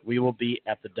 we will be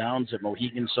at the Downs at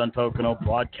Mohegan Sun Pocono,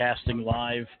 broadcasting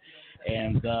live.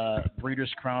 And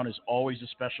Breeders' Crown is always a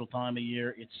special time of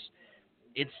year.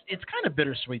 It's kind of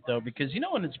bittersweet, though, because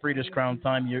when it's Breeders' Crown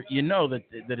time, you know that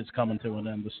it's coming to an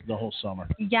end the whole summer.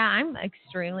 Yeah, I'm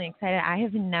extremely excited. I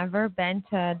have never been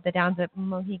to the Downs at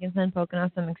Mohegan Sun Pocono,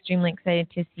 so I'm extremely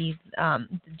excited to see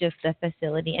just the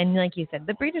facility. And like you said,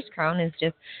 the Breeders' Crown is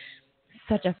just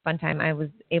such a fun time. I was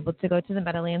able to go to the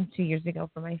Meadowlands 2 years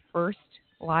ago for my first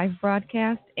live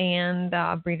broadcast and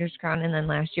Breeders' Crown, and then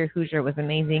last year Hoosier was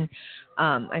amazing.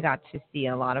 I got to see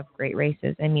a lot of great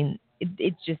races. I mean,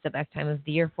 it's just the best time of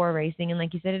the year for racing, and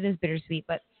like you said, it is bittersweet,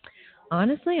 but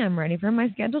honestly, I'm ready for my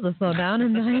schedule to slow down.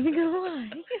 I'm not even gonna lie.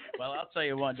 Well, I'll tell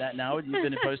you what, that now you've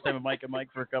been at Post Time with Mike and Mike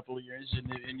for a couple of years,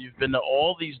 and you've been to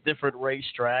all these different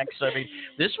racetracks. I mean,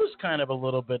 this was kind of a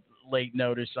little bit late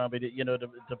notice. I mean,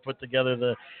 to put together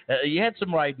the you had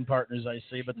some riding partners, I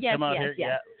see, but to come out here,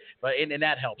 yeah. But and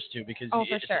that helps too, because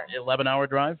it's an 11-hour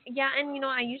drive. Yeah, and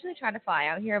I usually try to fly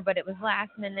out here, but it was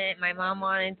last minute. My mom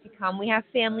wanted to come. We have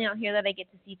family out here that I get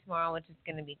to see tomorrow, which is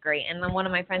going to be great. And then one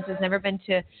of my friends has never been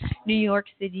to New York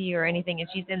City or anything, and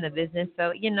she's in the business,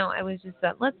 so it was just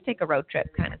let's take a road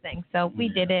trip kind of thing. So we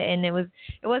did it, and it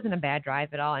wasn't a bad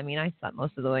drive at all. I mean, I slept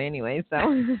most of the way anyway. So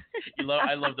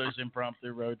I love those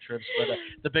impromptu road trips, but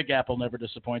the Big Apple never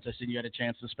disappoints. I seen you had a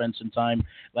chance to spend some time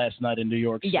last night in New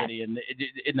York City, and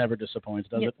it never disappoints,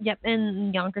 does it? Yep,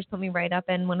 and Yonkers put me right up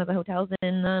in one of the hotels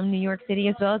in New York City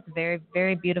as well. It's a very,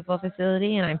 very beautiful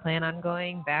facility, and I plan on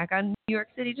going back on New York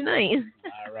City tonight.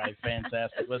 All right,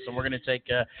 fantastic. Listen, we're going to take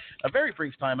a very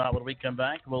brief time out. When we come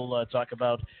back, we'll talk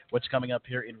about what's coming up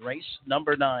here in race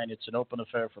number 9. It's an open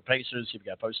affair for Pacers. You've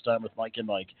got Post Time with Mike and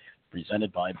Mike,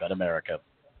 presented by Bet America.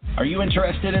 Are you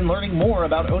interested in learning more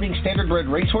about owning standardbred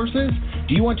racehorses?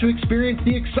 Do you want to experience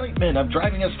the excitement of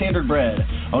driving a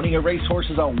standardbred? Owning a racehorse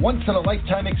is a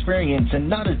once-in-a-lifetime experience and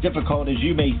not as difficult as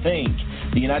you may think.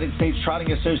 The United States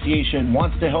Trotting Association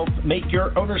wants to help make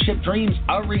your ownership dreams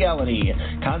a reality.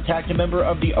 Contact a member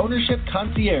of the Ownership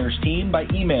Concierge team by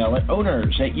email at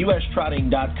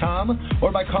owners@ustrotting.com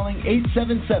or by calling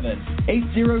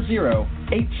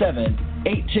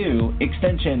 877-800-8782,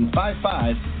 extension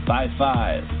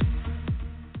 5555.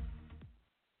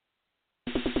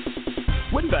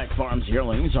 Winback Farms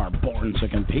yearlings are born to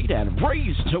compete and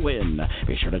raised to win.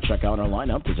 Be sure to check out our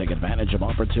lineup to take advantage of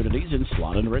opportunities in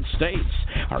slot-and-rich states.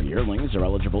 Our yearlings are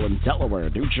eligible in Delaware,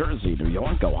 New Jersey, New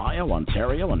York, Ohio,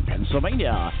 Ontario, and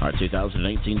Pennsylvania. Our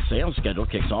 2018 sales schedule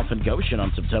kicks off in Goshen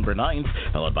on September 9th,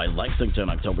 followed by Lexington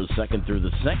October 2nd through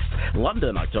the 6th,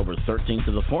 London October 13th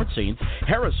to the 14th,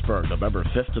 Harrisburg November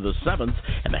 5th to the 7th,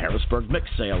 and the Harrisburg Mix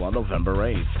Sale on November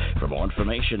 8th. For more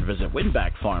information, visit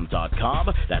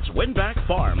winbackfarm.com. That's winbackfarm.com.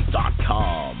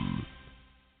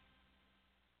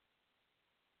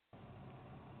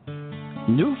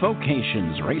 New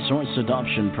Vocations Racehorse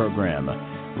Adoption Program.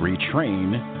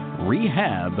 Retrain,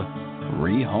 rehab,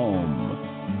 rehome.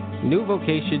 New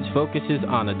Vocations focuses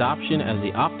on adoption as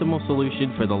the optimal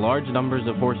solution for the large numbers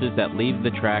of horses that leave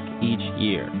the track each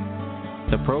year.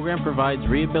 The program provides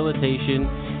rehabilitation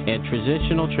and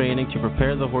transitional training to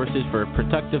prepare the horses for a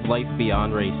productive life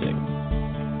beyond racing.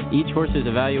 Each horse is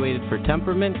evaluated for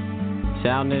temperament,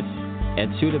 soundness,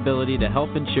 and suitability to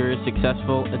help ensure a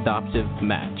successful adoptive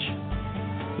match.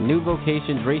 New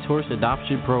Vocations Racehorse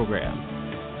Adoption Program.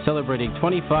 celebrating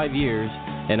 25 years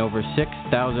and over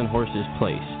 6,000 horses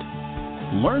placed.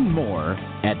 Learn more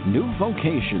at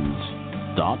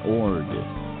newvocations.org.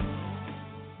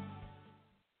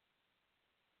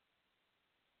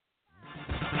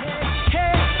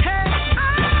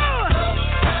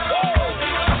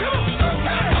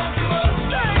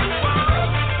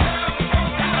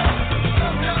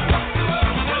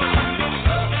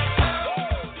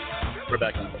 We're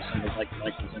back on the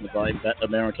Mike presented by Bet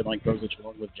America. Mike Brozich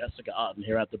along with Jessica Otten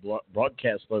here at the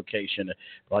broadcast location,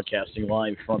 broadcasting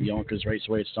live from Yonkers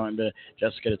Raceway. It's time to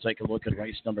Jessica to take a look at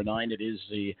race number 9. It is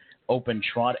the Open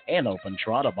Trot, a mile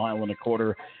and a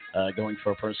quarter, going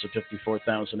for a purse of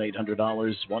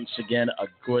 $54,800. Once again, a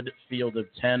good field of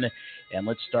 10. And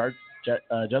let's start,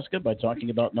 Jessica, by talking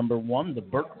about number 1, the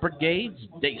Burke Brigade's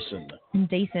Dayson.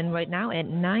 Dayson right now at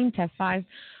 9-5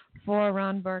 for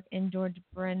Ron Burke and George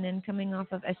Brennan, coming off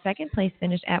of a second place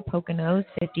finish at Poconos,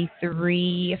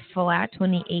 53 flat,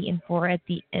 28-4 at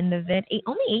the end of it.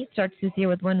 Only 8 starts this year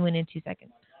with 1 win in 2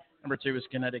 seconds. Number 2 is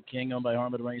Kinetic King, owned by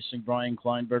Harmon Racing. Brian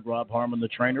Kleinberg, Rob Harmon, the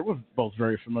trainer. We're both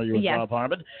very familiar with Rob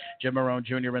Harmon. Jim Marone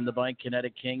Jr. in the bike.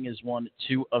 Kinetic King has won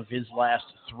 2 of his last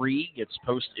 3. Gets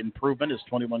post-improvement. His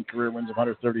 21 career wins of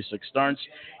 136 starts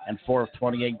and 4 of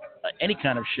 28. Any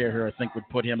kind of share here, I think, would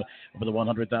put him over the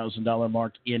 $100,000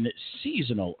 mark in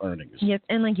seasonal earnings. Yes,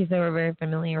 and like you said, we're very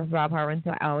familiar with Rob Harmon,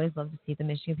 so I always love to see the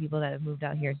Michigan people that have moved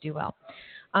out here do well.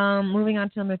 Moving on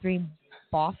to number 3,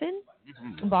 Boffin.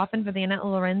 Boffin for the Annette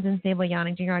Lorenzen stable.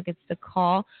 Yannick Gingras gets the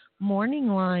call. Morning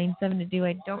line, 7-2.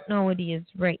 I don't know what he is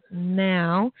right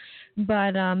now,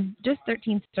 but just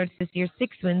 13 starts this year,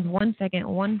 6 wins, 1 second,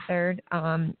 1 third,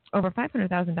 over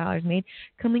 $500,000 made,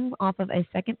 coming off of a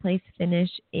second place finish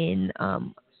in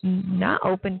not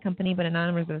open company, but a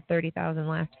non-numbers of 30,000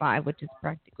 last 5, which is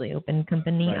practically open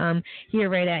company. Right. Here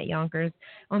right at Yonkers.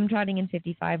 Trotting in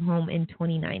 55, home in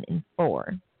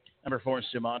 29-4. Number 4,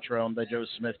 Sumatra, owned by Joe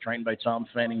Smith, trained by Tom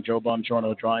Fanning. Joe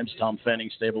Bongiorno drives. Tom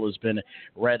Fanning's stable has been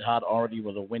red hot already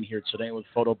with a win here today with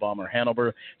Photo Bomber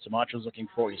Hanover. Sumatra's looking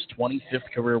for his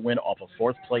 25th career win off a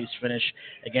 4th place finish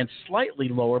against slightly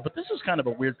lower, but this is kind of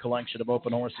a weird collection of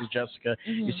open horses, Jessica.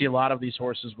 Mm-hmm. You see a lot of these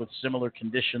horses with similar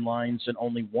condition lines, and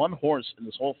only one horse in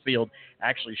this whole field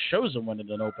actually shows a win in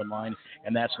an open line,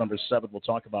 and that's number 7. We'll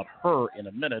talk about her in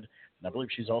a minute. And I believe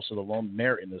she's also the lone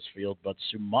mare in this field, but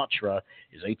Sumatra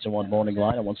is 8-1 morning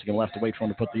line, and once again, we'll have to wait for him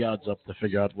to put the odds up to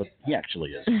figure out what he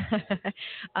actually is.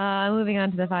 Moving on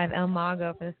to the 5, El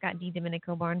Mago for the Scott D.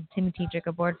 Domenico barn. Tim Tetrick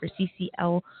aboard for CC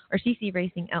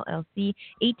Racing LLC.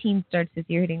 18 starts this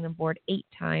year, hitting the board 8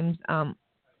 times.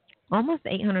 Almost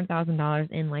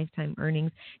 $800,000 in lifetime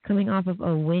earnings, coming off of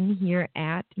a win here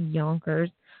at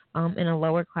Yonkers in a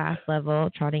lower class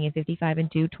level, trotting at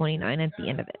 55-2, 29 at the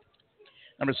end of it.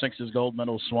 Number 6 is Gold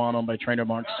Medal Swan, owned by trainer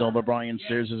Mark Silva. Brian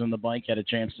Sears is in the bike. Had a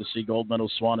chance to see Gold Medal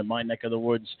Swan in my neck of the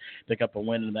woods pick up a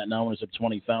win, and that now is at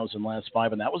 20,000 last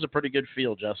 5. And that was a pretty good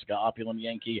field, Jessica. Opulent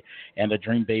Yankee and a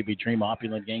Dream Baby Dream.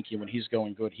 Opulent Yankee, when he's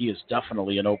going good, he is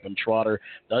definitely an open trotter.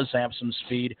 Does have some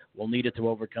speed. Will need it to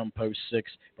overcome post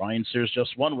 6. Brian Sears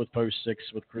just won with post 6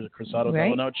 with Cruzado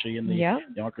Delanoche in the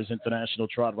Yonkers International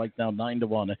Trot. Right now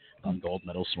 9-1 on Gold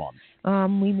Medal Swan.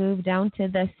 We move down to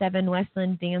the 7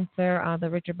 Westland Dancer,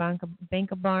 the Richard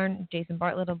Banca barn. Jason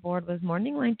Bartlett aboard was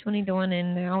morning line 20-1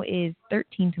 and now is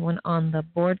 13-1 on the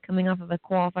board. Coming off of a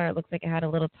qualifier, it looks like it had a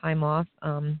little time off,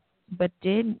 but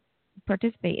did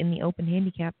participate in the open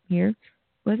handicap here.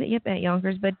 Was it? Yep, at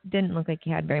Yonkers, but didn't look like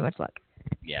he had very much luck.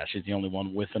 Yeah, she's the only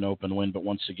one with an open win, but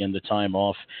once again, the time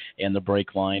off and the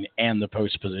break line and the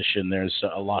post position, there's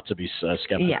a lot to be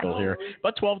skeptical here.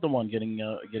 But 12-1,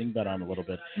 getting bet on a little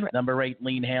bit. Right. Number 8,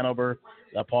 Lean Hanover.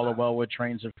 Paula Wellwood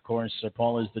trains, of course.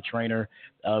 Paula is the trainer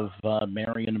of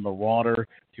Marion Marauder,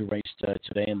 who raced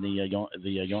today in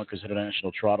the Yonkers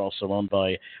International Trot, also owned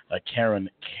by Karen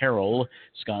Carroll.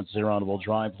 Scott Zeron will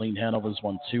drive. Lean Hanover's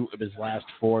won 2 of his last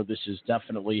 4. This is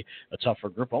definitely a tougher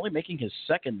group. Only making his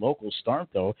second local start,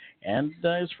 though, and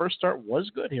his first start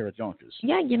was good here at Yonkers.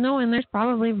 Yeah, and there's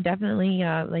probably definitely,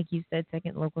 like you said,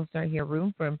 second local start here,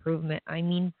 room for improvement. I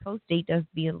mean, post-8 does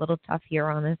be a little tough here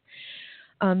on this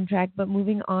track, but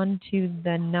moving on to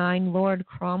the 9, Lord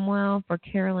Cromwell for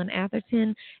Carolyn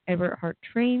Atherton. Edward Hart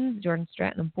trains. Jordan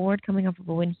Stratton aboard, coming off of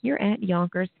a win here at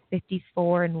Yonkers,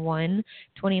 54-1,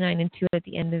 29-2 at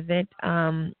the end of it.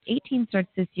 18 starts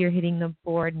this year, hitting the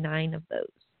board, 9 of those.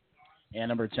 And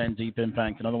number 10, Deep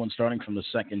Impact, another one starting from the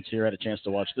second tier. I had a chance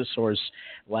to watch this horse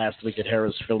last week at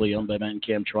Harris Philly, owned by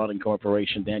Mancam Trotting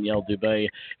Corporation. Danielle Dubé,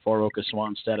 4 Oka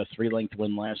Swanstead, a 3-length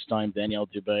win last time. Danielle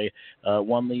Dubé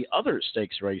won the other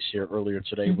stakes race here earlier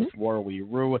today with Warwi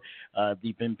Roo.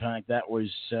 Deep Impact, that was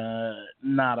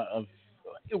not a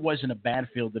it wasn't a bad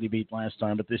field that he beat last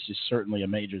time, but this is certainly a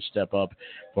major step up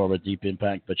for a Deep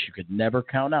Impact. But you could never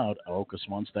count out Ocas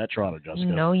wants that trotter, Jessica.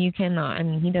 No, you cannot. I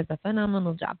mean, he does a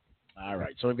phenomenal job. All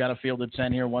right, so we've got a field of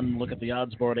 10 here. One look at the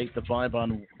odds board, 8-5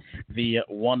 on the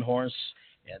one horse,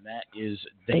 and that is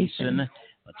Dason.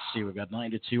 Let's see, we've got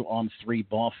 9-2 on 3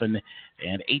 Boffin,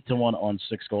 and 8-1 on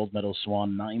 6 Gold Medal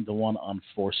Swan, 9-1 on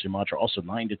 4 Sumatra, also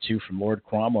 9-2 from Lord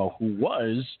Cromwell, who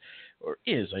was, or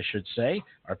is, I should say,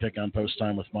 our pick on Post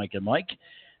Time with Mike and Mike.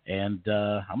 And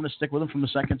I'm going to stick with him from the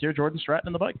second tier, Jordan Stratton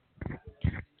in the bike.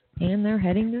 And they're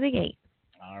heading to the gate.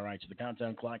 All right, so the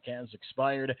countdown clock has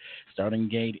expired. Starting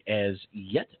gate has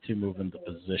yet to move into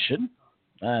position.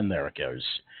 And there it goes.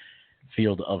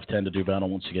 Field of 10 to do battle.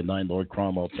 Once again, 9 Lord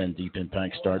Cromwell, 10 Deep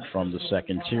Impact start from the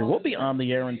second tier. We'll be on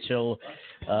the air until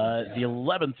the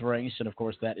 11th race, and of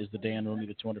course that is the Dan Rooney,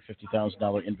 the $250,000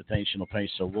 invitational pace.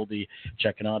 So we'll be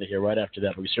checking out of here right after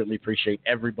that. But we certainly appreciate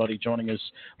everybody joining us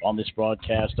on this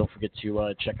broadcast. Don't forget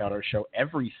to check out our show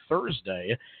every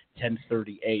Thursday,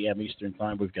 10:30 a.m. Eastern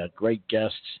Time. We've got great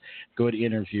guests, good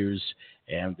interviews,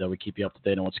 and we keep you up to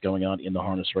date on what's going on in the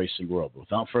harness racing world.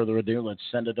 Without further ado, let's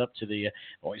send it up to the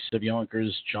voice of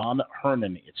Yonkers, John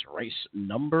Herman. It's race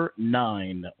number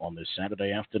 9 on this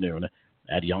Saturday afternoon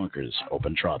at Yonkers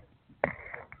Open Trot.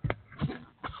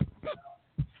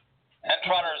 And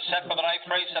trotters set for the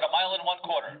 9th race at 1 mile and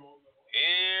 1/4.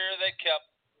 Here they come.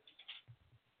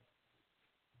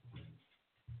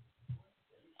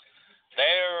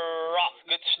 They're off.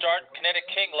 Good start. Kinetic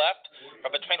King left.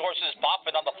 From between horses,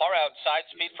 Boffin on the far outside.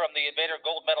 Speed from the Invader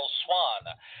Gold Medal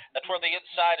Swan. Then toward the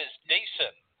inside is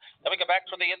Dason. Then we go back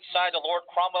to the inside to Lord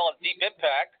Cromwell and Deep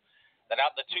Impact. Then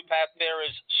out in the 2-path there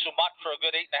is Sumatra, a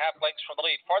good 8.5 lengths from the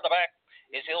lead. Farther back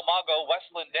is Ilmago,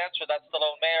 Westland Dancer, that's the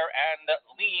lone mare, and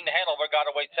Lean Hanover got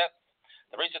away 10th.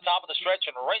 They reach the top of the stretch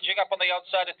and ranging up on the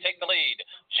outside to take the lead.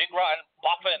 Jingra and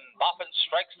Boffin. Boffin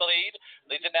strikes the lead.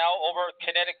 Leads it now over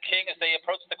Kinetic King as they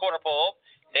approach the quarter pole.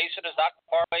 Dason is not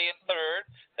far away in third.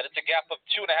 Then it's a gap of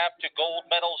 2.5 to Gold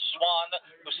Medal Swan,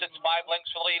 who sits 5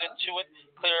 lengths from the lead, and to it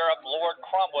clear of Lord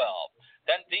Cromwell.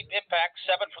 Then Deep Impact,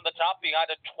 7 from the top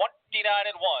behind a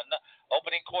 29-1.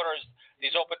 Opening quarters,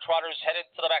 these open trotters headed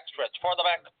to the backstretch. Farther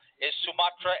back is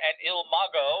Sumatra and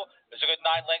Ilmago. There's a good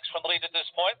 9 lengths from the lead at this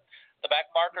point. The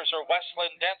back markers are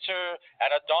Westland Dancer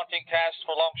and a daunting task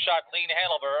for long shot Lean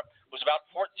Hanover, who's about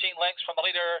 14 lengths from the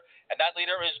leader, and that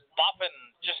leader is Boffin,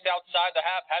 just outside the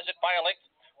half, has it by a length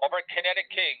over Kinetic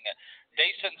King.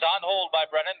 Dason's on hold by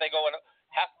Brennan. They go a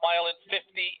half mile in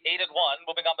 58-1,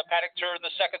 moving on the paddock turn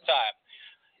the second time.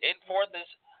 In fourth is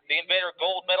the Invader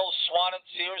Gold Medal Swan and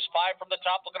Sears, 5 from the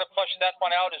top. Looking to flush that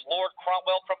one out is Lord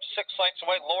Cromwell from 6 lengths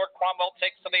away. Lord Cromwell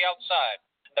takes to the outside.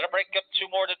 Then a break up 2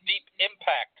 more to Deep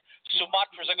Impact.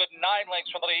 Sumatra's a good 9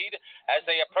 lengths from the lead as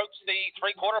they approach the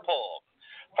 3/4 pole.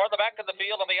 Farther back in the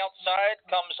field on the outside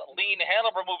comes Lean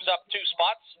Hanover, moves up 2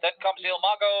 spots. Then comes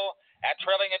Ilmago, and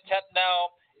trailing in 10th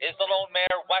now is the lone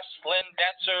mare Westland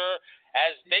Dancer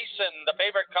as Dason, the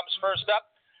favorite, comes first up.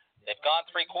 They've gone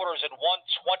 3/4 at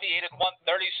 1:28 and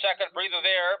 1/32 breather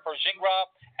there for Jingra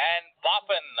and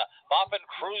Boffin. Boffin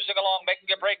cruising along,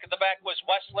 making a break at the back was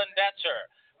Westland Dancer.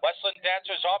 Westland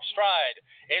Dancer's off stride.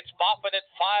 It's Boffin at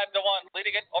 5-1,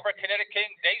 leading it over Kinetic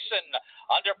King. Dason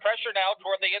under pressure now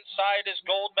toward the inside is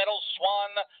Gold Medal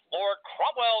Swan. Lord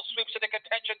Cromwell sweeps into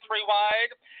contention 3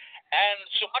 wide. And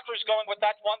Sumatra's going with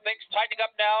that one. Things tightening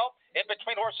up now. In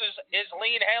between horses is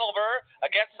Lean Hanover.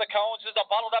 Against the cones is a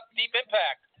bottled up Deep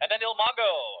Impact. And then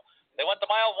Ilmago. They went the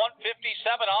mile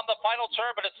 157 on the final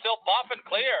turn, but it's still Boffin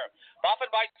clear. Boffin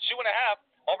by 2.5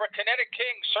 over Kinetic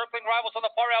King. Circling rivals on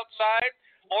the far outside.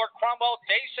 Lord Cromwell.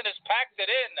 Dason has packed it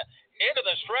into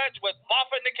the stretch with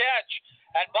Boffin to catch.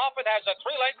 And Boffin has a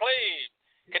 3-length lead.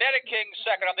 Kinetic King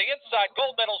second on the inside.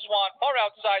 Gold Medal Swan far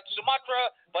outside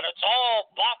Sumatra, but it's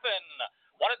all Boffin.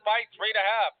 Won it by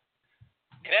 3.5.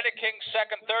 Kinetic King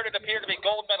second, third. It appeared to be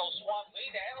Gold Medal Swan.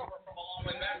 Lean Hanover from a long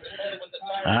way back to third with the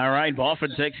time. All right,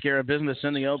 Boffin takes care of business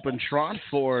in the open trot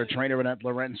for trainer Annette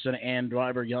Lorenzen and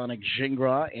driver Yannick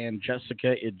Gingras. And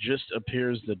Jessica, it just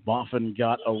appears that Boffin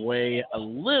got away a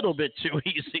little bit too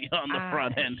easy on the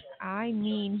front end. I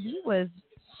mean, he was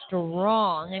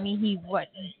strong. I mean, he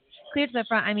cleared to the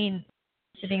front. I mean,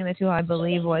 sitting in the 2, I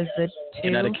believe, was the 2.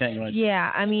 Kinetic King, right?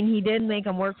 Yeah, I mean, he did make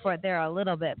him work for it there a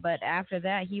little bit, but after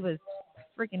that, he was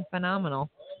freaking phenomenal.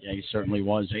 Yeah, he certainly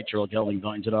was. 8-year-old gelding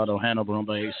Vines at Otto Hanover, owned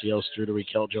by ACL Struder,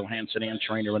 Kel Johansson, and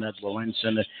trainer Annette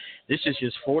Lorenzen. This is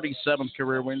his 47th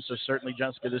career win, so certainly,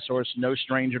 Jessica, this horse, no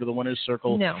stranger to the winner's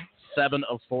circle. No. 7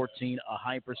 of 14, a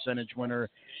high percentage winner,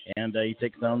 and he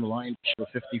takes down the line to a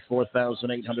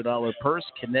 $54,800 purse.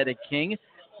 Kinetic King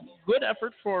good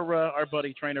effort for our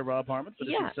buddy trainer Rob Harmon for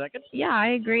finishing second. Yeah, I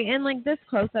agree. And like this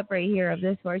close-up right here of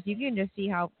this horse, you can just see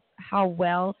how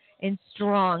well and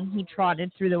strong he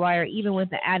trotted through the wire, even with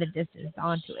the added distance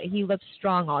onto it. He looked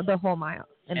strong all the whole mile.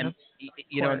 And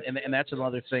that's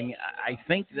another thing I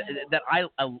think that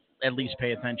I'll at least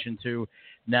pay attention to.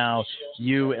 Now,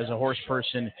 you as a horse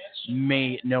person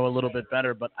may know a little bit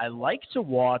better, but I like to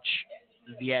watch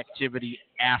the activity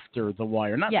after the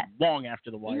wire, not long after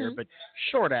the wire, but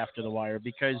short after the wire,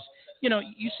 because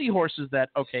you see horses that,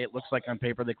 okay, it looks like on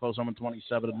paper they close home in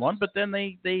 27-1, but then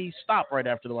they stop right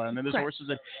after the wire. And then there's horses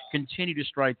that continue to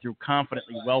stride through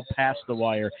confidently well past the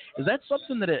wire. Is that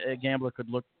something that a gambler could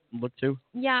look to?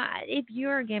 Yeah, if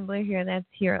you're a gambler here that's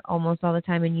here almost all the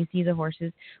time and you see the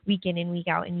horses week in and week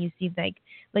out and you see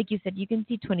like you said, you can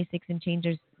see 26 and change,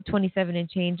 there's 27 and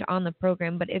change on the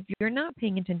program, but if you're not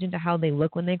paying attention to how they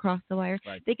look when they cross the wire,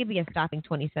 they could be a stopping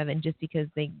 27 just because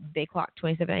they clock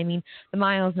 27. I mean, the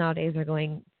miles nowadays are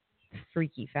going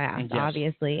freaky fast,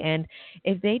 obviously, and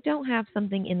if they don't have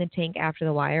something in the tank after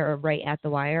the wire or right at the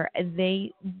wire,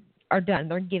 they are done.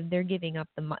 They're giving up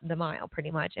the mile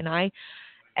pretty much. And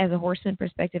as a horseman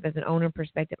perspective, as an owner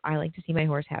perspective, I like to see my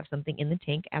horse have something in the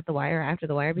tank at the wire or after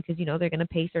the wire because, they're going to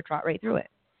pace or trot right through it.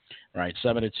 Right,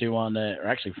 7-2 on or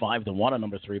actually 5-1 on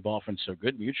number 3, Bofin. So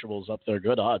good mutuals up there,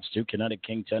 good odds. 2 Kinetic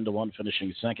King 10-1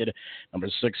 finishing second. Number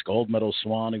 6 Gold Medal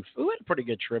Swan, who had a pretty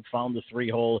good trip, found the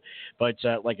 3-hole, but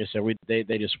like I said,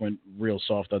 they just went real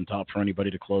soft on top for anybody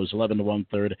to close. 11-1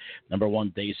 third. Number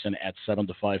 1 Dason at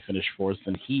 7-5 finished fourth,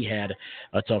 and he had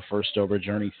a tough first over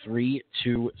journey.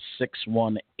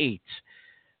 3-2-6-1-8.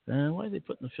 Why are they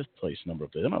putting the 5th place number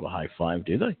up there? They don't have a high 5,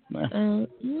 do they? No.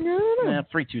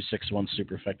 3-2-6-1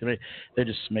 super effective. They're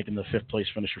just making the 5th place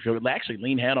finisher feel good. Actually,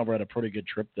 Lean Hanover had a pretty good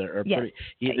trip there.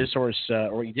 This horse,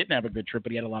 or he didn't have a good trip,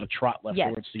 but he had a lot of trot left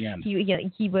towards the end.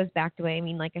 He was backed away. I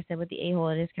mean, like I said, with the A-hole,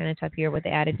 it is kind of tough here with the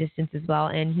added distance as well,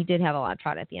 and he did have a lot of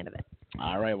trot at the end of it.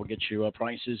 All right, we'll get you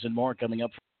prices and more coming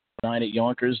up. 9 at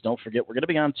Yonkers. Don't forget, we're going to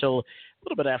be on till a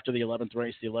little bit after the 11th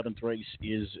race. The 11th race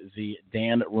is the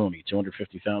Dan Rooney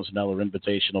 $250,000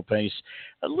 invitational pace.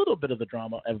 A little bit of the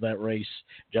drama of that race.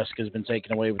 Jessica's been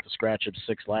taken away with the scratch of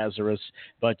 6 Lazarus,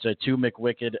 but 2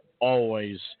 McWicked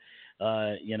always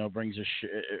brings a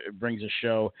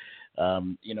show.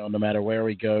 No matter where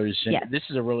he goes. And this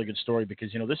is a really good story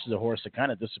because, this is a horse that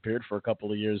kind of disappeared for a couple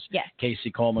of years. Yes.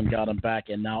 Casey Coleman got him back,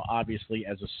 and now, obviously,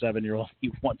 as a 7-year-old, he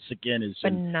once again is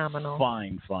phenomenal. In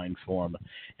fine form.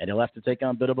 And he'll have to take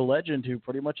on a bit of a legend who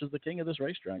pretty much is the king of this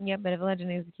racetrack. Yeah, but a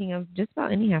legend is the king of just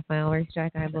about any half-mile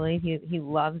racetrack, I believe. He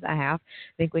loves a half.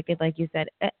 McWicked, like you said,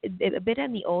 a bit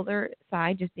on the older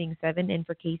side, just being 7, and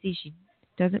for Casey, she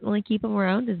doesn't really keep him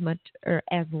around as much or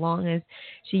as long as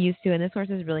she used to, and this horse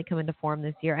has really come into form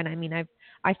this year. And I mean, I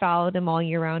followed him all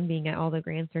year round, being at all the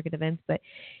Grand Circuit events, but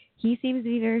he seems to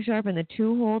be very sharp, and the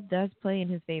 2-hole does play in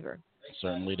his favor.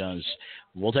 Certainly does.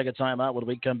 We'll take a time out. When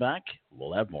we come back,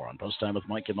 we'll have more on Post Time with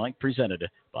Mike and Mike, presented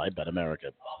by Bet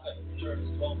America.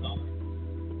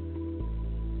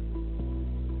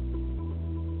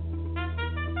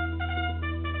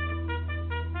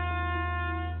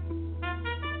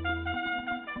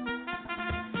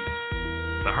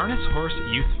 The Harness Horse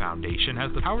Youth Foundation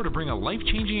has the power to bring a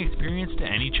life-changing experience to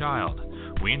any child.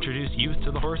 We introduce youth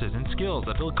to the horses and skills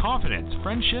that build confidence,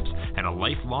 friendships, and a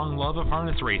lifelong love of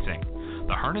harness racing.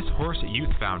 The Harness Horse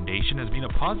Youth Foundation has been a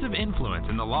positive influence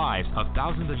in the lives of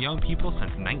thousands of young people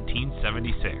since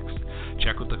 1976.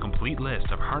 Check out the complete list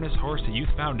of Harness Horse Youth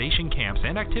Foundation camps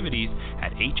and activities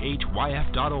at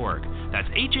hhyf.org. That's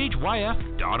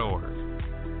hhyf.org.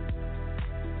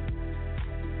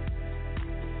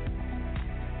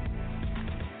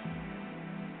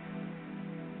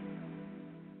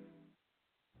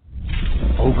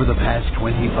 Over the past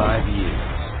 25 years,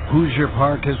 Hoosier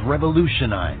Park has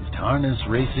revolutionized harness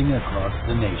racing across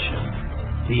the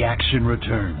nation. The action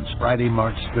returns Friday,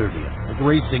 March 30th, with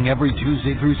racing every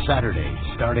Tuesday through Saturday,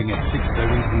 starting at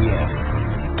 6:30 p.m.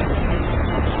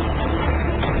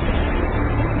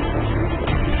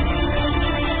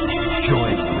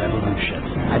 Join the revolution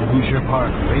at Hoosier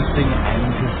Park Racing and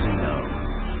Casino.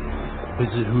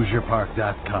 Visit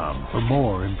HoosierPark.com for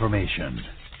more information.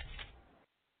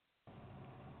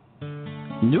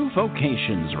 New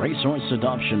Vocations Racehorse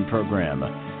Adoption Program.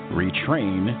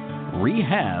 Retrain,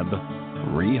 rehab,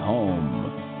 rehome.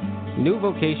 New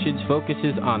Vocations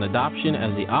focuses on adoption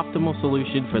as the optimal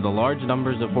solution for the large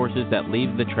numbers of horses that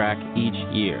leave the track each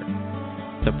year.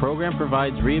 The program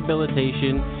provides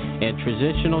rehabilitation and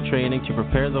transitional training to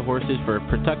prepare the horses for a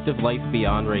productive life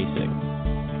beyond racing.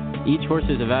 Each horse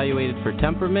is evaluated for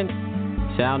temperament,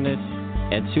 soundness,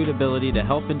 and suitability to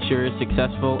help ensure a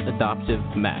successful adoptive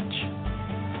match.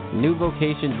 New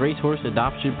Vocations Racehorse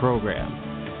Adoption Program,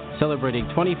 celebrating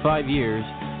 25 years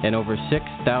and over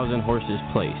 6,000 horses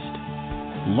placed.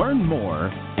 Learn more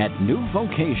at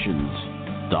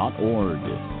newvocations.org.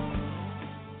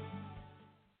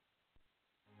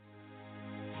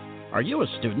 Are you a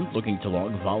student looking to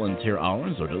log volunteer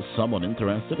hours, or just someone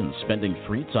interested in spending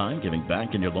free time giving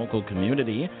back in your local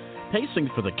community? Pacing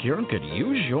for the Cure could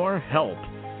use your help.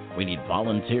 We need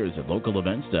volunteers at local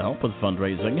events to help with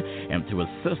fundraising and to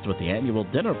assist with the annual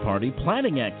dinner party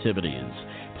planning activities.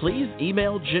 Please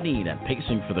email Janine at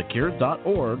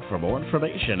pacingforthecure.org for more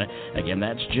information. Again,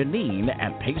 that's Janine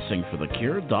at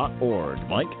pacingforthecure.org.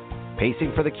 Mike?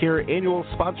 Pacing for the Cure annual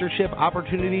sponsorship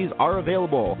opportunities are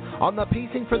available on the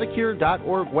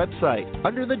pacingforthecure.org website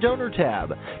under the Donor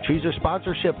tab. Choose your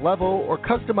sponsorship level or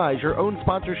customize your own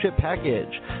sponsorship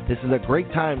package. This is a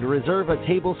great time to reserve a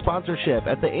table sponsorship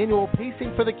at the annual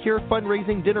Pacing for the Cure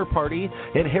fundraising dinner party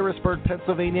in Harrisburg,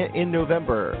 Pennsylvania in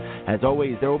November. As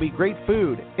always, there will be great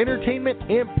food,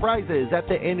 entertainment, and prizes at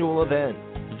the annual event.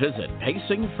 Visit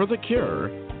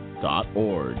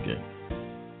pacingforthecure.org.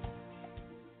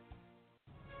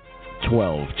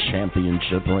 12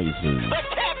 championship races. The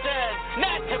captain,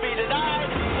 not to be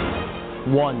denied.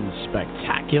 One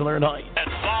spectacular night. And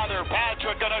Father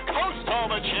Patrick gonna coast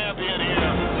home a champion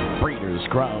here. Breeders'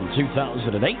 Crown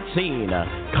 2018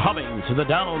 coming to the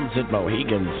Downs at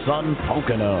Mohegan Sun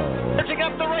Pocono. Pitching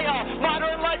up the rail,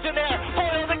 Modern Legend there,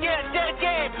 foiled again, dead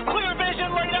game, clear vision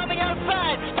late on the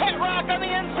outside, Pet Rock on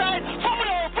the inside,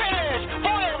 photo finish,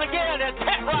 foiled again, and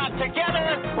Pet Rock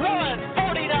together, runs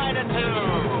 49-2.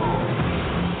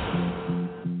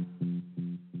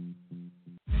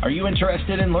 Are you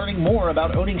interested in learning more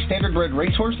about owning standardbred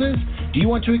racehorses? Do you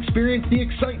want to experience the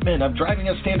excitement of driving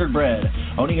a standardbred?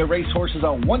 Owning a racehorse is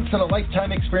a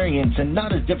once-in-a-lifetime experience and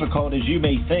not as difficult as you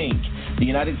may think. The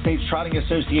United States Trotting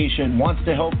Association wants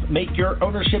to help make your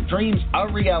ownership dreams a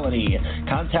reality.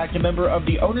 Contact a member of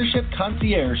the Ownership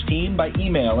Concierge team by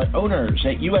email at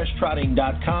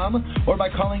owners@ustrotting.com or by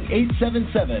calling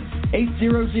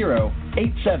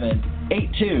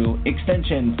 877-800-8782,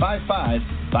 extension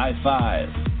 5555.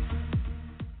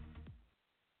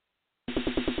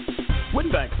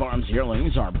 Winback Farms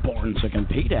yearlings are born to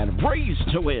compete and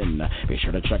raised to win. Be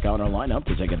sure to check out our lineup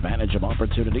to take advantage of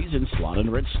opportunities in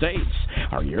slot-and-rich states.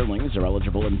 Our yearlings are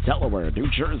eligible in Delaware, New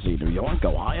Jersey, New York,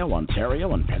 Ohio,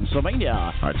 Ontario, and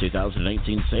Pennsylvania. Our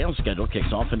 2018 sales schedule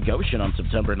kicks off in Goshen on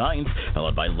September 9th,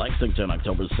 followed by Lexington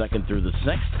October 2nd through the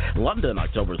 6th, London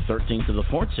October 13th to the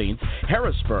 14th,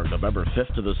 Harrisburg November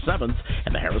 5th to the 7th,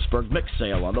 and the Harrisburg Mix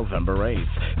Sale on November 8th.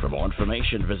 For more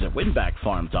information, visit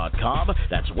winbackfarm.com.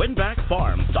 That's winbackfarm.com.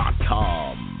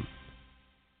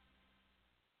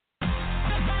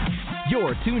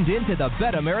 You're tuned in to the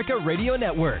Bet America Radio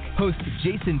Network. Host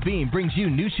Jason Beam brings you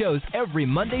new shows every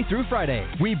Monday through Friday.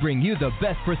 We bring you the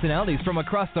best personalities from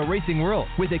across the racing world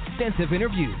with extensive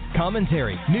interviews,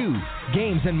 commentary, news,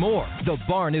 games, and more. The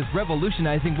Barn is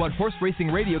revolutionizing what horse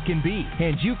racing radio can be,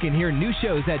 and you can hear new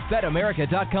shows at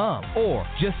betamerica.com or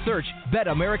just search Bet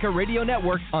America Radio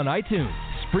Network on iTunes,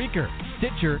 Spreaker,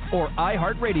 Stitcher, or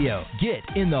iHeartRadio. Get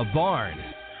in the Barn.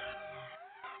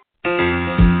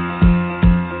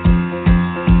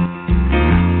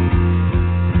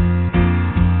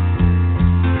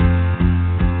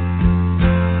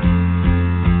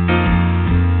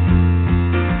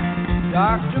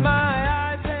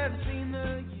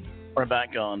 We're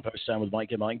back on Post Time with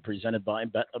Mike and Mike, presented by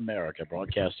Bet America,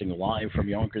 broadcasting live from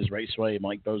Yonkers Raceway.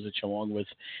 Mike Bozich along with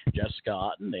Jessica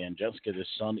Otten. And Jessica, the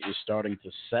sun is starting to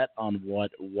set on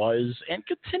what was and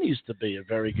continues to be a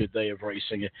very good day of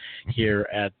racing here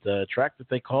at the track that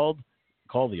they call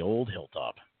the Old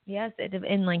Hilltop. Yes,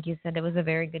 and like you said, it was a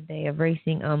very good day of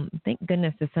racing. Thank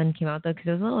goodness the sun came out, though, because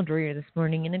it was a little drearier this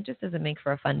morning, and it just doesn't make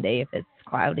for a fun day if it's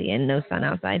cloudy and no sun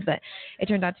outside. But it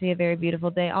turned out to be a very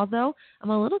beautiful day, although I'm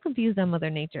a little confused on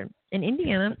Mother Nature. In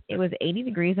Indiana, it was 80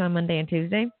 degrees on Monday and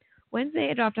Tuesday.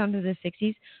 Wednesday, it dropped down to the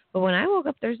 60s. But when I woke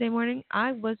up Thursday morning,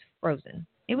 I was frozen.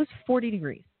 It was 40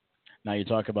 degrees. Now, you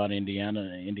talk about Indiana,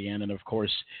 and, of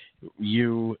course,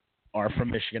 you are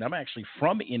from Michigan. I'm actually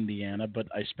from Indiana, but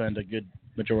I spent a good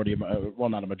majority of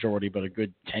not a majority, but a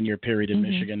good 10-year period in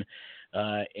Michigan.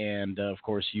 And, of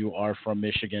course, you are from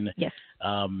Michigan. Yes.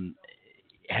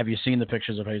 Have you seen the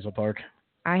pictures of Hazel Park?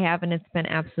 I have, and it's been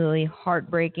absolutely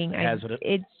heartbreaking.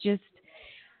 It's just,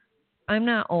 I'm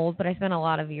not old, but I spent a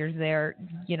lot of years there,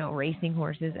 racing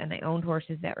horses, and I owned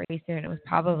horses that raced there, and it was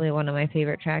probably one of my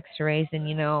favorite tracks to race. And,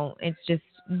 it's just,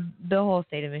 the whole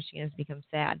state of Michigan has become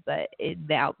sad, but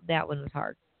that one was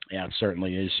hard. Yeah, it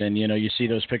certainly is. And, you see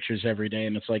those pictures every day,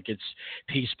 and it's like it's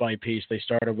piece by piece. They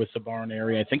started with the barn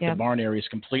area. I think the barn area is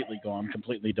completely gone,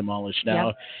 completely demolished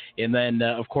now. And then,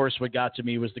 of course, what got to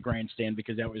me was the grandstand,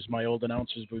 because that was my old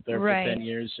announcer's booth there for 10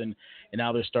 years. And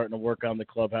now they're starting to work on the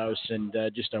clubhouse, and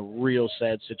just a real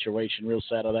sad situation, real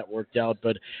sad how that worked out.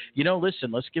 But,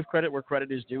 listen, let's give credit where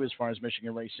credit is due as far as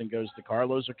Michigan racing goes. The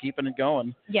Carlos are keeping it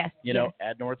going. Yes.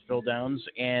 At Northville Downs.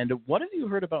 And what have you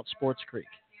heard about Sports Creek?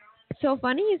 So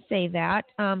funny you say that.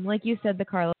 Like you said, the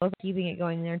Carlos are keeping it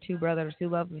going. They're two brothers who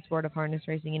love the sport of harness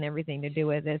racing and everything to do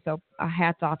with it. So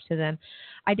hats off to them.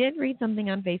 I did read something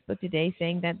on Facebook today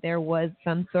saying that there was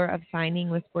some sort of signing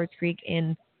with Sports Creek,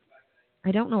 and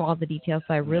I don't know all the details,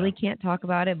 so I really can't talk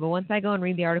about it. But once I go and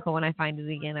read the article, when I find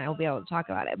it again, I will be able to talk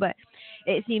about it. But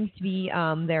it seems to be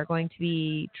they're going to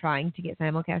be trying to get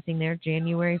simulcasting there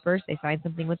January 1st. They signed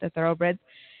something with the Thoroughbreds.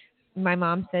 My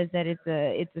mom says that it's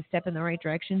a step in the right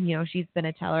direction. She's been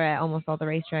a teller at almost all the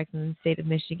racetracks in the state of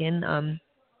Michigan.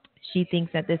 She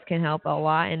thinks that this can help a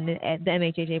lot, and the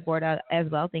MHHA board as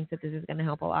well thinks that this is going to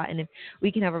help a lot. And if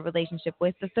we can have a relationship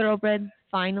with the Thoroughbreds,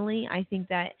 finally, I think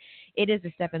that it is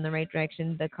a step in the right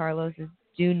direction. The Carloses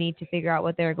do need to figure out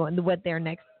what their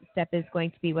next step is going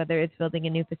to be, whether it's building a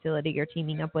new facility or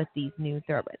teaming up with these new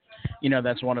Thoroughbreds.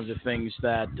 That's one of the things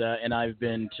that, and I've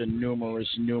been to numerous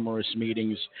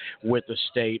meetings with the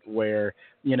state where,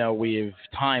 we've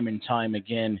time and time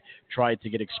again tried to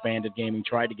get expanded gaming,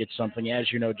 tried to get something.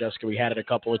 As you know, Jessica, we had it a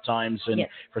couple of times, and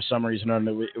for some reason or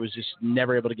another, it was just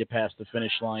never able to get past the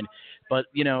finish line. But,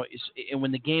 and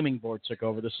when the gaming board took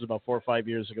over, this is about 4 or 5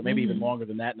 years ago, maybe even longer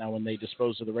than that now, when they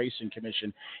disposed of the racing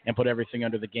commission and put everything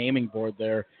under the gaming board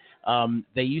there,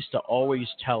 they used to always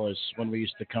tell us when we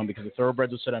used to come, because the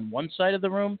Thoroughbreds would sit on one side of the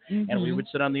room and we would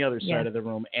sit on the other side of the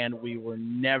room, and we were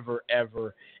never,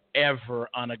 ever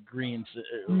on agreement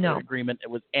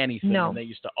with anything. And they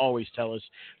used to always tell us,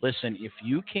 listen, if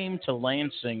you came to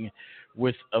Lansing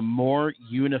with a more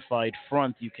unified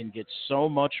front, you can get so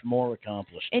much more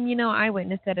accomplished. And, I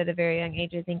witnessed that at a very young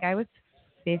age. I think I was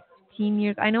 15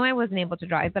 years. I know I wasn't able to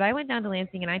drive, but I went down to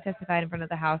Lansing and I testified in front of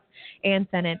the House and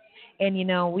Senate. And,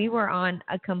 we were on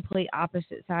a complete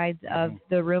opposite sides of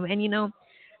the room. And,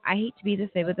 I hate to be this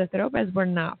way, but the Thoroughbreds were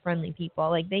not friendly people.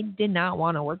 Like, they did not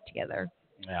want to work together.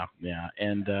 Yeah.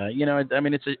 And,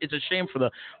 it's a shame for the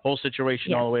whole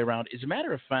situation all the way around. As a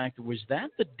matter of fact, was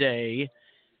that the day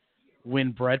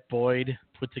when Brett Boyd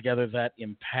put together that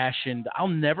impassioned, I'll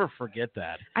never forget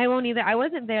that. I won't either. I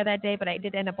wasn't there that day, but I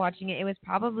did end up watching it. It was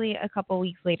probably a couple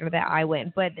weeks later that I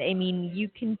went. But, you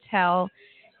can tell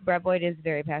Brett Boyd is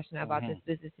very passionate about this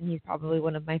business, and he's probably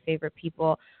one of my favorite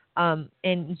people.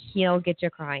 And he'll get you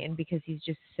crying because he's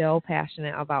just so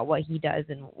passionate about what he does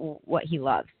and what he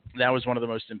loves. That was one of the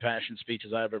most impassioned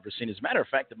speeches I've ever seen. As a matter of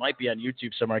fact, it might be on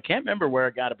YouTube somewhere. I can't remember where I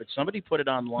got it, but somebody put it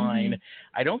online.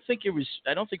 I don't think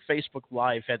Facebook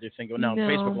Live had their thing going. No,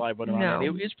 Facebook Live went on.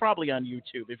 It was probably on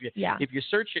YouTube. If you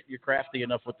search it, you're crafty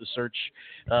enough with the search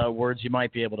words, you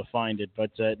might be able to find it.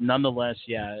 But nonetheless,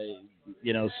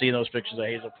 seeing those pictures of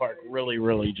Hazel Park really,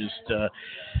 really just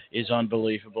is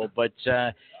unbelievable. But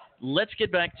let's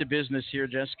get back to business here,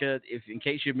 Jessica. In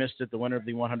case you missed it, the winner of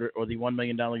the $1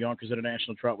 million Yonkers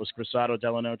International Trot was Crisato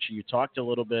Delanoce. You talked a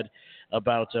little bit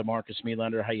about Marcus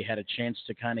Melander, how you had a chance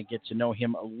to kind of get to know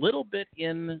him a little bit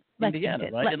in Indiana,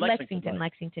 right?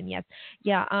 Lexington, yes.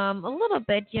 Yeah, a little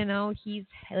bit. He's,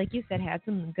 like you said, had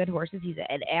some good horses. He's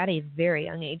at a very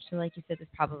young age. So like you said, this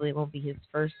probably won't be his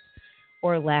first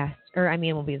or last,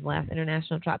 it won't be his last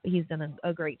international trot, but he's done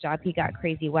a great job. He got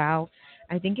Crazy Wow.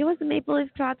 I think it was the Maple Leaf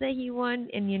Trot that he won,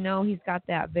 and he's got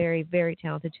that very, very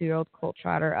talented 2-year-old colt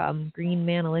trotter, Green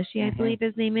Man Alicia, I believe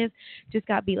his name is. Just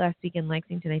got beat last week in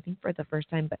Lexington, I think for the first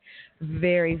time, but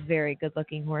very, very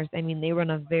good-looking horse. They run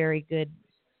a very good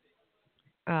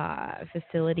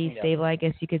facility, stable, I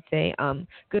guess you could say.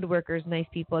 Good workers, nice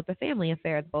people. It's a family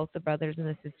affair. Both the brothers and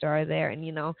the sister are there,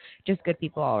 and, just good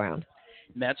people all around.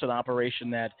 And that's an operation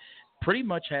that pretty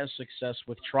much has success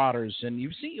with trotters, and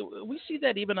we see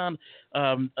that even on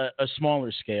a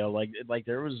smaller scale. Like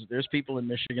there's people in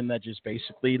Michigan that just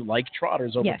basically like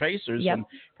trotters over pacers, and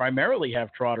primarily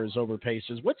have trotters over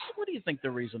pacers. What do you think the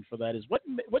reason for that is?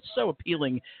 What's so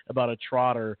appealing about a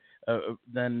trotter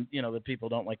than that people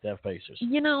don't like to have pacers?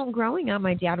 Growing up,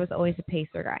 my dad was always a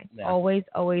pacer guy. Always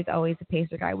a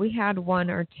pacer guy. We had one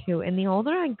or two, and the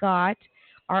older I got,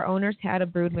 our owners had a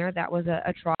broodmare that was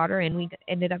a trotter, and we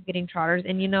ended up getting trotters.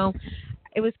 And,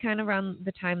 it was kind of around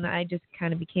the time that I just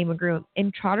kind of became a groom.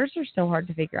 And trotters are so hard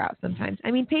to figure out sometimes.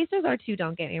 I mean, pacers are too,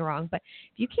 don't get me wrong, but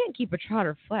if you can't keep a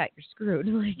trotter flat, you're screwed.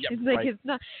 It's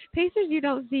not pacers you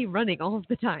don't see running all of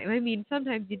the time. I mean,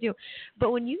 sometimes you do,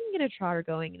 but when you can get a trotter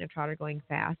going and a trotter going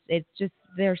fast, it's just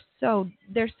they're so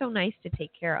nice to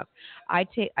take care of. I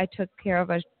took care of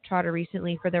a trotter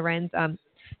recently for the Wrens.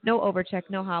 No overcheck,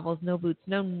 no hobbles, no boots,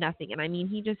 no nothing. And I mean,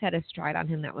 he just had a stride on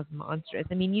him that was monstrous.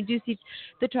 I mean, you do see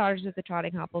the trotters with the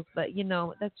trotting hobbles, but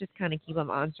that's just kind of keep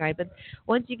them on stride. But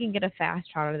once you can get a fast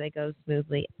trotter that goes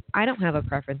smoothly, I don't have a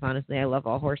preference, honestly. I love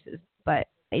all horses, but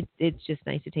it's just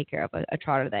nice to take care of a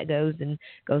trotter that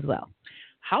goes well.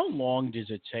 How long does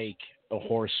it take a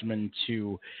horseman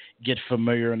to get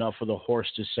familiar enough with a horse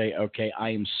to say, okay, I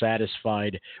am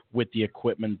satisfied with the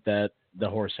equipment that the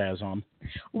horse has on?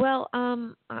 Well,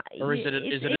 or is it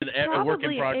a work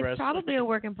in progress? It's probably a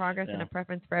work in progress and a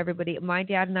preference for everybody. My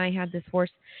dad and I had this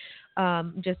horse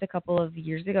just a couple of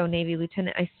years ago, Navy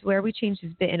Lieutenant. I swear we changed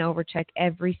his bit and overcheck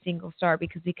every single start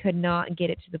because we could not get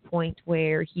it to the point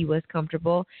where he was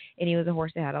comfortable, and he was a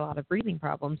horse that had a lot of breathing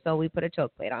problems. So we put a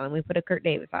choke plate on him, we put a Kurt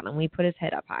Davis on him, we put his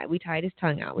head up high, we tied his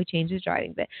tongue out, we changed his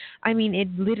driving bit. I mean, it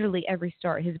literally every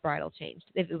start his bridle changed.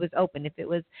 If it was open, if it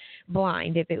was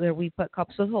blind, we put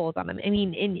cups with holes on him. I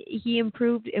mean, and he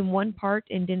improved in one part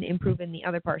and didn't improve in the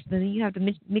other part. So then you have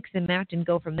to mix and match and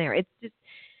go from there. It's just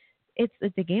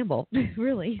it's a gamble,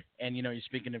 really. And, you're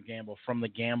speaking of gamble, from the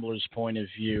gambler's point of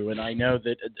view, and I know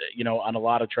that, on a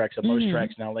lot of tracks, at most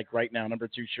tracks now, like right now, number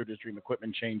 2, Shooter's Dream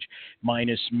equipment change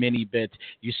minus mini bit,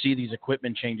 you see these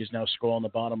equipment changes now scroll on the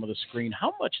bottom of the screen.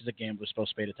 How much is a gambler supposed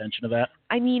to pay attention to that?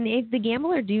 I mean, if the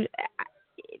gambler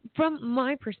from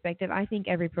my perspective, I think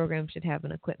every program should have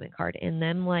an equipment card in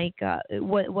them, like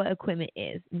what equipment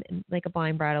is, like a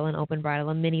blind bridle, an open bridle,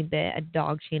 a mini bit, a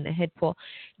dog chain, a head pull,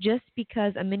 just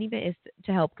because a mini bit is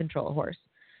to help control a horse.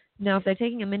 Now, if they're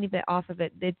taking a mini bit off of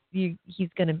it, he's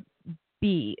going to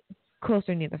be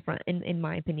closer near the front, in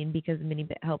my opinion, because the mini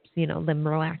bit helps, them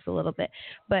relax a little bit.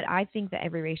 But I think that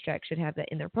every racetrack should have that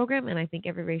in their program, and I think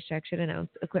every racetrack should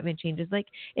announce equipment changes. Like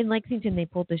in Lexington, they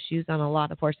pulled the shoes on a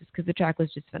lot of horses because the track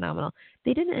was just phenomenal.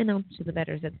 They didn't announce to the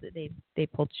bettors that they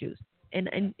pulled shoes, and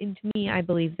to me, I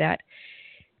believe that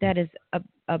is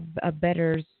a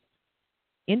bettor's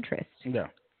interest. Yeah.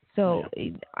 So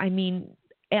I mean,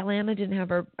 Atlanta didn't have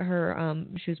her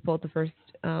shoes pulled the first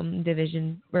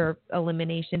division or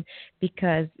elimination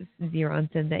because Zeron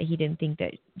said that he didn't think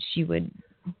that she would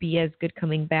be as good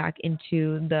coming back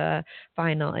into the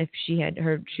final if she had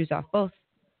her shoes off both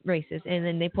races, and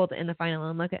then they pulled it in the final,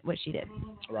 and look at what she did.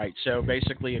 Right. So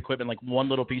basically, equipment, like one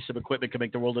little piece of equipment, can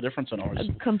make the world of difference on a horse.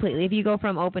 Completely. If you go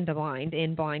from open to blind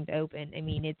and blind to open, I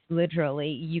mean, it's literally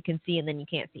you can see and then you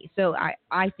can't see. So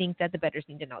I think that the bettors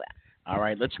need to know that. All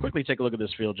right, let's quickly take a look at this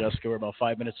field, Jessica. We're about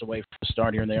 5 minutes away from the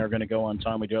start here, and they are going to go on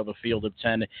time. We do have a field of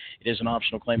 10. It is an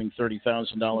optional claiming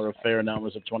 $30,000 affair.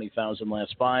 Numbers of $20,000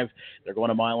 last 5. They're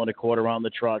going a mile and a quarter on the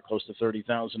trot, close to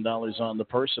 $30,000 on the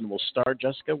person. We'll start,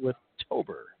 Jessica, with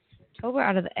Tober. Tober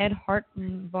out of the Ed Hart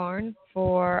barn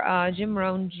for Jim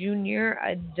Rohn Jr.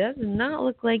 It does not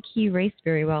look like he raced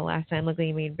very well last time. Looked like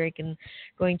he made a break in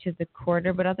going to the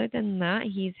quarter. But other than that,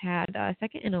 he's had a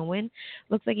second and a win.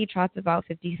 Looks like he trots about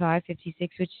 55,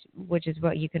 56, which is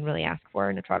what you can really ask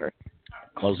for in a trotter.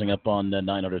 Closing up on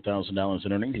 $900,000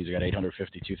 in earnings. He's got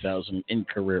 $852,000 in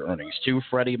career earnings. To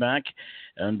Freddie Mac,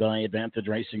 and by Advantage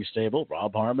Racing Stable,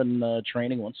 Rob Harmon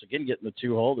training once again, getting the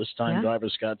 2-hole. This time, driver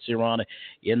Scott Zeron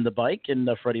in the bike, and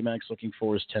Freddie Mac's looking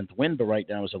for his 10th win, but right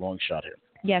now is a long shot here.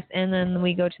 Yes, and then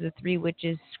we go to the 3, which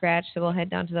is scratch. So we'll head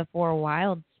down to the 4,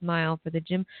 Wild Smile for the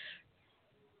Jim.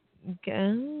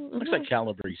 Looks like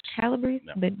Calabrese. Calabrese,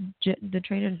 no. The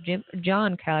trainer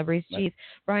John Calabrese. Jeez, right.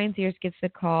 Brian Sears gets the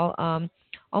call.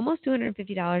 Almost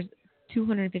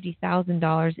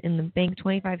 $250,000 in the bank.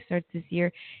 25 starts this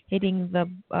year, hitting the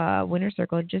winner's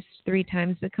circle just 3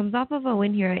 times. It comes off of a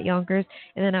win here at Yonkers,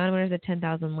 and then non-winners at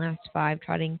 10,000 last 5,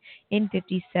 trotting in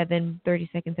 57, 30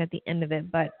 seconds at the end of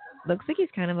it. But looks like he's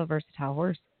kind of a versatile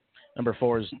horse. Number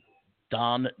 4 is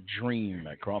Don Dream.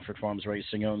 Crawford Farms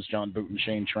Racing owns. John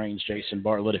Bootenshane trains. Jason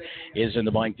Bartlett is in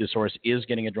the bike. This horse is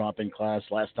getting a drop in class.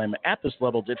 Last time at this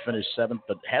level did finish 7th,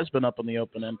 but has been up on the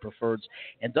open end preferreds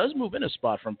and does move in a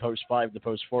spot from post 5 to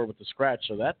post 4 with the scratch.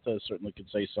 So that certainly could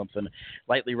say something.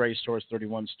 Lightly raced horse,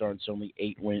 31 starts, only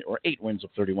 8 wins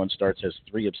of 31 starts, has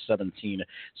 3 of 17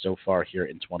 so far here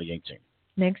in 2018.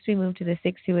 Next, we move to the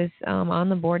 6, who is on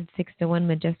the board, 6-1,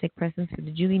 Majestic Presence for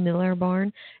the Julie Miller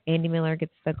barn. Andy Miller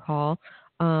gets the call.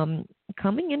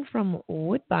 Coming in from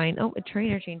Woodbine. Oh, a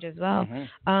trainer change as well.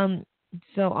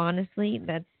 So honestly,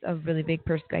 that's a really big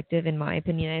perspective in my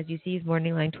opinion. As you see, his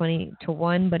morning line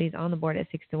 20-1, but he's on the board at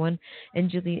 6-1. And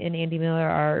Julie and Andy Miller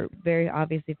are very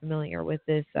obviously familiar with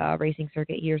this racing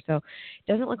circuit here. So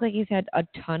it doesn't look like he's had a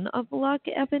ton of luck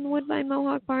up in Woodbine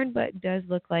Mohawk Barn, but it does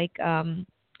look like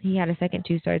he had a second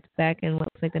 2 starts back and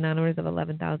looks like the non-owners of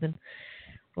 11,000.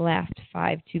 Last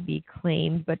 5 to be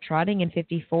claimed, but trotting in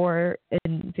 54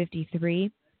 and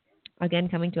 53. Again,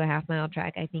 coming to a half-mile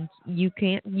track, I think you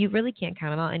really can't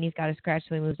count him out, and he's got a scratch,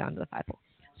 so he moves on to the 5 hole.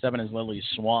 7 is Lily's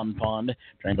Swan Pond,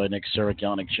 trained by Nick Surik.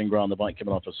 Yannick Shingra on the bike,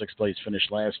 coming off a 6th-place finish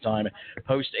last time.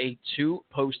 Post 8 to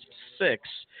Post 6,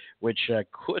 which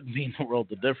could mean the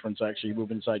world of difference, actually.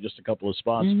 Move inside just a couple of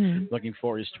spots. Looking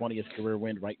for his 20th career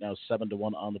win. Right now,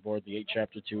 7-1 on the board. The 8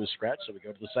 Chapter 2 is scratched, so we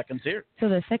go to the second tier. So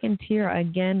the second tier,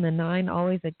 again, the 9,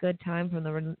 always a good time from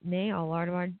the Renee Allard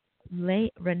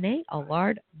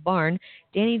Barn.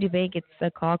 Danny Dubé gets the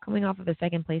call coming off of a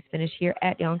second-place finish here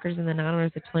at Yonkers in the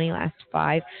non-owners of 20 last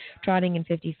 5, trotting in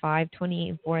 55,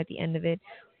 28-4 at the end of it.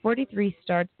 43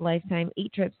 starts lifetime,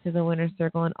 8 trips to the winner's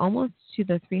circle, and almost to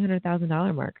the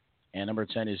 $300,000 mark. And number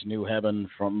 10 is New Heaven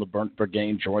from the Burnt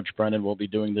Brigade. George Brennan will be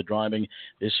doing the driving.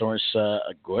 This horse,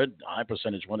 a good high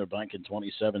percentage winner back in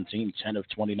 2017. 10 of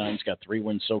 29. He's got 3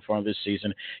 wins so far this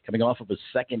season. Coming off of a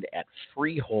second at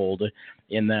Freehold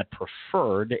in that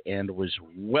preferred and was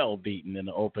well beaten in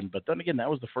the open. But then again, that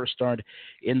was the first start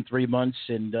in 3 months.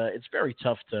 And it's very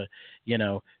tough to,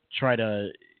 try to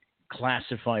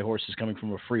classify horses coming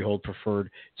from a freehold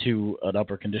preferred to an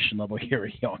upper condition level here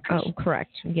at Yonkers. Oh,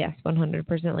 correct. Yes,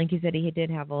 100%. Like you said, he did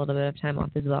have a little bit of time off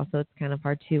as well, so it's kind of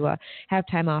hard to have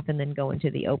time off and then go into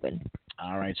the open.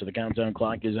 All right, so the countdown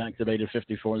clock is activated.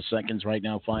 54 seconds right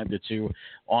now, 5-2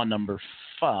 on number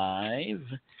 5,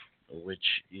 which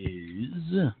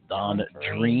is Don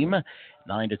Dream.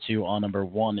 9-2 on number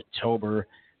 1, Tober.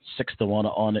 6-1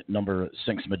 on number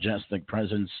 6, Majestic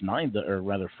Presence.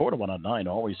 4-1 on 9.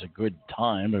 Always a good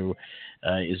time. Who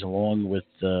is along with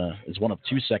is one of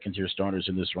 2 second-tier starters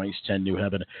in this race. 10 New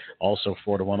Heaven, also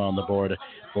 4-1 on the board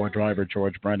for driver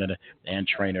George Brennan and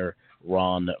trainer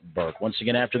Ron Burke. Once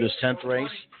again, after this 10th race,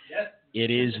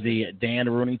 it is the Dan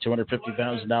Rooney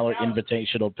 $250,000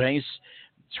 invitational pace.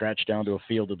 Scratch down to a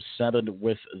field of 7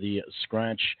 with the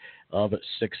scratch of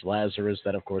 6 Lazarus.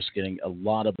 That, of course, getting a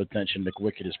lot of attention.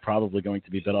 McWicked is probably going to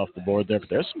be bit off the board there, but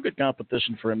there's some good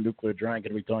competition for him. Nuclear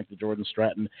Dragon, we talked to Jordan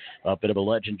Stratton, a bit of a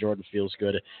legend. Jordan feels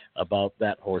good about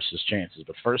that horse's chances.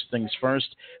 But first things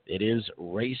first, it is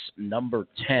race number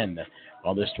 10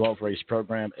 on this 12-race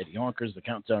program at Yonkers. The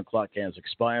countdown clock has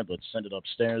expired. Let's send it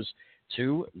upstairs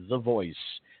to the voice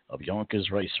of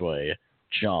Yonkers Raceway,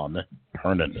 John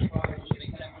Hernan.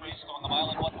 Going the mile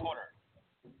and 1/4.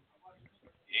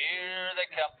 Here they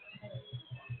come.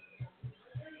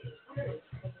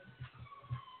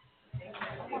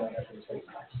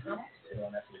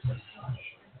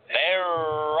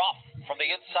 They're off from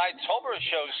the inside. Tober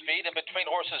shows speed in between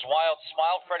horses. Wild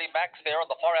Smile, Freddie Mac's there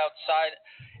on the far outside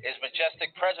is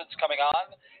Majestic Presence coming on,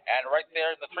 and right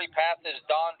there in the 3 path is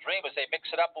Dawn Dream as they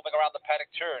mix it up, moving around the paddock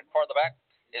turn. Farther back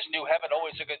is New Heaven,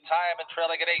 always a good time, and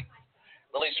trailing at 8th.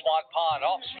 Lily Swan Pond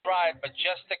off stride.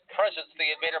 Majestic Presence,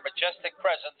 the invader Majestic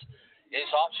Presence, is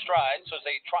off stride. So as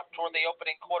they trot toward the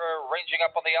opening quarter, ranging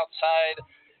up on the outside,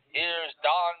 here's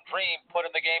Dawn Dream put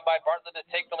in the game by Bartlett to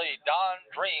take the lead. Dawn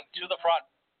Dream to the front.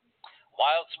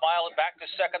 Wild Smile and back to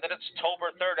second, and it's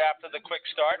Tober third after the quick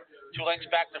start. 2 lengths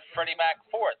back to Freddie Mac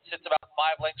fourth. Sits about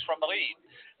 5 lengths from the lead.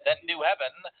 Then New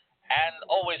Heaven. And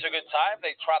always a good time.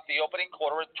 They trot the opening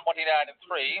quarter at 29-3.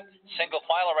 Single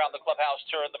file around the clubhouse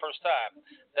turn the first time.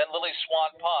 Then Lily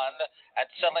Swan Pond. And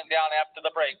settling down after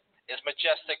the break is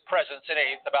Majestic Presence in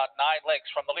 8th, about 9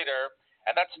 lengths from the leader.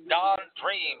 And that's Dawn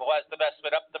Dream, who has the best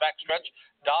bit up the back stretch.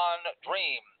 Dawn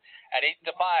Dream at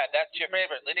 8-5. That's your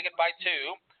favorite. Leading it by 2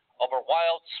 over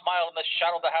Wild Smile in the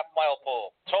shadow of the half-mile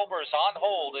pole. Tober's on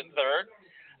hold in third.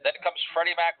 Then comes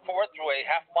Freddie Mac fourth through a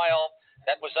half-mile.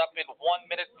 That was up in 1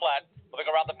 minute flat, moving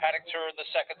around the paddock turn the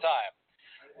second time.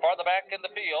 Farther back in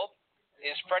the field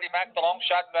is Freddie Mac, the long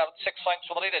shot, about 6 lengths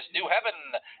from the lead. As New Heaven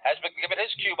has been given his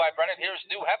cue by Brennan. Here's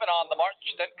New Heaven on the march.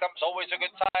 Then comes Always a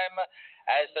Good Time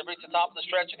as they reach the top of the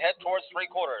stretch and head towards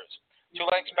 3/4. 2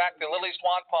 lengths back to Lily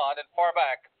Swan Pond, and far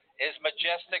back is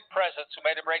Majestic Presence, who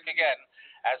made a break again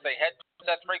as they head towards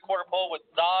that 3/4 pole with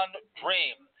Dawn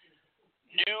Dream.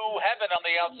 New Heaven on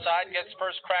the outside gets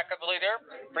first crack of the leader.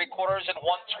 3/4 in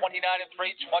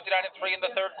 1:29-3, 29-3 in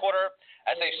the third quarter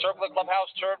as they circle the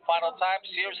clubhouse turn. Final time.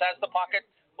 Sears has the pocket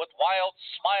with Wild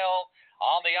Smile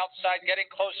on the outside. Getting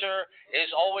closer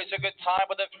is Always a Good Time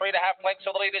within 3.5 lengths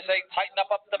of the lead as they tighten up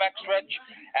the backstretch.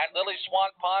 And Lily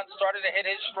Swan Pond started to hit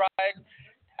his stride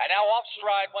And now off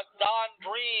stride went Don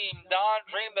Dream. Don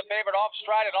Dream, the favorite, off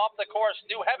stride and off the course.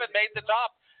 New Heaven made the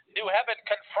top. New Heaven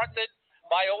confronted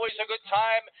by Always a Good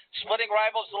Time. Splitting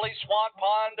rivals Lily Swan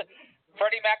Pond.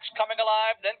 Freddie Mac's coming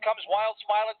alive. Then comes Wild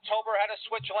Smile and Tober had to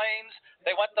switch lanes.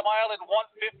 They went the mile in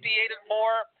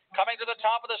 1:58.4. Coming to the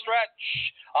top of the stretch.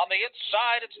 On the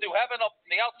inside, it's New Heaven. On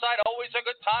the outside, Always a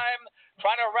Good Time.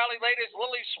 Trying to rally late is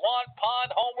Lily Swan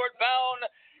Pond, homeward bound.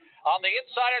 On the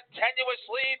inside, a tenuous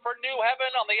lead for New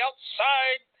Heaven. On the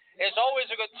outside is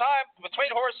Always a Good Time.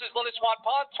 Between horses, Lily Swan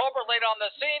Pond. Tober late on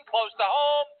the scene, close to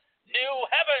home. New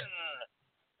Heaven.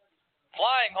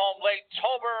 Flying home late,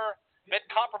 Tober. Bit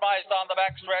compromised on the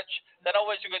backstretch. Then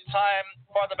Always a Good Time.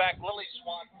 Farther back, Lily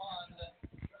Swan Pond.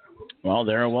 Well,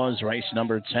 there it was, race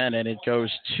number 10, and it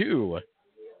goes to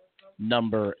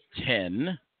number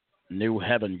 10, New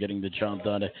Heaven, getting the job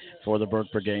done for the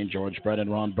Burke Brigade. George Brett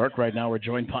and Ron Burke. Right now we're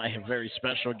joined by a very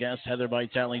special guest, Heather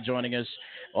Vitale, joining us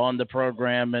on the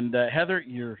program. And Heather,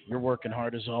 you're working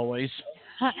hard as always.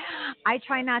 I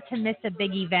try not to miss a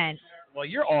big event. Well,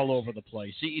 you're all over the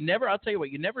place. See, I'll tell you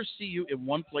what, you never see you in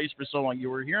one place for so long. You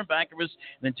were here in Bacchus, and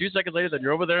then 2 seconds later, then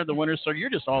you're over there in the winter, so you're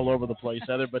just all over the place,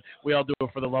 Heather, but we all do it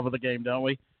for the love of the game, don't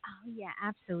we? Oh, yeah,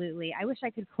 absolutely. I wish I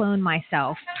could clone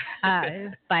myself,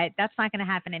 but that's not going to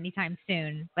happen anytime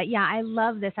soon. But, yeah, I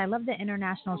love this. I love the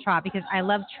International Trot because I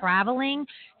love traveling,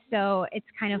 so it's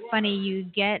kind of funny. You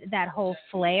get that whole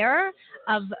flair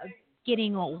of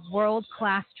getting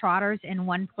world-class trotters in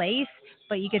one place,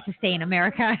 but you get to stay in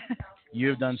America.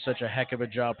 You've done such a heck of a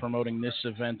job promoting this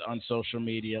event on social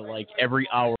media. Like every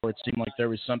hour, it seemed like there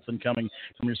was something coming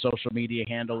from your social media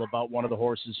handle about one of the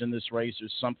horses in this race.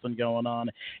 There's something going on.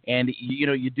 And,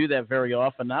 you do that very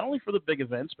often, not only for the big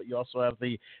events, but you also have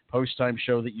the post-time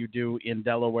show that you do in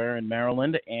Delaware and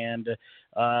Maryland. And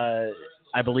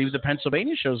I believe the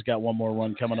Pennsylvania show's got one more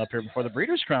run coming up here before the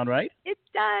Breeders' Crown, right? It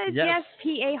does, yes.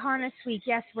 PA Harness Week.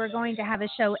 Yes, we're going to have a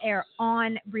show air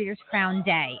on Breeders' Crown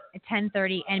Day at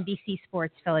 10:30 NBC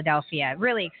Sports Philadelphia.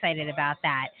 Really excited about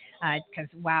that because,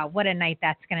 wow, what a night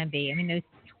that's going to be. I mean, those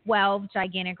 12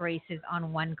 gigantic races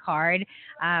on one card.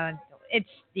 It's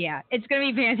going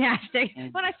to be fantastic.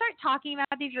 When I start talking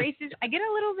about these races, I get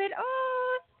a little bit,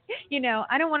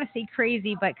 I don't want to say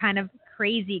crazy, but kind of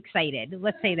crazy excited.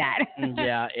 Let's say that.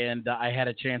 Yeah, and I had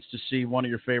a chance to see one of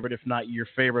your favorite, if not your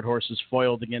favorite horses,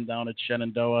 foiled again down at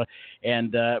Shenandoah.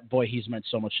 And, boy, he's meant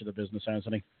so much to the business,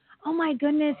 hasn't he? Oh, my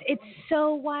goodness. It's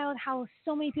so wild how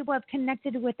so many people have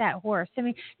connected with that horse. I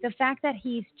mean, the fact that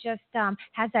he's just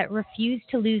has that refuse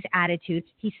to lose attitude.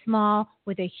 He's small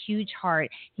with a huge heart.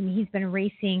 I mean, he's been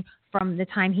racing from the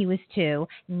time he was 2.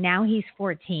 Now he's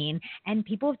 14, and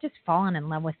people have just fallen in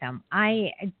love with him.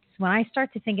 When I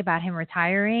start to think about him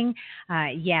retiring,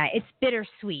 it's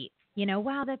bittersweet.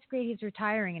 Wow, that's great. He's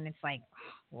retiring. And it's like,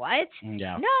 what?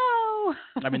 Yeah. No.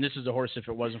 I mean, this is a horse, if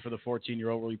it wasn't for the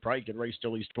 14-year-old, where he probably could race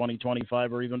till he's 20,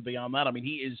 25, or even beyond that. I mean,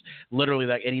 he is literally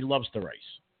that, and he loves to race.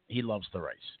 He loves the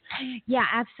race. Yeah,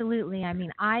 absolutely. I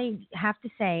mean, I have to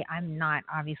say I'm not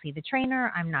obviously the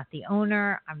trainer. I'm not the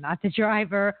owner. I'm not the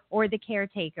driver or the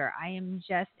caretaker. I am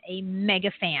just a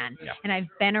mega fan. Yeah. And I've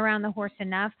been around the horse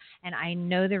enough, and I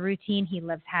know the routine. He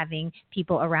loves having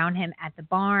people around him at the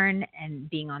barn and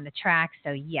being on the track.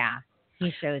 So, yeah,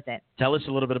 he shows it. Tell us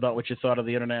a little bit about what you thought of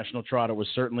the International Trot. It was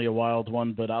certainly a wild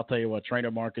one, but I'll tell you what,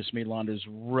 trainer Marcus Mielander is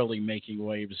really making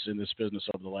waves in this business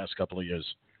over the last couple of years.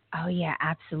 Oh, yeah,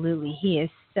 absolutely. He is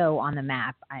so on the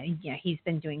map. He's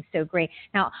been doing so great.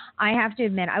 Now, I have to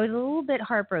admit, I was a little bit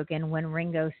heartbroken when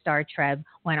Ringo Starr Treb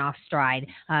went off stride.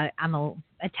 I'm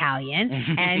Italian,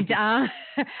 and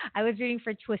I was rooting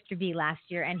for Twister B last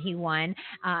year, and he won.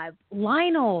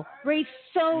 Lionel raced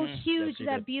so huge, yes,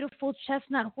 that beautiful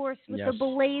chestnut horse with Yes. the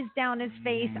belays down his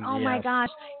face. Oh, my Yes. gosh.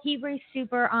 He raced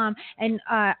super. And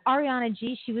Ariana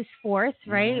G, she was 4th,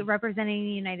 right, representing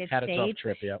the United Had States. a tough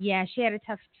trip, yeah. Yeah, she had a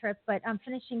tough trip, but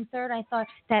finishing 3rd, I thought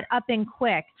that Up and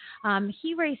Quick,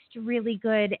 he raced really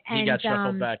good. And, He got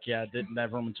shuffled back, didn't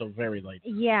have room until very late.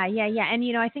 Yeah.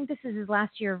 And, I think this is his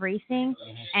last year of racing,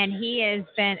 and he has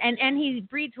been, and he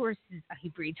breeds horses. He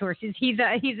breeds horses. He's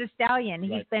a stallion.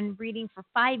 He's Right. been breeding for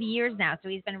 5 years now, so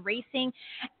he's been racing,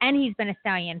 and he's been a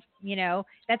stallion.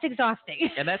 That's exhausting.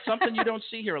 And that's something you don't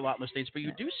see here a lot in the States, but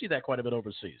you do see that quite a bit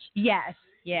overseas. Yes.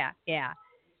 Yeah.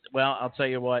 Well, I'll tell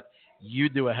you what, you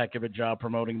do a heck of a job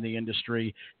promoting the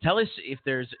industry. Tell us if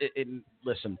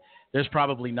listen, there's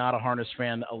probably not a harness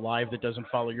fan alive that doesn't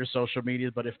follow your social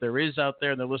media, but if there is out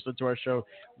there and they're listening to our show,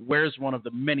 where's one of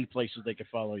the many places they can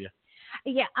follow you?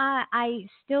 Yeah, I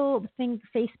still think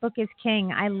Facebook is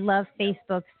king. I love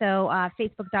Facebook. So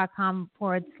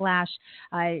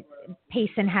facebook.com/Pace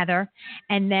and Heather.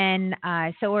 And then,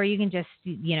 or you can just,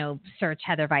 search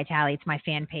Heather Vitale. It's my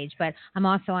fan page. But I'm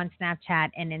also on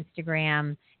Snapchat and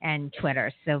Instagram and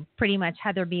Twitter. So pretty much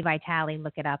Heather B. Vitale.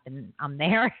 Look it up and I'm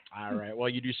there. All right. Well,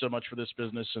 you do so much for this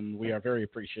business, and we are very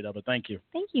appreciative of it. Thank you.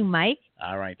 Thank you, Mike.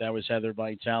 All right. That was Heather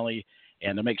Vitale.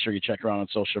 And to make sure you check her out on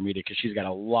social media because she's got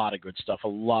a lot of good stuff, a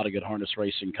lot of good harness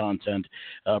racing content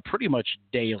pretty much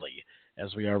daily,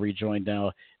 as we are rejoined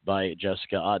now by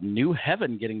Jessica. New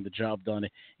Heaven getting the job done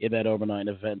in that overnight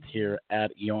event here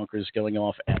at Yonkers, going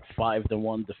off at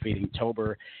 5-1, defeating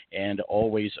Tober, and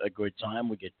always a good time.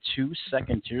 We get 2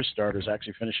 second-tier starters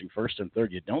actually finishing first and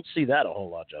third. You don't see that a whole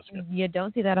lot, Jessica. You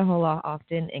don't see that a whole lot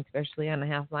often, especially on a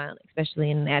half mile, especially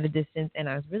in at a distance. And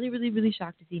I was really, really, really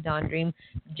shocked to see Dawn Dream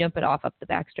jump it off up the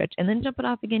backstretch and then jump it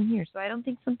off again here. So I don't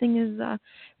think something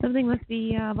must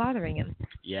be bothering him.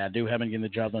 Yeah, New Heaven getting the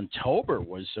job done. Tober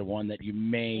was the one that you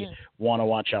may want to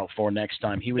watch out for next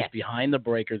time. He was behind the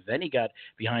breaker. Then he got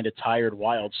behind a tired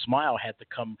Wild. Smile had to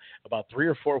come about 3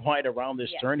 or 4 wide around this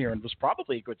turn here and was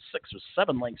probably a good 6 or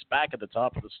 7 lengths back at the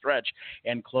top of the stretch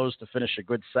and closed to finish a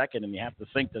good second. And you have to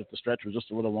think that if the stretch was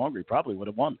just a little longer, he probably would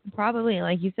have won. Probably.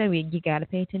 Like you said, you got to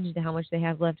pay attention to how much they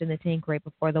have left in the tank right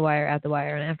before the wire, at the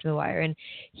wire, and after the wire. And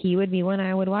he would be one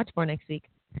I would watch for next week.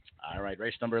 All right,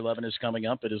 race number 11 is coming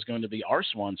up. It is going to be our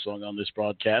swan song on this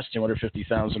broadcast,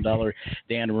 $250,000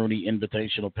 Dan Rooney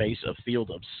Invitational Pace, a field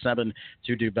of 7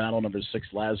 to do battle. Number 6,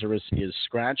 Lazarus, is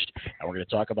scratched. And we're going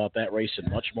to talk about that race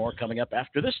and much more coming up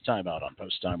after this timeout on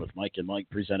Post Time with Mike and Mike,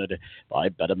 presented by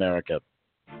Bet America.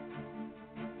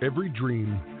 Every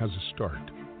dream has a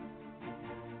start,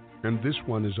 and this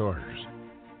one is ours.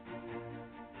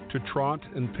 To trot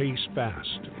and pace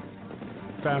fast,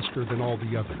 faster than all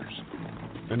the others.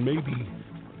 And maybe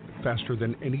faster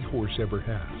than any horse ever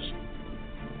has.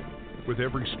 With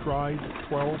every stride,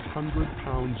 1,200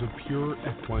 pounds of pure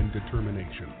equine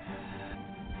determination.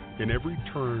 In every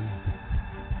turn,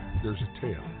 there's a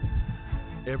tale.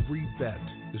 Every bet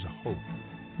is a hope.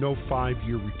 No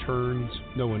 5-year returns,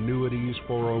 no annuities,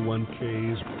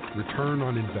 401ks. Return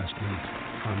on investment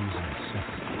comes in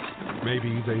seconds.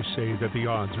 Maybe they say that the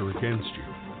odds are against you.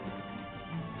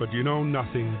 But you know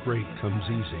nothing great comes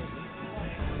easy.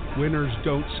 Winners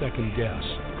don't second guess.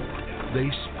 They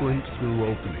sprint through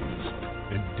openings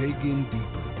and dig in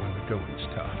deeper when the going's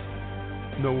tough.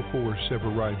 No horse ever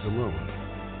rides alone.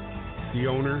 The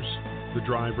owners, the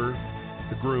driver,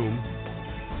 the groom,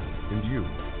 and you.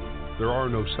 There are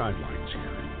no sidelines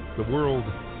here. The world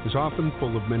is often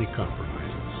full of many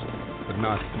compromises, but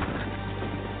not here.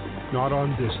 Not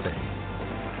on this day.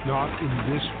 Not in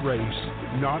this race.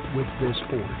 Not with this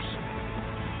horse.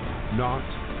 Not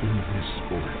in this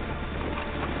sport.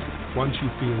 Once you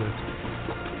feel it,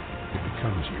 it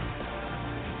becomes you.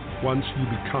 Once you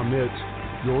become it,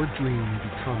 your dream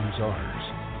becomes ours.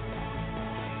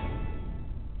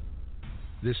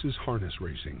 This is harness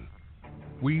racing.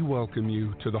 We welcome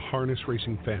you to the Harness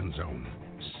Racing Fan Zone.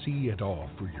 See it all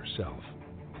for yourself.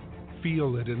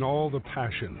 Feel it in all the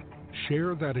passion.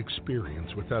 Share that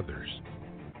experience with others.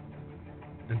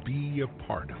 And be a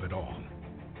part of it all.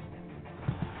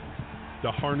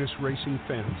 The Harness Racing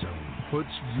Fan Zone puts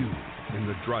you in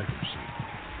the driver's seat.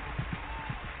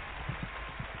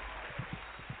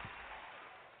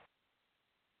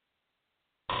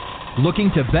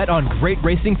 Looking to bet on great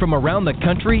racing from around the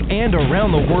country and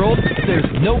around the world? There's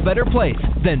no better place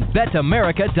than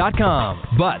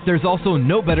BetAmerica.com. But there's also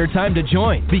no better time to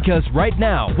join, because right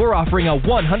now we're offering a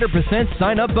 100%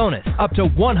 sign-up bonus, up to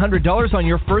 $100 on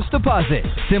your first deposit.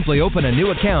 Simply open a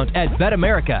new account at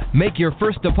BetAmerica, make your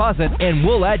first deposit, and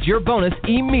we'll add your bonus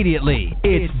immediately.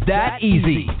 It's that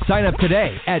easy. Sign up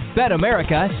today at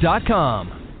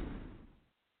BetAmerica.com.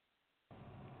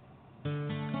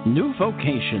 New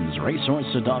Vocations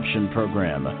Racehorse Adoption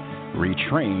Program.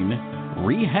 Retrain,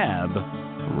 rehab,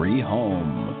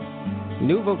 rehome.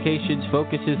 New Vocations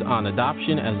focuses on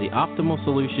adoption as the optimal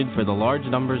solution for the large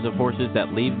numbers of horses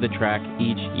that leave the track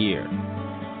each year.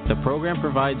 The program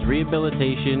provides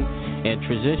rehabilitation and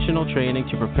transitional training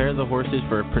to prepare the horses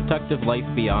for a productive life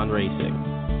beyond racing.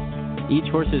 Each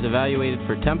horse is evaluated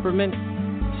for temperament,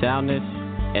 soundness,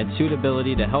 and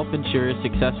suitability to help ensure a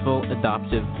successful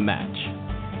adoptive match.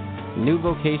 New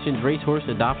Vocations Racehorse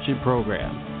Adoption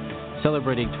Program,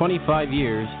 celebrating 25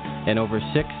 years and over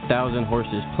 6,000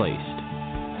 horses placed.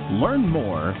 Learn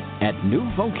more at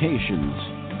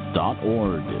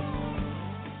newvocations.org.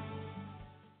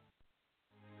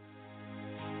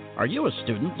 Are you a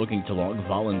student looking to log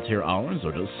volunteer hours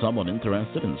or just someone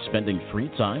interested in spending free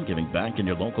time giving back in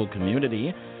your local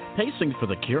community? Pacing for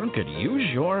the Cure could use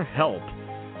your help.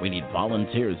 We need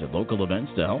volunteers at local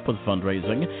events to help with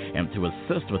fundraising and to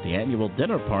assist with the annual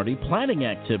dinner party planning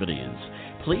activities.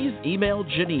 Please email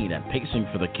Janine at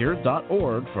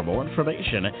pacingforthecure.org for more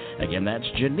information. Again, that's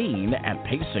Janine at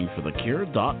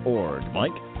pacingforthecure.org.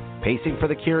 Mike? Pacing for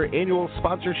the Cure annual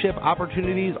sponsorship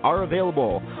opportunities are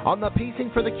available on the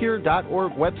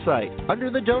pacingforthecure.org website under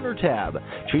the Donor tab.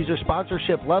 Choose your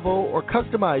sponsorship level or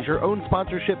customize your own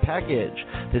sponsorship package.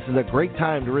 This is a great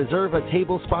time to reserve a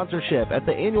table sponsorship at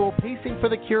the annual Pacing for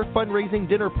the Cure fundraising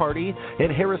dinner party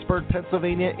in Harrisburg,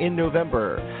 Pennsylvania in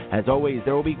November. As always,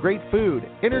 there will be great food,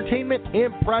 entertainment,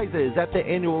 and prizes at the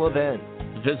annual event.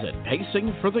 Visit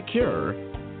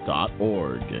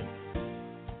pacingforthecure.org.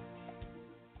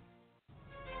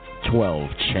 12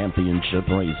 championship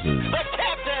races. The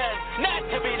captain, not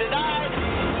to be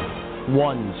denied.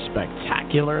 One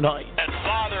spectacular night. And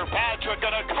Father Patrick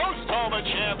gonna coast home a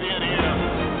champion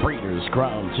here. Breeders'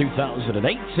 Crown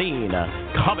 2018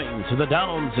 coming to the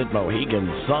Downs at Mohegan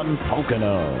Sun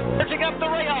Pocono. Pushing up the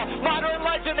rail, Modern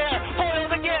Legend there,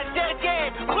 foiled again, dead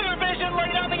game, clear vision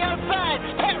late on the outside,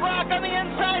 Pet Rock on the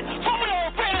inside,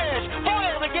 photo finish,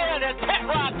 foiled again, and Pet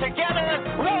Rock together,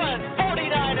 runs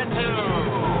 49-2.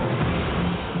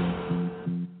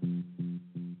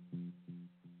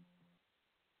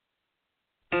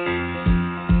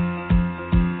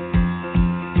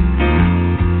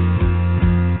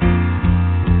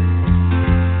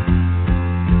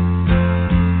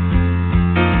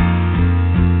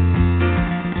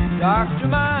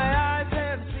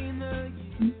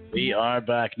 We are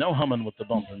back. No humming with the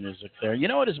bumper music there. You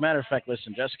know what? As a matter of fact,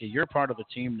 listen, Jessica, you're part of the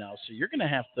team now, so you're going to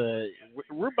have to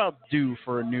 – we're about due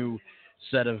for a new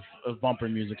set of bumper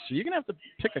music, so you're going to have to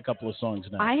pick a couple of songs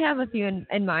now. I have a few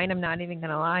in mind. I'm not even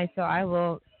going to lie, so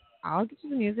I'll get you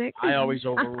the music. I always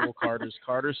overrule Carter's.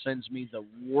 Carter sends me the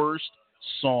worst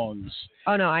songs.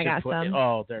 Oh, no, I got some.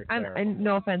 Oh, they're terrible. And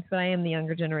no offense, but I am the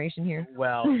younger generation here.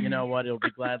 Well, you know what? It'll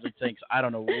be gladly thanks. I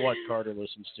don't know what Carter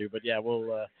listens to, but yeah,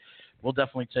 we'll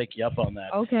definitely take you up on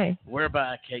that. Okay. We're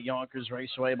back at Yonkers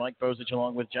Raceway. Mike Bozich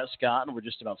along with Jess Scott, and we're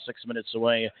just about 6 minutes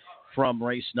away from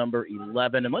race number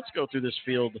 11. And let's go through this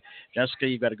field. Jessica,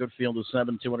 you've got a good field of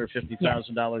 7,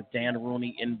 $250,000 Dan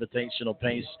Rooney Invitational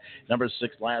Pace. Number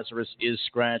 6, Lazarus, is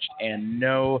scratched, and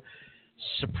no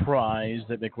surprise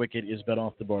that McWicked is bet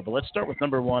off the board. But let's start with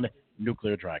number 1,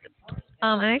 Nuclear Dragon.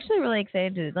 I'm actually really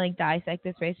excited to dissect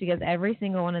this race because every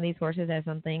single one of these horses has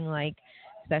something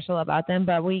special about them,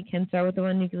 but we can start with the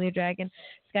one, Nuclear Dragon.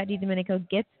 Scott DiDomenico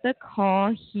gets the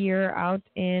call here out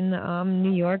in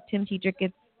New York. Tim Tetrick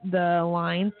gets the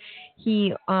lines.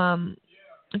 He back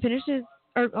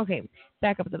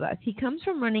up the bus. He comes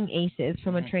from running Aces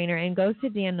from a trainer and goes to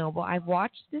Dan Noble. I've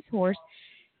watched this horse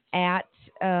at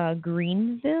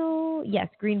Greenville,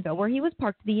 where he was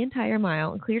parked the entire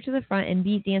mile, clear to the front, and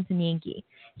beat Dancing Yankee.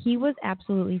 He was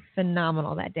absolutely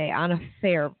phenomenal that day on a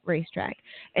fair racetrack.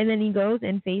 And then he goes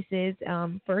and faces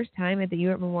first time at the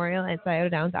Ewart Memorial at Scioto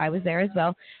Downs. I was there as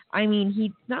well. I mean,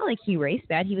 it's not like he raced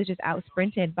bad. He was just out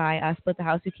sprinted by Split the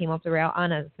House, who came off the rail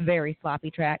on a very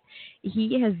sloppy track.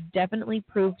 He has definitely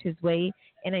proved his way,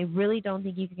 and I really don't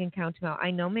think you can count him out.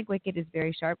 I know McWicked is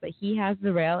very sharp, but he has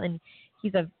the rail, and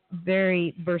he's a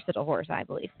very versatile horse, I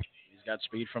believe. He's got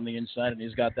speed from the inside, and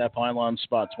he's got that pylon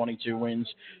spot. 22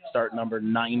 wins, start number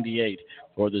 98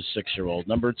 for this 6-year-old.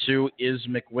 Number 2 is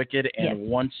McWicked, and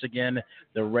once again,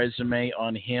 the resume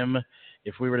on him,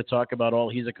 if we were to talk about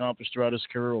all he's accomplished throughout his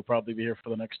career, we'll probably be here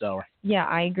for the next hour. Yeah,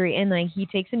 I agree. And he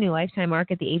takes a new lifetime mark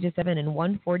at the age of 7 and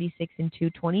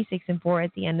 146-2, 26-4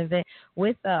 at the end of it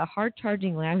with a hard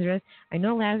charging Lazarus. I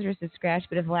know Lazarus is scratched,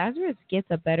 but if Lazarus gets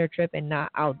a better trip and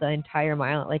not out the entire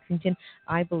mile at Lexington,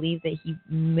 I believe that he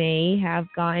may have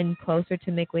gotten closer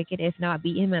to McWicked, if not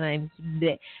beat him. And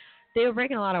they were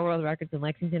breaking a lot of world records in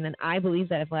Lexington, and I believe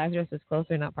that if Lazarus was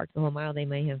closer and not parked the whole mile, they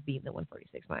may have beaten the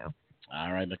 146 mile.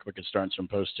 All right, McWicked starts from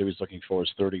post 2. He's looking for his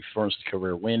 31st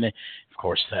career win. Of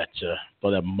course, that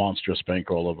monstrous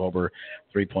bankroll of over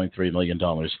 $3.3 million.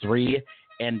 3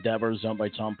 Endeavors, owned by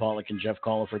Tom Pollock and Jeff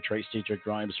Collifer. Trace Tetrick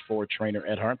drives for trainer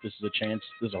Ed Hart. This is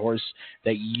a horse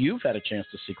that you've had a chance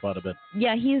to see quite a bit.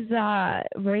 Yeah, he's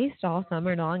raced all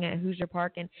summer long at Hoosier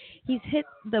Park, and he's hit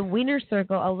the winner's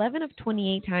circle 11 of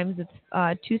 28 times. It's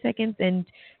 2 seconds and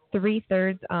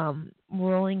 3/3,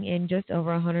 rolling in just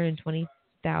over $120,000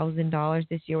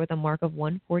 this year with a mark of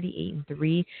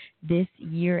 148-3 this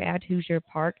year at Hoosier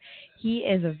Park. He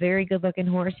is a very good-looking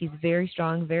horse. He's very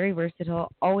strong, very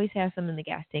versatile, always has some in the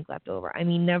gas tank left over. I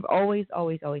mean, never, always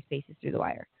paces through the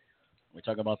wire. We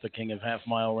talk about the king of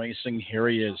half-mile racing. Here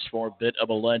he is, for a bit of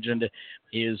a legend.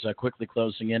 He is quickly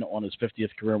closing in on his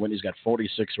 50th career win. He's got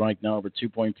 46 right now, over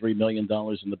 $2.3 million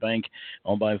in the bank,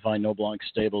 owned by Vine Noblock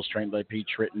Stables, trained by Pete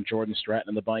Tritt and Jordan Stratton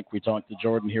in the bike. We talked to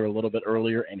Jordan here a little bit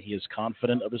earlier, and he is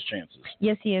confident of his chances.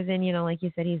 Yes, he is. And, like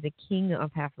you said, he's the king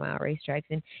of half-mile racetracks,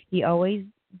 and he always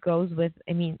goes with,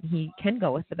 he can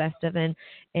go with the best of them,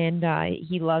 and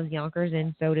he loves Yonkers,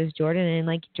 and so does Jordan. And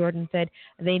like Jordan said,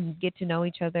 they get to know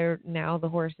each other now, the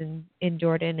horse and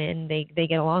Jordan, and they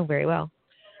get along very well.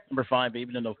 Number 5,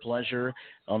 Evening of Pleasure,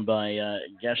 owned by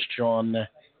Gaston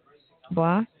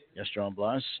Blas. Gaston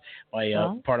Blas.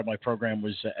 Part of my program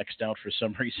was X'd out for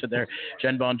some reason there.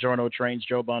 Jen Bongiorno trains,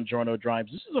 Joe Bongiorno drives.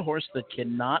 This is a horse that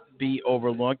cannot be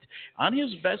overlooked. On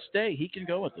his best day, he can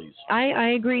go with these.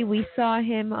 I agree. We saw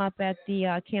him up at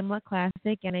the Camelot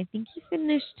Classic, and I think he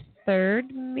finished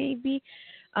 3rd, maybe.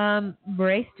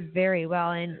 Raced very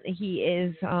well, and he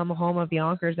is home of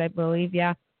Yonkers, I believe.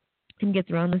 Yeah. And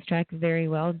gets around this track very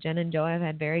well. Jen and Joe have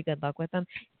had very good luck with him.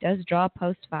 He does draw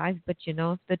post 5, but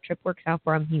if the trip works out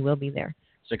for him, he will be there.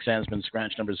 6 has been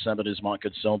scratched. Number 7 is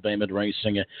Monket Cell. Bayman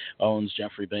Racing owns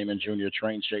Jeffrey Bayman Jr.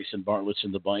 trains Jason Bartlett's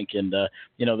in the bike. And,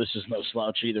 this is no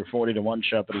slouch either. 40-1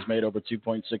 shot, but he's made over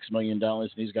 $2.6 million, and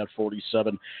he's got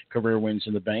 47 career wins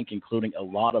in the bank, including a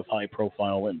lot of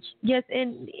high-profile wins. Yes,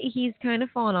 and he's kind of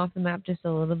fallen off the map just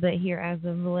a little bit here as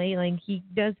of late. Like, he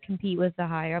does compete with the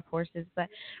higher-up horses, but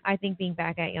I think being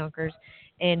back at Yonkers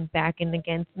and back in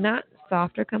against not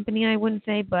softer company, I wouldn't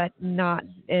say, but not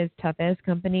as tough as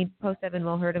company. Post 7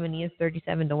 will hurt him, and he is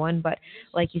 37-1. But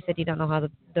like you said, you don't know how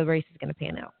the race is going to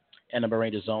pan out. And number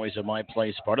 8 is always at my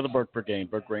place, part of the Burke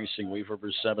Brigade. Burke Racing, Weaver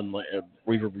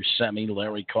Buscemi,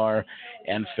 Larry Carr,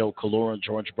 and Phil Kalura,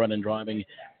 George Brennan driving.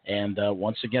 And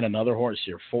once again, another horse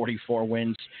here, 44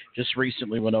 wins. Just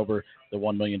recently went over the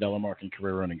 $1 million mark in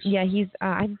career earnings. Yeah,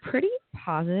 I'm pretty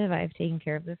positive I've taken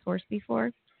care of this horse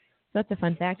before. So that's a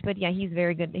fun fact. But, yeah, he's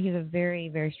very good. He's a very,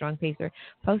 very strong pacer.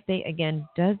 Post 8, again,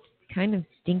 does kind of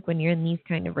stink when you're in these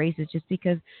kind of races just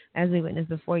because, as we witnessed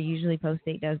before, usually Post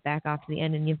 8 does back off to the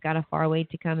end and you've got a far way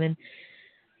to come in.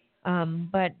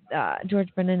 But George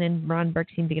Brennan and Ron Burke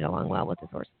seem to get along well with this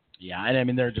horse. Yeah,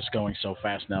 and they're just going so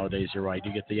fast nowadays. You're right.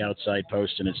 You get the outside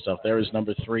posting and stuff. There is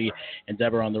number 3,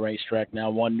 Endeavor on the racetrack now.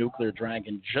 1, Nuclear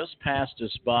Dragon, just passed us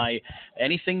by.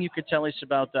 Anything you could tell us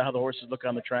about how the horses look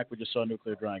on the track? We just saw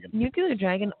Nuclear Dragon. Nuclear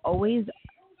Dragon always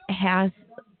has,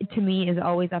 to me, is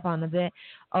always up on the bit,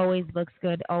 always looks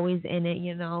good, always in it.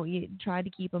 You try to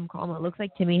keep him calm. It looks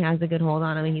like Timmy has a good hold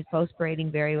on him. He's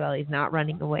post-parading very well. He's not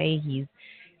running away. He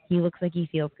looks like he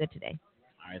feels good today.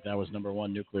 All right, that was number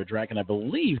 1, Nuclear Dragon. I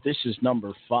believe this is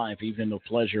number 5, Evening of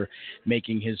Pleasure,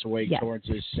 making his way towards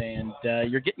us. And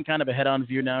you're getting kind of a head-on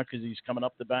view now because he's coming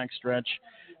up the backstretch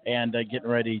and getting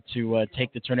ready to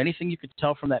take the turn. Anything you could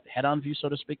tell from that head-on view, so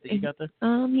to speak, that you got there?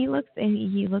 He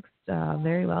looks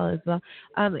very well as well.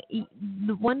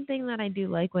 The one thing that I do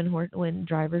like when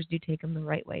drivers do take them the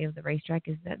right way of the racetrack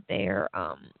is that they're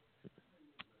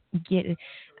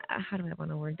how do I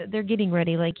want to word that? They're getting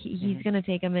ready. Like he's going to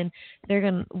take them, and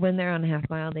when they're on a half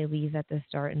mile, they leave at the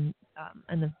start and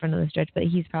in the front of the stretch. But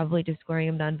he's probably just scoring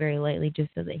them down very lightly, just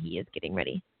so that he is getting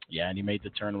ready. Yeah, and he made the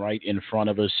turn right in front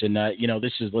of us. And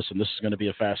this is going to be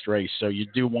a fast race, so you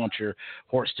do want your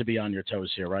horse to be on your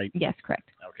toes here, right? Yes, correct.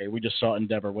 Okay, we just saw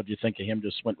Endeavor. What do you think of him?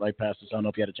 Just went right past us. I don't know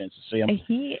if you had a chance to see him.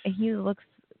 He looks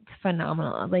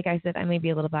phenomenal. Like I said, I may be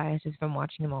a little biased just from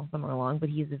watching him all summer long, but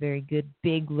he's a very good,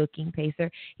 big-looking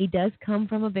pacer. He does come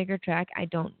from a bigger track. I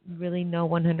don't really know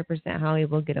 100% how he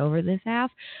will get over this half,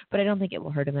 but I don't think it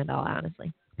will hurt him at all,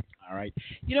 honestly. All right.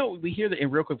 We hear that, and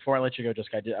real quick before I let you go,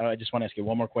 Jessica, I just want to ask you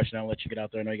one more question. I'll let you get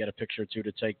out there. I know you got a picture or two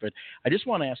to take, but I just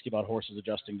want to ask you about horses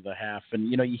adjusting to the half.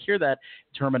 And, you hear that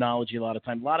terminology a lot of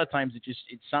times. A lot of times it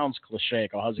sounds cliche.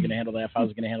 Oh, how's it going to handle the half?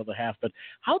 How's it going to handle the half? But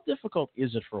how difficult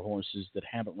is it for horses that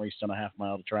haven't raced on a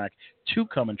half-mile track to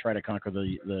come and try to conquer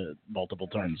the multiple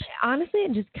turns? Honestly,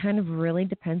 it just kind of really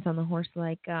depends on the horse.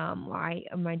 Like my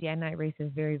dad and I race a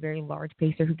very, very large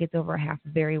pacer who gets over a half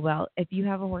very well. If you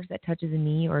have a horse that touches a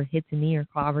knee or hits a knee or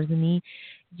clobbers a knee,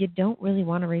 you don't really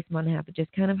want to race them on half. It's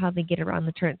just kind of how they get around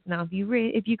the turns. Now,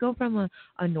 if you go from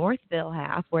a Northville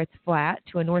half where it's flat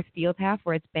to a Northfield half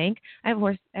where it's bank, I have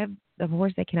a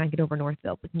horse that cannot get over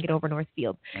Northville but can get over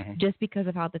Northfield just because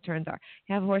of how the turns are.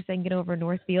 I have a horse that can get over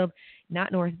Northfield,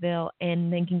 not Northville,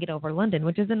 and then can get over London,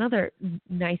 which is another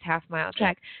nice half-mile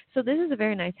track. So this is a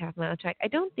very nice half-mile track. I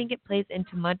don't think it plays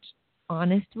into much,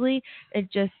 honestly.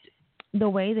 It just the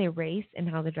way they race and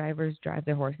how the drivers drive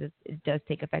their horses, it does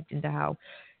take effect into how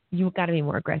you've got to be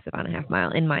more aggressive on a half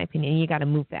mile, in my opinion. You got to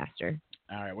move faster.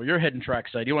 All right, well, you're heading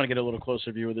trackside. You want to get a little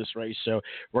closer view of this race, so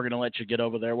we're going to let you get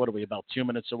over there. What are we, about 2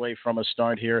 minutes away from a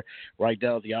start here? Right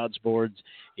now, the odds board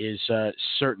is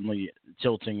certainly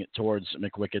tilting towards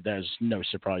McWicked. There's no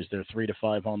surprise there.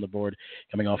 3-5 on the board,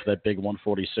 coming off that big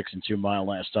 146 and 2 mile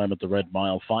last time at the Red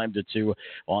Mile. 5-2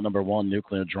 on number 1,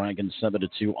 Nuclear Dragon.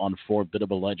 7-2 on 4, Bit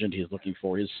of a Legend. He's looking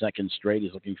for his second straight.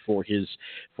 He's looking for his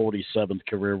 47th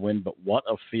career win. But what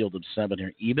a field of 7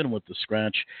 here, even with the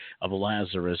scratch of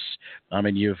Lazarus. I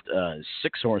mean, you have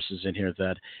 6 horses in here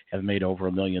that have made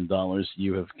over $1 million.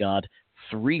 You have got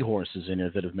 3 horses in here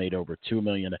that have made over $2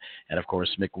 million. And, of course,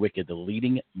 McWicked, the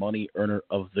leading money earner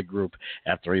of the group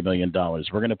at $3 million.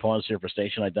 We're going to pause here for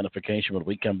station identification. When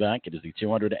we come back, it is the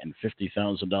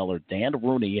 $250,000 Dan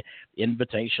Rooney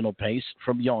Invitational Pace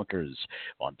from Yonkers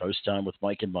on Post Time with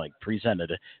Mike and Mike,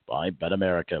 presented by Bet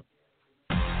America.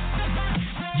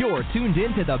 You're tuned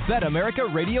in to the Bet America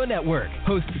Radio Network.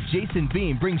 Host Jason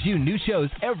Beam brings you new shows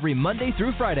every Monday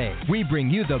through Friday. We bring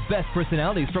you the best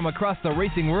personalities from across the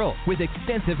racing world with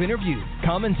extensive interviews,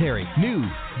 commentary, news,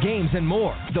 games, and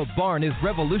more. The Barn is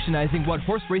revolutionizing what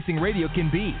horse racing radio can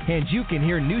be, and you can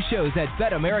hear new shows at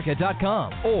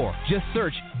betamerica.com or just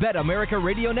search Bet America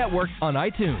Radio Network on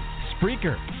iTunes,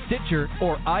 Spreaker, Stitcher,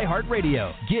 or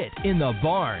iHeartRadio. Get in the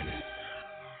Barn.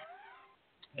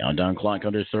 Countdown clock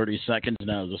under 30 seconds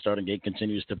now as the starting gate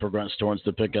continues to progress towards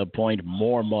the pickup point.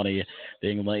 More money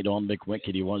being laid on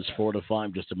McWicked. He was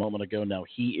 4-5 just a moment ago. Now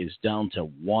he is down to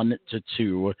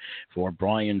 1-2 for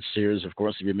Brian Sears. Of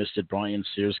course, if you missed it, Brian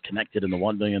Sears connected in the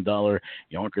 $1 million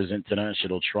Yonkers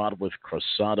International Trot with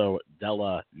Crosado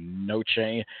della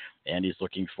Noche. And he's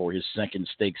looking for his second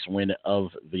stakes win of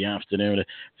the afternoon.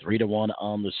 3-1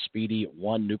 on the Speedy.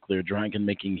 1 Nuclear Dragon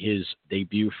making his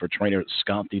debut for trainer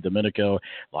Scott DiDomenico.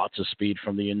 Lots of speed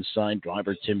from the inside.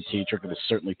 Driver Tim Tetrick will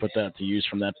certainly put that to use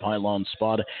from that pylon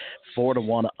spot.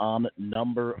 4-1 on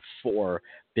number 4.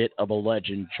 Bit of a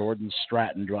Legend. Jordan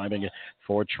Stratton driving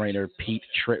for trainer Pete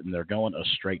Tritton. They're going a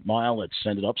straight mile. Let's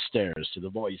send it upstairs to the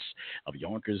voice of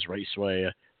Yonkers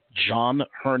Raceway, John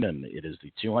Hernan. It is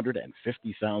the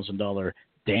 $250,000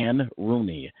 Dan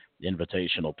Rooney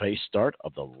Invitational Pace start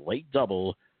of the late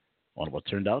double on what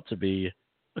turned out to be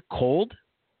a cold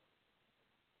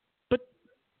but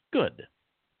good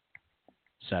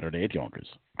Saturday at Yonkers.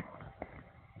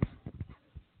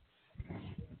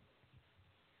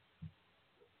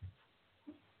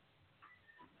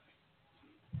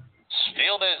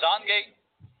 Field is on gate.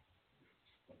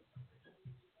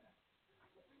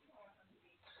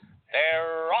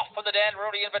 They're off for the Dan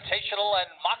Rooney Invitational,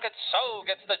 and Mocket So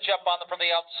gets the jump on them from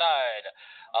the outside.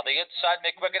 On the inside,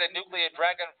 McWicked and Nuclear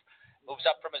Dragon moves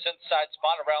up from his inside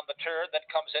spot around the turn. Then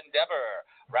comes Endeavor.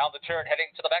 Around the turn,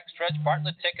 heading to the backstretch.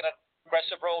 Bartlett taking an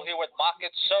aggressive roll here with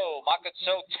Mocket So. Mocket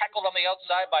So tackled on the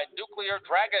outside by Nuclear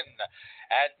Dragon.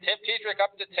 And Tim Tetrick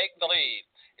up to take the lead.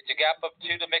 It's a gap of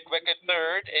 2 to McWicked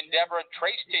third. Endeavor and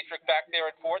Trace Tetrick back there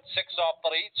in fourth. 6 off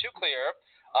the lead. 2 clear.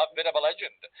 A Bit of a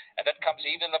Legend. And then comes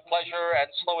Even the Pleasure,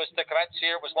 and slowest to commence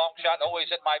here was Long Shot,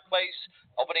 Always at My Place.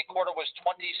 Opening quarter was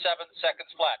 27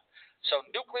 seconds flat. So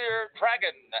Nuclear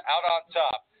Dragon out on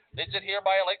top. Leads it here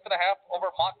by a length and a half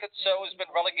over Mocket So, has been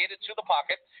relegated to the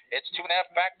pocket. It's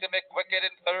 2.5 back to McWicked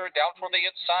in third. Down toward the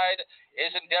inside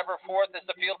is Endeavor fourth as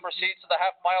the field proceeds to the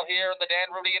half mile here in the Dan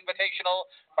Rooney Invitational.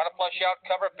 Trying to flush out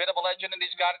cover, Bit of a Legend, and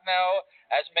he's got it now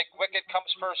as McWicked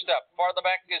comes first up. Farther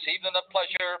back is Even the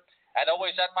Pleasure. And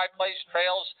Always at My Place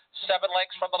trails 7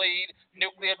 lengths from the lead.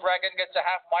 Nuclear Dragon gets a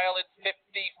half mile in 55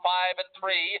 and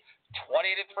 3.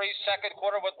 20-3 second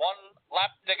quarter with 1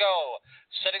 lap to go.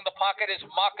 Sitting the pocket is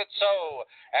Mocket So.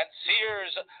 And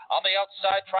Sears on the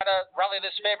outside trying to rally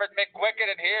this favorite McWicked.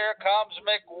 And here comes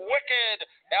McWicked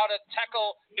now to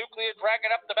tackle Nuclear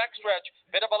Dragon up the backstretch.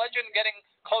 Bit of a Legend getting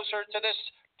closer to this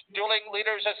dueling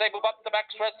leaders as they move up the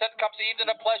backstretch. Then comes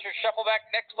Even a Pleasure. Shuffle back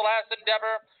next to last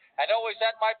Endeavor. And Always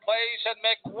at My Place, and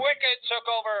McWicked took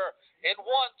over in 1:22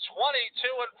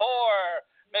 and 4.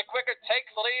 McWicked takes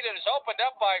the lead and is opened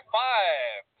up by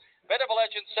 5. Bit of a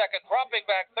Legend second. Dropping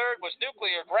back third was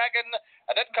Nuclear Dragon,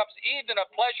 and then comes Even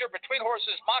a Pleasure between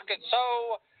horses Mocket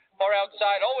So. Far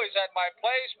outside, Always at My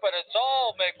Place, but it's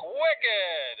all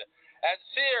McWicked. And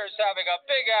Sears having a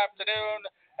big afternoon,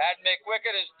 and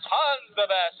McWicked is tons the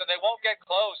best, and they won't get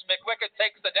close. McWicked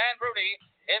takes the Dan Rooney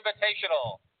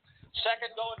Invitational. Second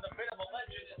going to Bit of a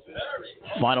Legend is very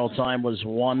close. Final time was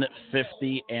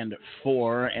 1:50 and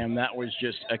 4, and that was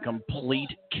just a complete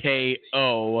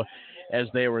KO as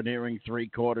they were nearing 3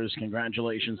 quarters.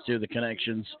 Congratulations to the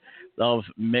connections of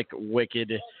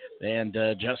McWicked. And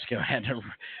Jessica had to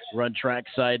run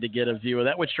trackside to get a view of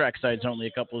that, which trackside's only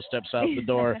a couple of steps out the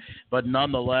door. But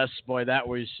nonetheless, boy, that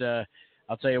was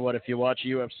I'll tell you what, if you watch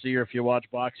UFC or if you watch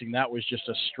boxing, that was just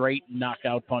a straight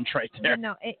knockout punch right there.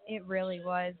 No, it really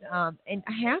was. And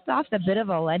hats off to a bit of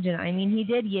a legend. I mean, he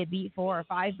did get beat 4 or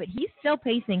 5, but he's still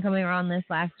pacing coming around this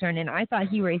last turn, and I thought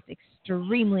he raced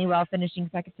extremely well, finishing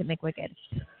second to McWicked.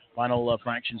 Final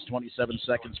fractions, 27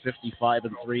 seconds, 55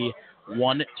 and 3,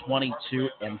 122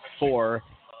 and 4,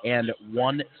 and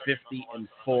 150 and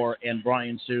 4. And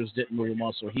Brian Sears didn't move a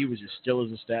muscle. He was as still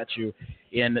as a statue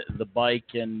in the bike.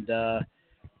 And,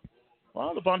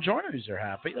 well, the Bonjourners are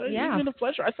happy. Yeah. Even a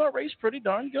pleasure. I thought race pretty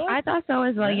darn good. I thought so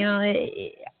as well. Yeah. You know,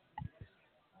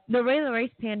 the way the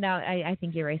race panned out, I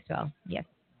think he raced well. Yes.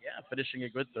 Yeah, finishing a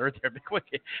good third there.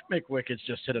 McWicked's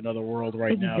just hit another world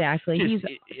right now. Exactly. He's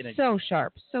so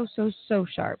sharp. So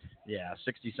sharp. Yeah,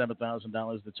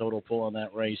 $67,000 the total pull on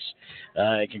that race.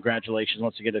 Congratulations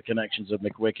once again to Connections of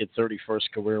McWicked,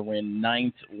 31st career win,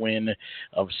 9th win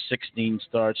of 16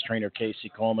 starts. Trainer Casey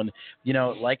Coleman. You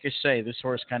know, like I say, this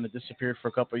horse kind of disappeared for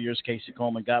a couple of years. Casey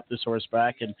Coleman got this horse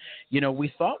back, and, you know,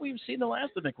 we thought we've seen the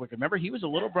last of McWicked. Remember, he was a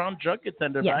Little Brown Jug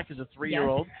contender back as a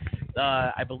 3-year-old.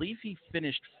 I believe he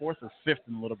finished 4th or 5th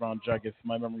in the Little Brown Jug, if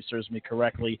my memory serves me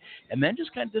correctly, and then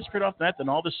just kind of disappeared off that. Then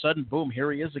all of a sudden, boom,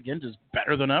 here he is again, just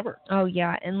better than ever. Oh,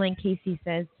 yeah, and like Casey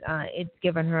says, it's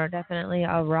given her definitely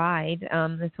a ride.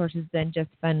 This horse has been just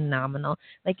phenomenal.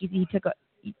 Like he took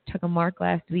a mark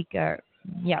last week, of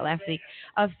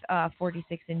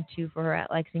 46 and 2 for her at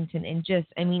Lexington, and just,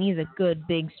 I mean, he's a good,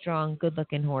 big, strong,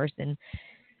 good-looking horse, and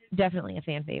definitely a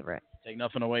fan favorite. Take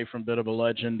nothing away from Bit of a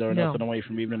Legend or nothing away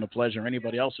from Even a Pleasure.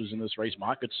 Anybody else who's in this race,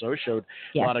 Makatso showed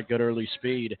a lot of good early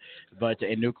speed, but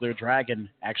a Nuclear Dragon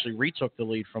actually retook the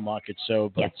lead from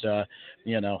Makatso. But,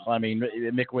 you know, I mean,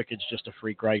 McWicked's just a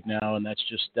freak right now, and that's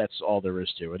all there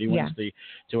is to it. He wins the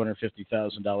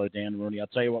 $250,000 Dan Rooney. I'll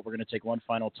tell you what, we're going to take one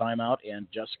final timeout, and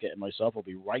Jessica and myself will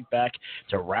be right back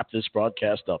to wrap this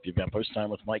broadcast up. You've got Post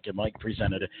Time with Mike and Mike,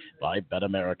 presented by Bet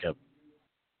America.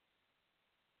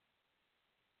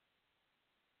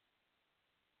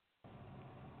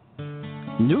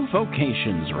 New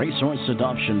Vocations Racehorse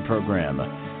Adoption Program.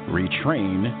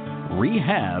 Retrain,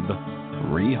 rehab,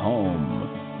 rehome.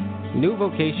 New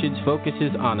Vocations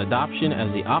focuses on adoption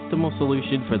as the optimal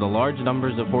solution for the large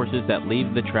numbers of horses that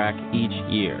leave the track each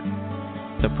year.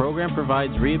 The program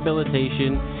provides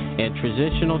rehabilitation and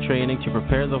transitional training to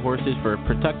prepare the horses for a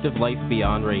productive life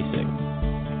beyond racing.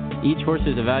 Each horse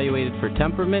is evaluated for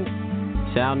temperament,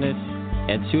 soundness,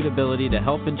 and suitability to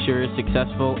help ensure a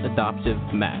successful adoptive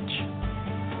match.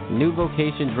 New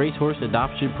Vocations Racehorse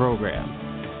Adoption Program,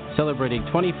 celebrating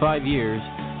 25 years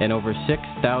and over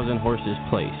 6,000 horses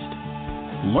placed.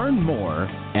 Learn more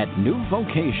at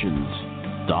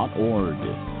newvocations.org.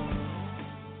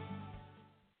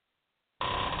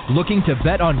 Looking to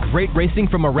bet on great racing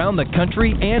from around the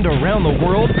country and around the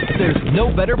world? There's no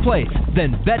better place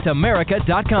than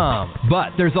betamerica.com. But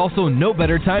there's also no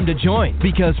better time to join,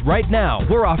 because right now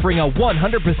we're offering a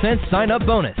 100% sign-up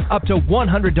bonus up to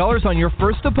 $100 on your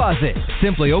first deposit.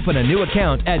 Simply open a new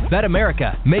account at Bet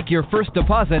America, make your first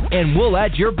deposit, and we'll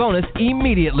add your bonus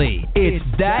immediately. It's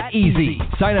that easy.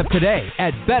 Sign up today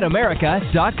at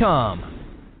betamerica.com.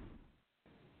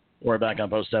 We're back on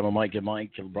Post Time with Mike and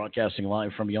Mike, broadcasting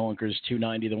live from Yonkers,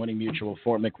 290, the winning mutual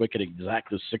for McWicked,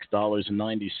 exactly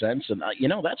 $6.90. And, you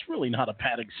know, that's really not a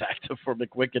bad exacta for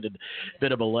McWicked, and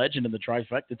Bit of a Legend in the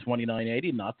trifecta,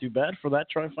 $29.80. Not too bad for that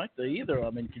trifecta either. I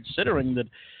mean, considering that,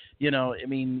 you know, I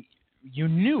mean, you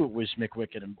knew it was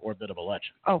McWicked or Bit of a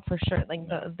Legend. Oh, for sure. Like,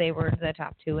 they were the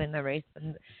top two in the race,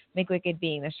 and McWicked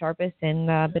being the sharpest and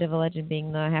Bit of a Legend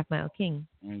being the half-mile king.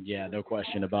 Yeah, no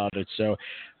question about it. So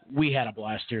we had a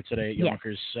blast here today at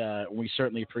Yonkers. We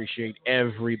certainly appreciate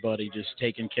everybody just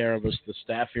taking care of us. The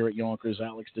staff here at Yonkers,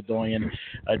 Alex Dedoyan,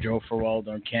 Joe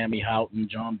Ferraldo, and Cammie Houghton,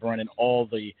 John Brennan, all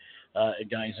the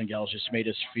guys and gals just made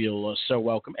us feel so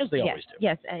welcome, as they always do.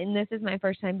 Yes, and this is my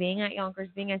first time being at Yonkers,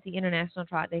 being at the International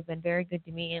Trot. They've been very good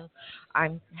to me, and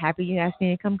I'm happy you asked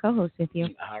me to come co-host with you.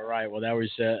 All right. Well, that was,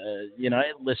 you know,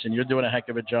 listen, you're doing a heck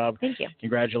of a job. Thank you.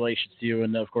 Congratulations to you,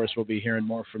 and, of course, we'll be hearing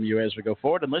more from you as we go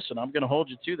forward. And, listen, I'm going to hold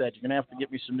you to that. You're going to have to get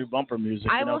me some new bumper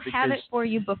music. I will have it for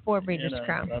you before Breeders'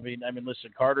 Crown. I mean,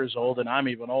 listen, Carter's old, and I'm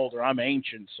even older. I'm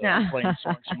ancient, so I'm playing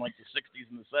songs from, like, the 60s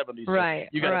and the 70s. So right,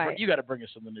 you got to bring us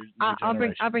some of the new I'll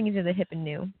bring you to the hip and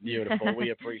new. Beautiful. We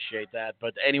appreciate that.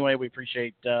 But anyway, we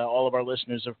appreciate all of our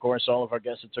listeners, of course, all of our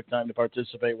guests that took time to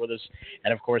participate with us,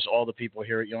 and, of course, all the people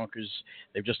here at Yonkers.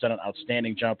 They've just done an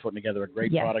outstanding job putting together a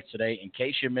great product today. In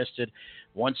case you missed it,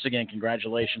 once again,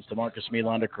 congratulations to Marcus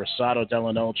Milander, Crossato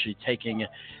Delanolci, taking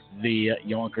the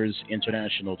Yonkers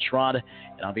International Trot.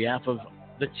 And on behalf of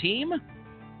the team,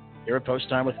 here at Post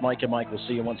Time with Mike and Mike. We'll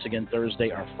see you once again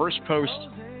Thursday. Our first post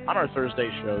on our Thursday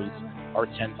shows are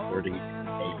 10:30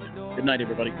 a.m. Good night,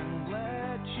 everybody.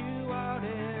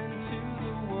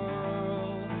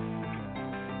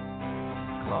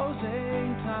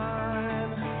 Closing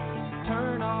time.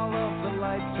 Turn all of the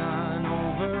lights on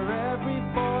over every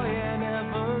boy and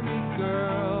every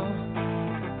girl.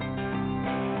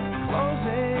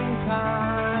 Closing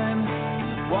time.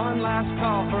 One last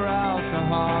call for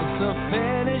alcohol, so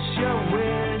finish your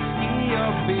whiskey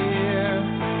or beer.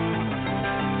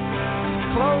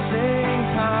 Closing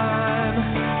time.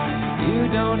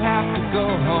 You don't have to go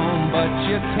home, but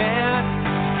you can't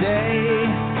stay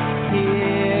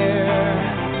here.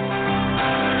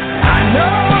 I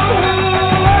know